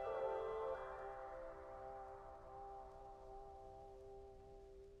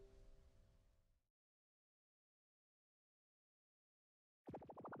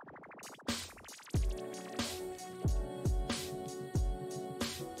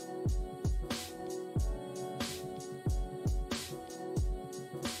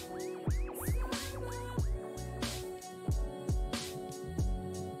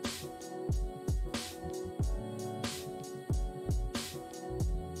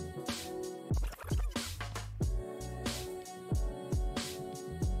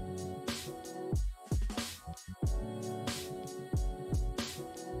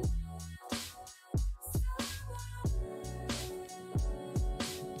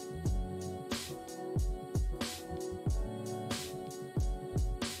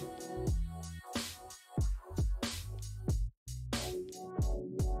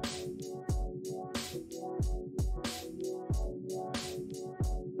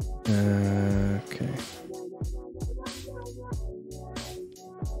 Okay.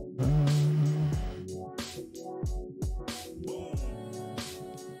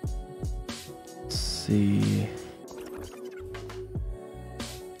 Let's see.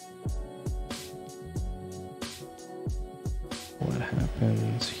 What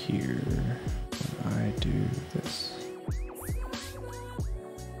happens here when I do this?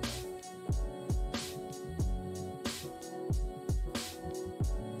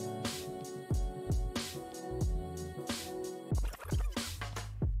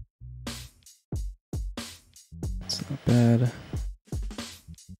 Not bad.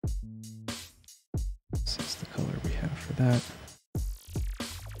 This is the color we have for that.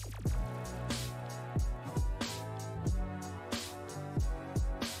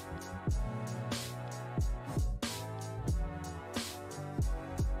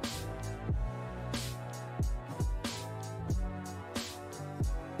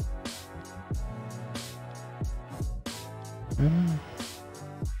 I don't know.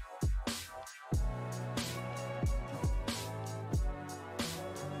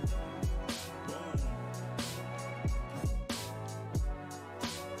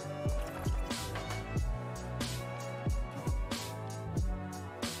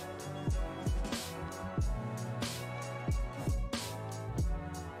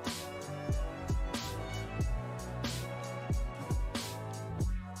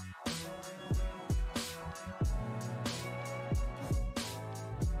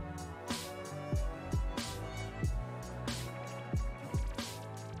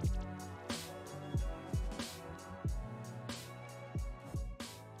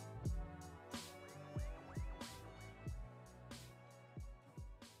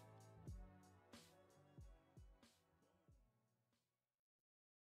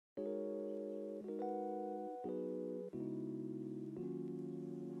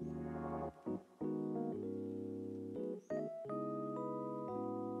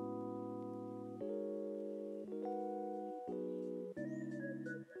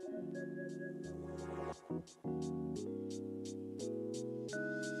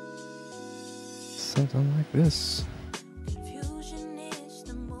 Something like this. Confusion is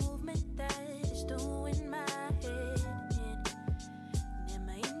the movement that is doing my head in. Am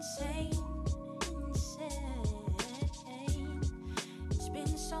I insane? It's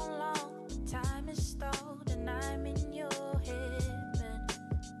been so long, time is stalled, and I'm in your head.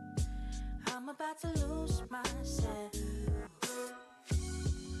 But I'm about to lose myself,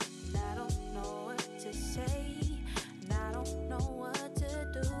 and I don't know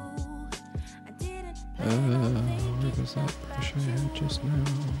Where was that brush I had just now?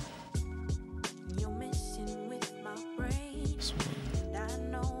 You're messing with my brain. This one. And I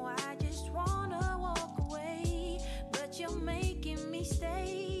know I just wanna walk away, but you're making me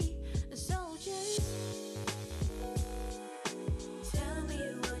stay. So just tell me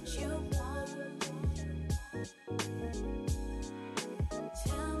what you want.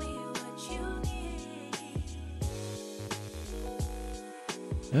 Tell me what you need.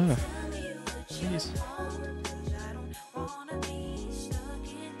 Yeah. Tell me what you Jeez. want, 'cause I don't wanna be stuck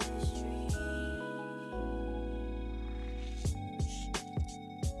in the street.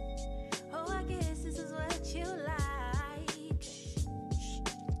 Oh, I guess this is what you like.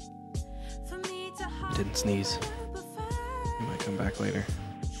 For me to Didn't sneeze. He might come back later.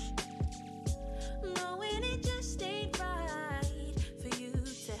 knowing it just ain't right for you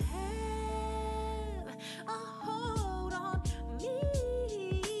to have a hold on me.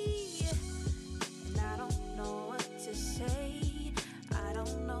 And I don't know what to say, I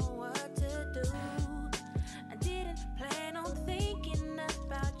don't know what to do. I didn't plan on thinking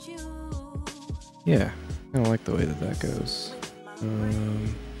about you. Yeah, I don't like the way that goes.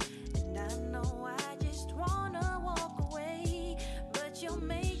 And I know I just wanna walk away, but you're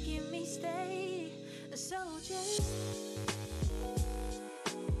making me stay. So just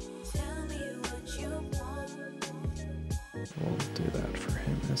tell me what you want. We'll do that for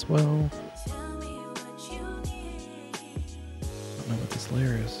him as well. Tell me what you need. I don't know what this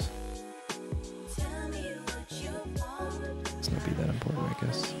layer is. Tell me what you want. It's not be that important, I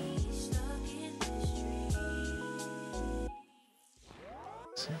guess. Be stuck in the street.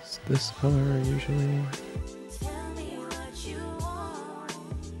 This is this color usually. Tell me what you want.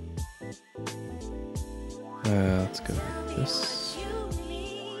 Let's go with this. You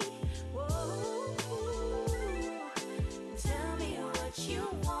need. Whoa. Tell me what you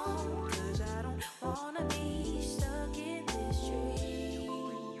want, 'cause I don't wanna be stuck in this dream.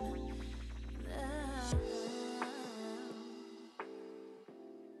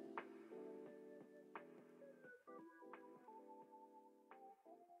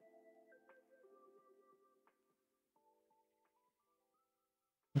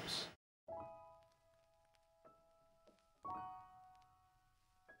 Oops.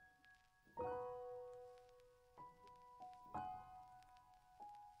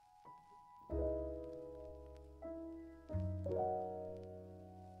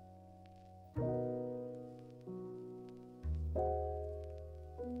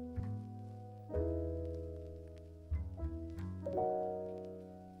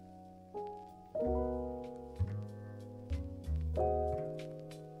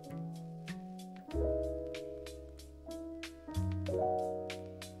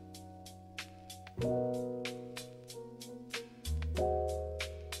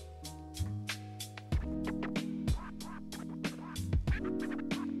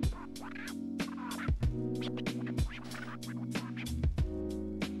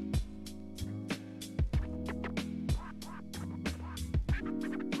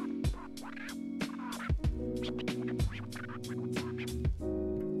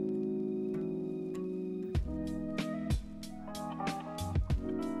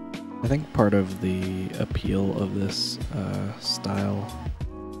 I think part of the appeal of this style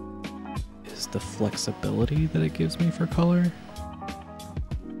is the flexibility that it gives me for color.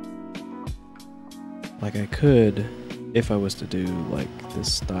 Like I could, if I was to do like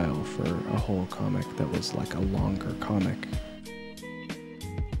this style for a whole comic that was like a longer comic,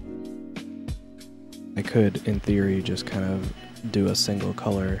 I could, in theory, just kind of do a single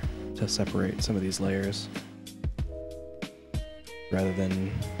color to separate some of these layers, rather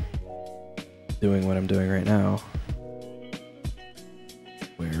than doing what I'm doing right now,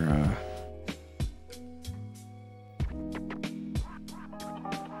 where the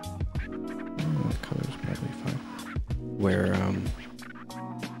color's probably fine. Where I'm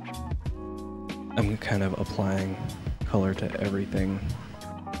kind of applying color to everything.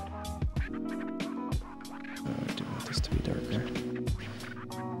 I do want this to be darker.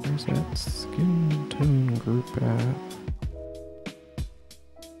 Where's that skin tone group at?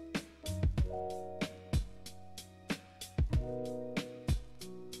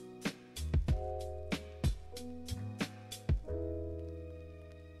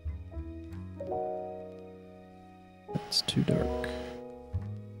 It's too dark.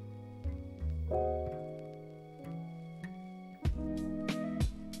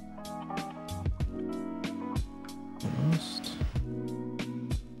 Almost.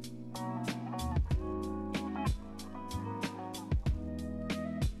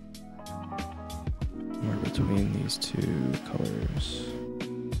 Somewhere between these two colors.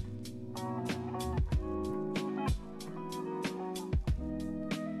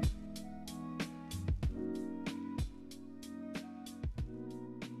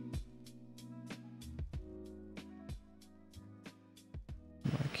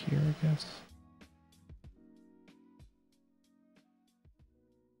 here, I guess.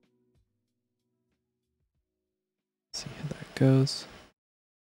 See how that goes.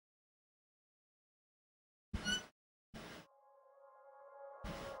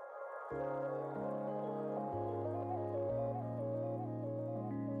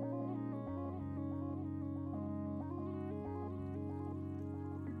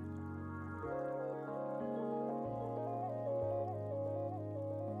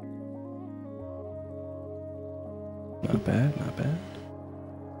 Not bad, not bad.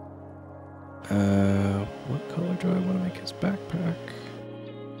 What color do I want to make his backpack?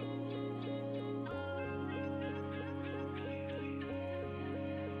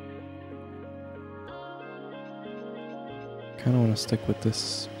 Kind of want to stick with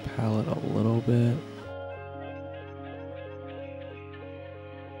this palette a little bit.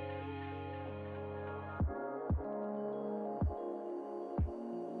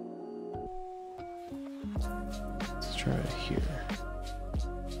 Let's try it here.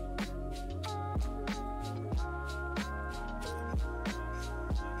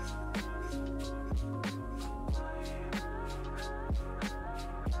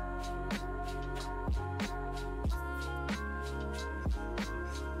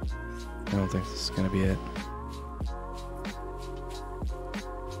 I don't think this is going to be it.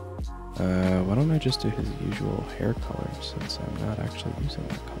 Why don't I just do his usual hair color since I'm not actually using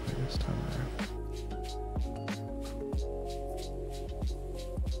that color this time around.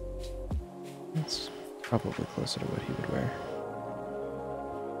 That's probably closer to what he would wear.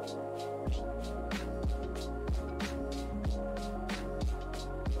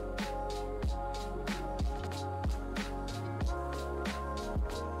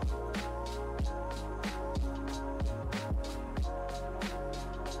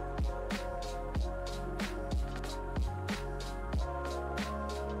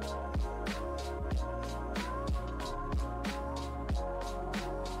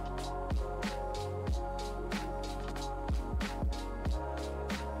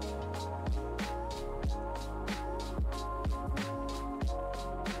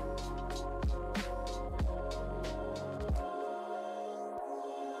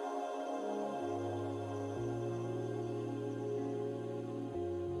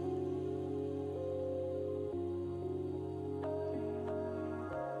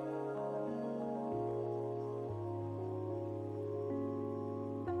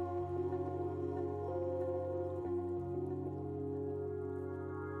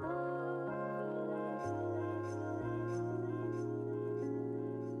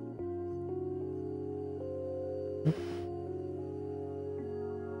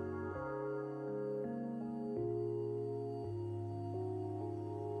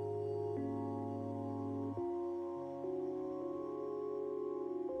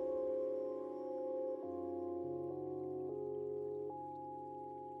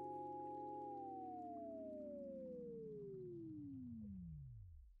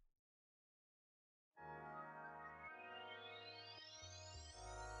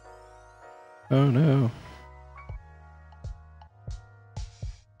 Oh no.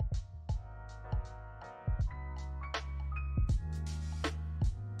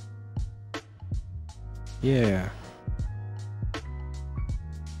 Yeah.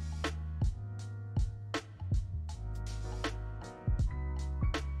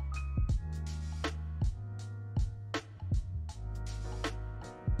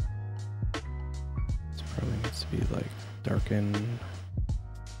 This probably needs to be like darkened.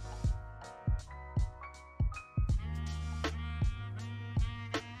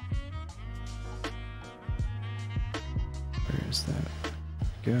 Where's that?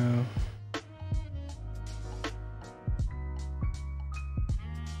 Go.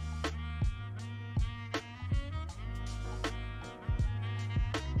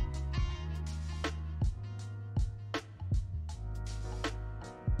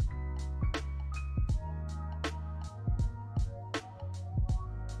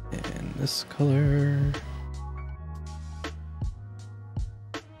 And this color.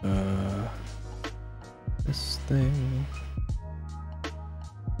 This thing.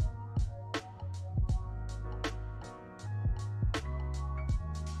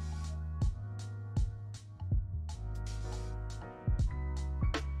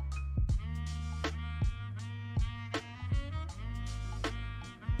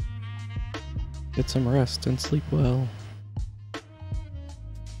 Get some rest and sleep well.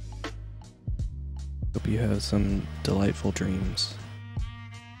 Hope you have some delightful dreams.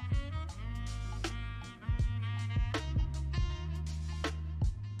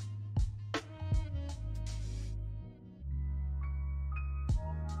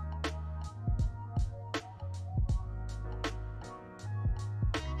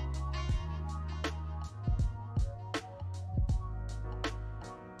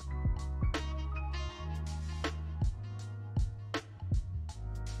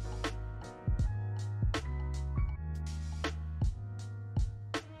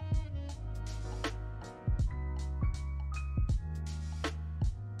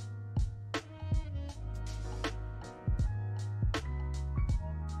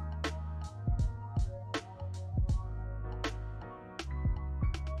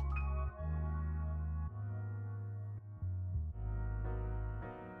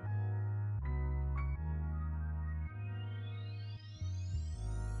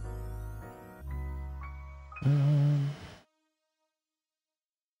 Um,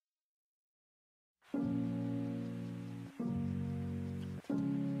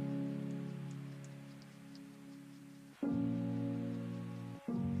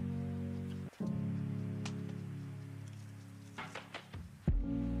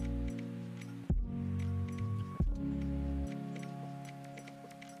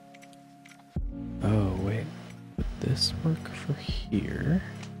 oh, wait. Would this work for here?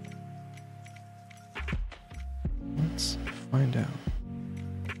 Let's find out.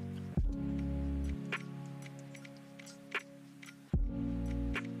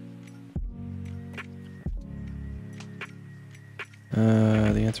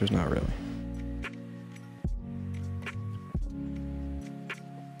 The answer is not really.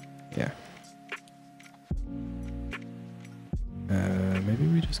 Yeah. Maybe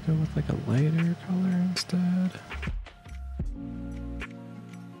we just go with like a lighter color instead.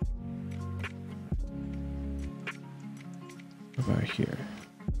 What about here?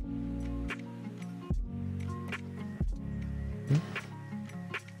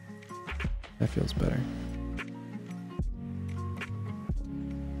 That feels better.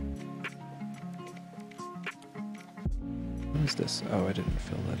 What is this? Oh, I didn't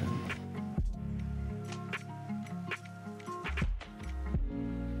fill that in.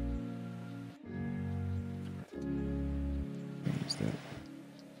 Use that.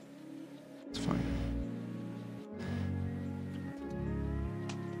 It's fine.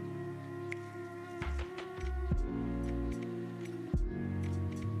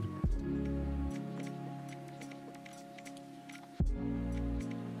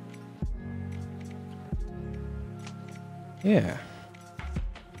 Yeah.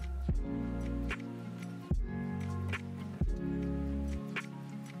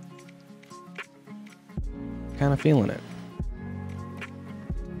 Kind of feeling it.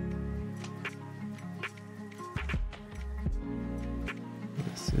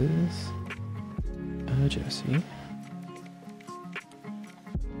 This is Jesse.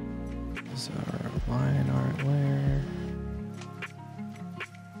 This is our line art layer.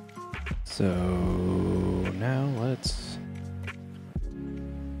 So now let's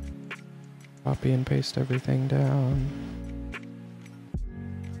copy and paste everything down.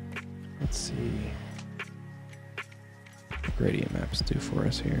 Let's see what gradient maps do for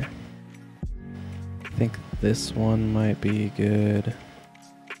us here. I think this one might be good.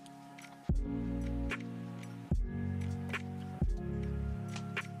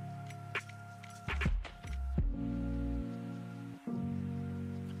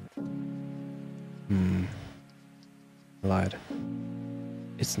 Lied.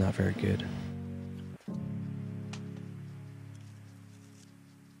 It's not very good.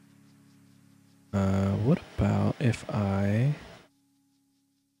 What about if I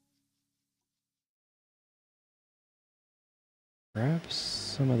grab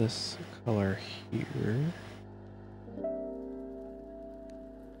some of this color here,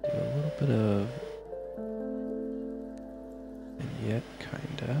 do a little bit of vignette,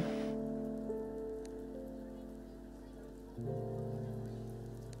 kinda.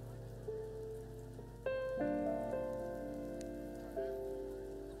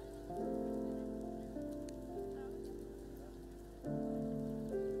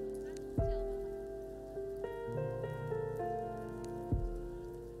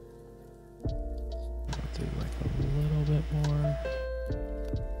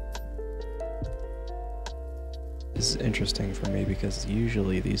 This is interesting for me because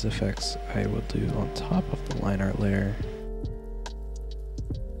usually these effects I will do on top of the line art layer.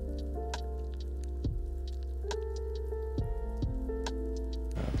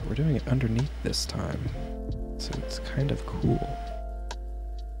 But we're doing it underneath this time, so it's kind of cool.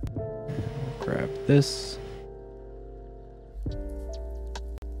 And we'll grab this.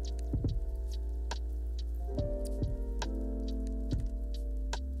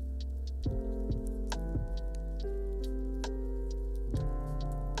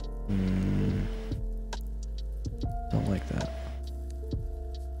 Don't like that.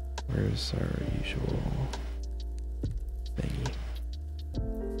 Where's our usual thingy?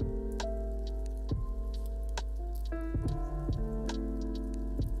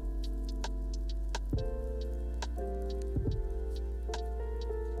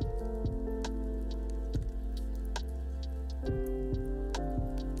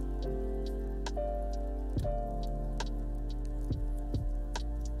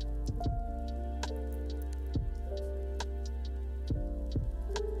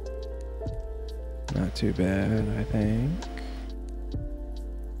 Not too bad, I think.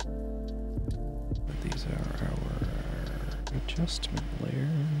 But these are our adjustment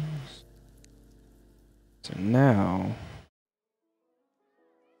layers. So now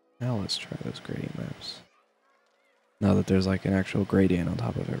let's try those gradient maps. Now that there's like an actual gradient on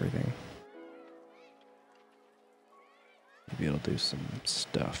top of everything. Maybe it'll do some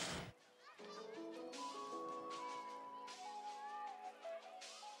stuff.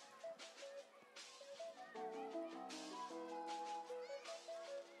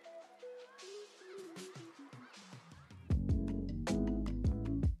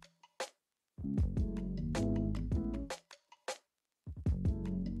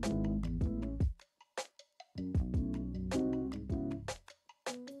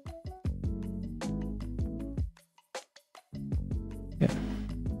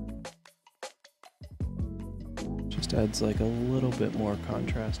 Adds like a little bit more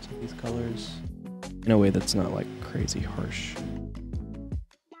contrast to these colors in a way that's not like crazy harsh.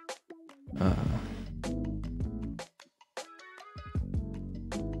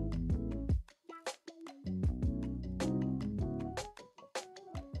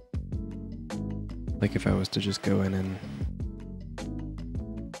 Like if I was to just go in and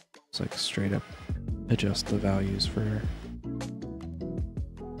just like straight up adjust the values for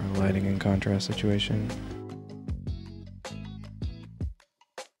our lighting and contrast situation.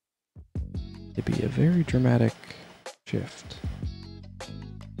 To be a very dramatic shift. I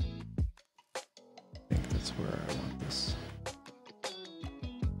think that's where I want this.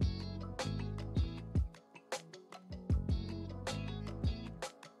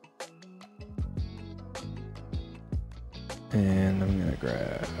 And I'm gonna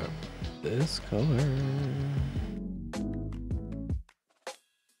grab this color.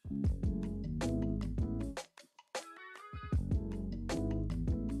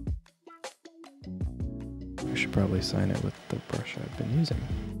 Probably sign it with the brush I've been using.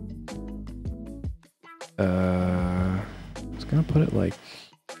 I was gonna put it like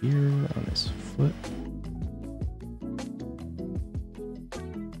here on his foot.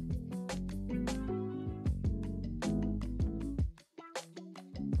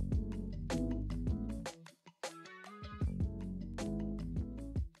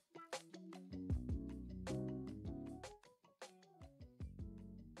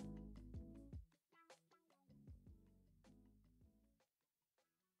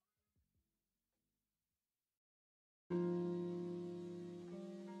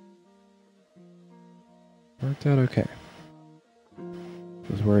 Worked out okay.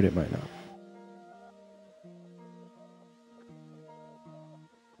 I was worried it might not.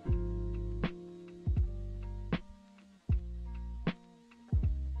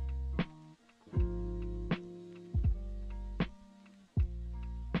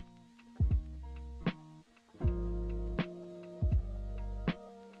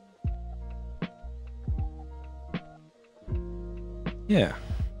 Yeah.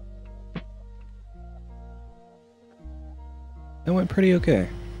 That went pretty okay.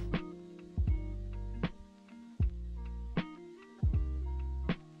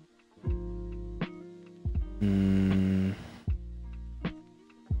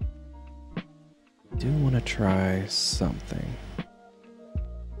 Do want to try something.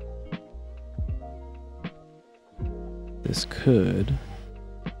 This could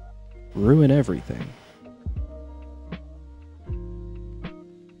ruin everything.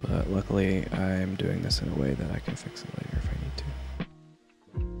 But luckily, I'm doing this in a way that I can fix it later if I need to.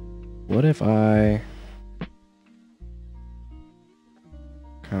 What if I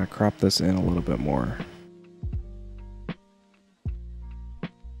kind of crop this in a little bit more?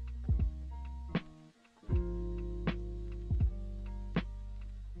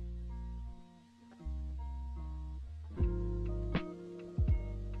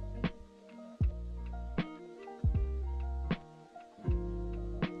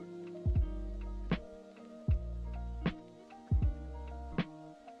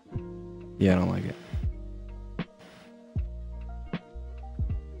 Yeah, I don't like it.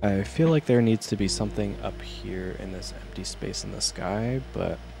 I feel like there needs to be something up here in this empty space in the sky,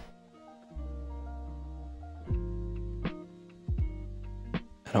 but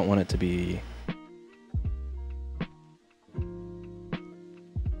I don't want it to be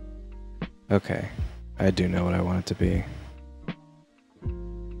okay. I do know what I want it to be.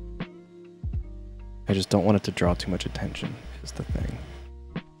 I just don't want it to draw too much attention, is the thing.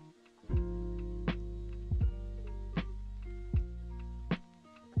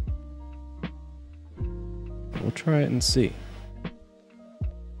 We'll try it and see.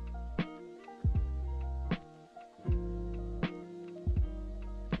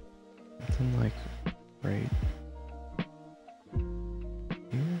 Something like right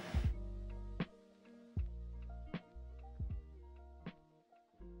here.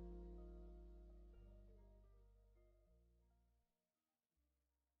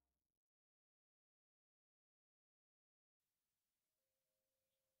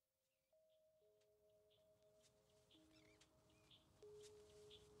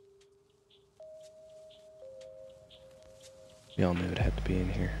 Y'all knew it had to be in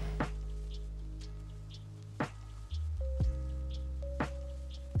here.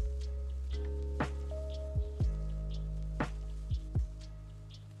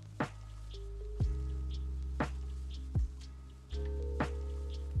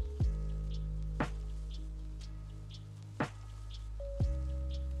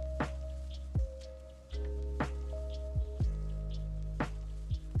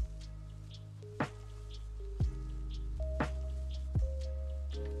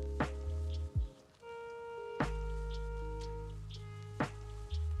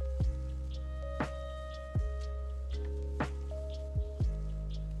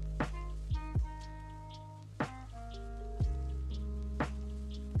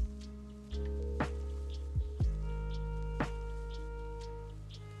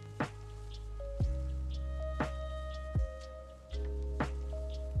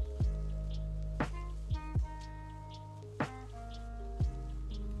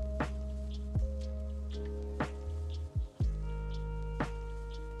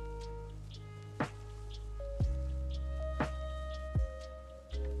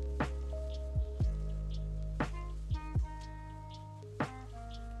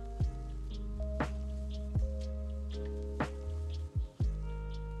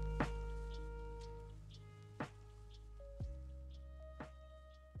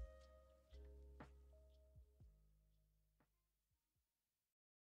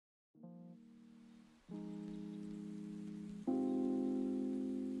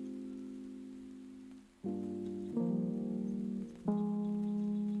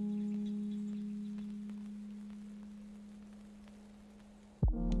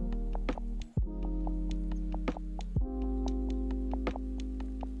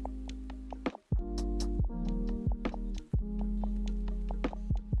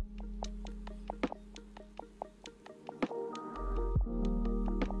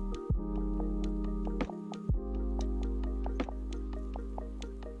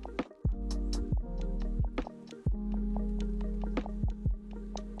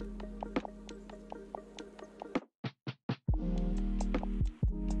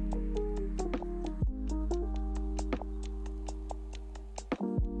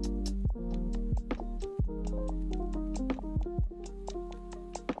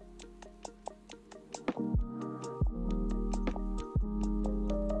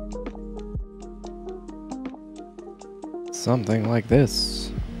 Something like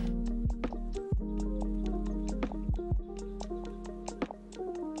this.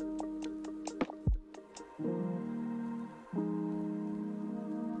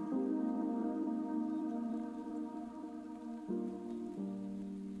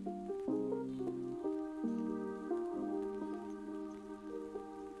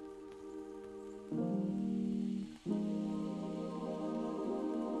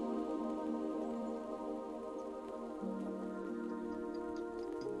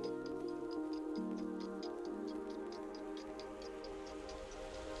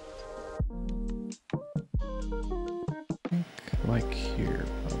 Like here,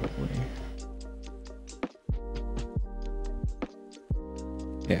 probably.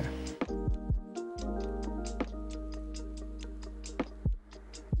 Yeah.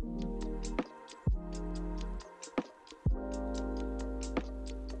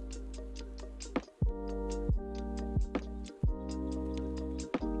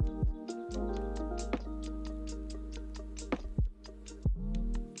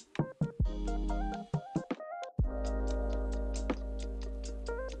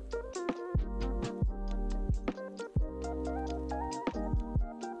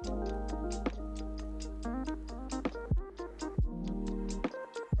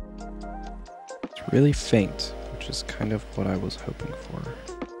 Really faint, which is kind of what I was hoping for.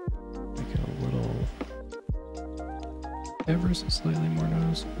 Make it a little ever so slightly more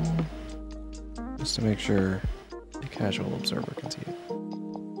noticeable, just to make sure the casual observer can see it.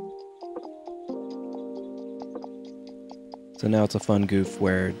 So now it's a fun goof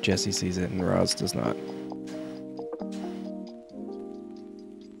where Jesse sees it and Roz does not.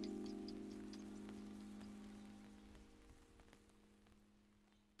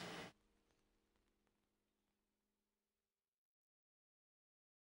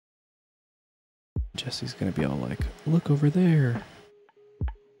 Jesse's gonna be all like, look over there.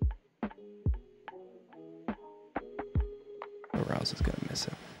 But Rouse is gonna miss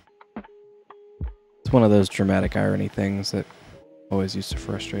it. It's one of those dramatic irony things that always used to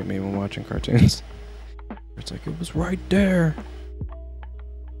frustrate me when watching cartoons. It's like, it was right there.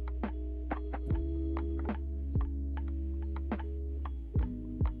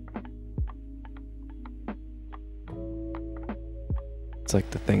 It's like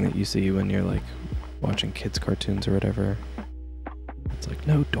the thing that you see when you're like watching kids cartoons or whatever. It's like,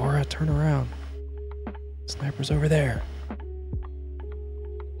 no, Dora, turn around. Sniper's over there.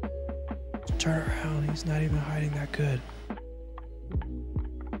 Turn around, he's not even hiding that good.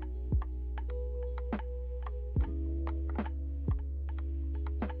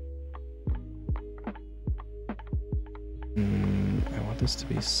 I want this to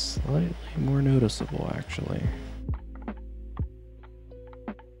be slightly more noticeable, actually.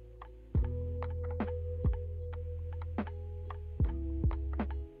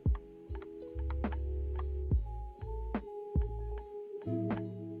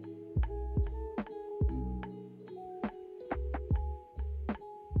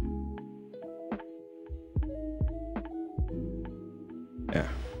 Yeah.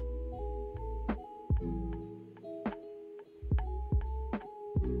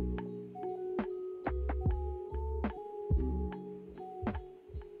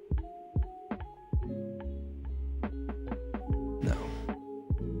 No.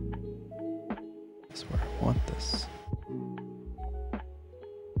 That's where I want this.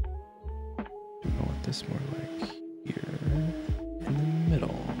 I want this more like here in the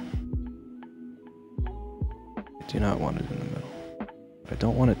middle. I do not want it in the middle. I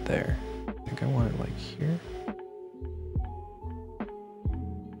don't want it there. I think I want it like here.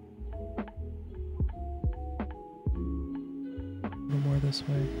 A little more this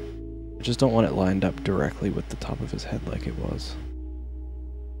way. I just don't want it lined up directly with the top of his head like it was.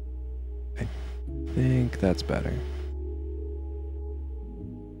 I think that's better.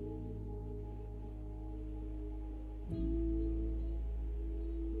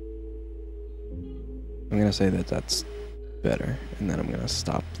 I'm gonna say that that's better, and then I'm gonna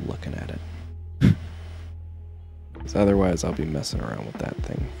stop looking at it. Because otherwise I'll be messing around with that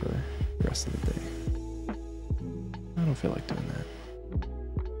thing for the rest of the day. I don't feel like doing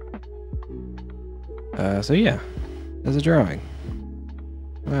that. So yeah, as a drawing.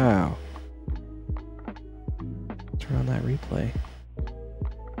 Wow. Turn on that replay.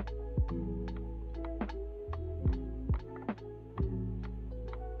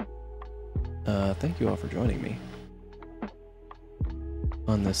 Thank you all for joining me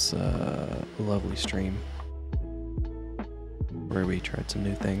on this lovely stream where we tried some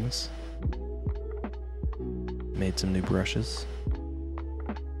new things, made some new brushes.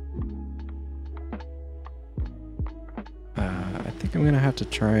 I think I'm gonna have to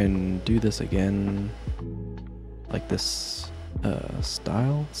try and do this again, like this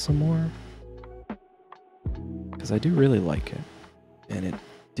style some more, because I do really like it, and it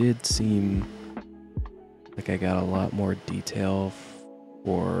did seem like I got a lot more detail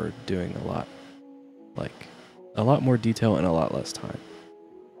for doing a lot more detail in a lot less time.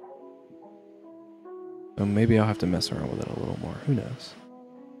 So maybe I'll have to mess around with it a little more. Who knows?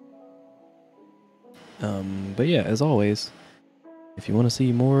 But yeah, as always, if you want to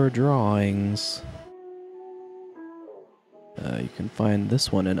see more drawings, you can find this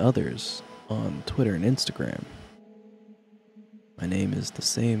one and others on Twitter and Instagram. My name is the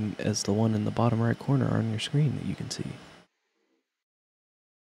same as the one in the bottom right corner on your screen that you can see.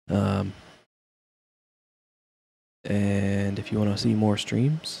 And if you want to see more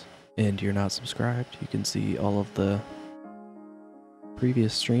streams and you're not subscribed, you can see all of the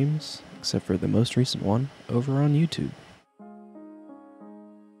previous streams, except for the most recent one, over on YouTube.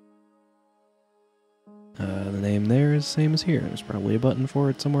 The name there is the same as here. There's probably a button for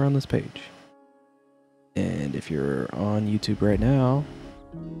it somewhere on this page. And if you're on YouTube right now,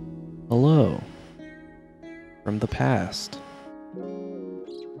 hello from the past.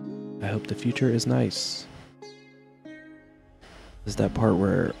 I hope the future is nice. This is that part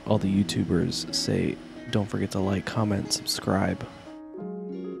where all the YouTubers say, don't forget to like, comment, subscribe.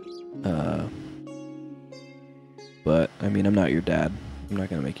 But, I mean, I'm not your dad. I'm not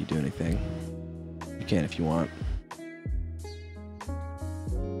gonna make you do anything. You can if you want.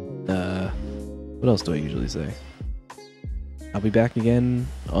 What else do I usually say? I'll be back again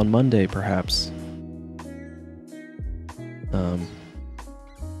on Monday, perhaps.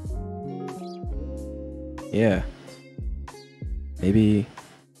 Yeah. Maybe...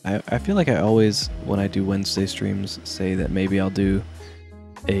 I feel like I always, when I do Wednesday streams, say that maybe I'll do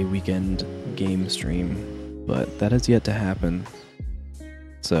a weekend game stream, but that has yet to happen.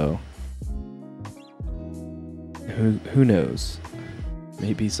 So... Who knows?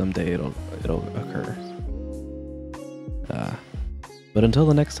 Maybe someday it'll occur. But until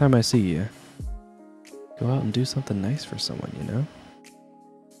the next time I see you, go out and do something nice for someone, you know?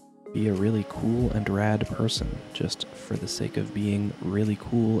 Be a really cool and rad person, just for the sake of being really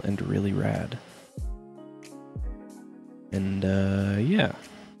cool and really rad. And yeah,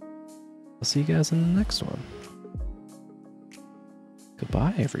 I'll see you guys in the next one.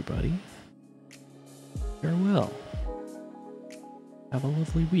 Goodbye, everybody. Farewell. Have a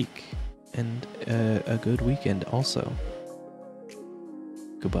lovely week. And a good weekend also.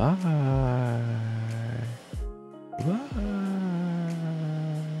 Goodbye. Goodbye.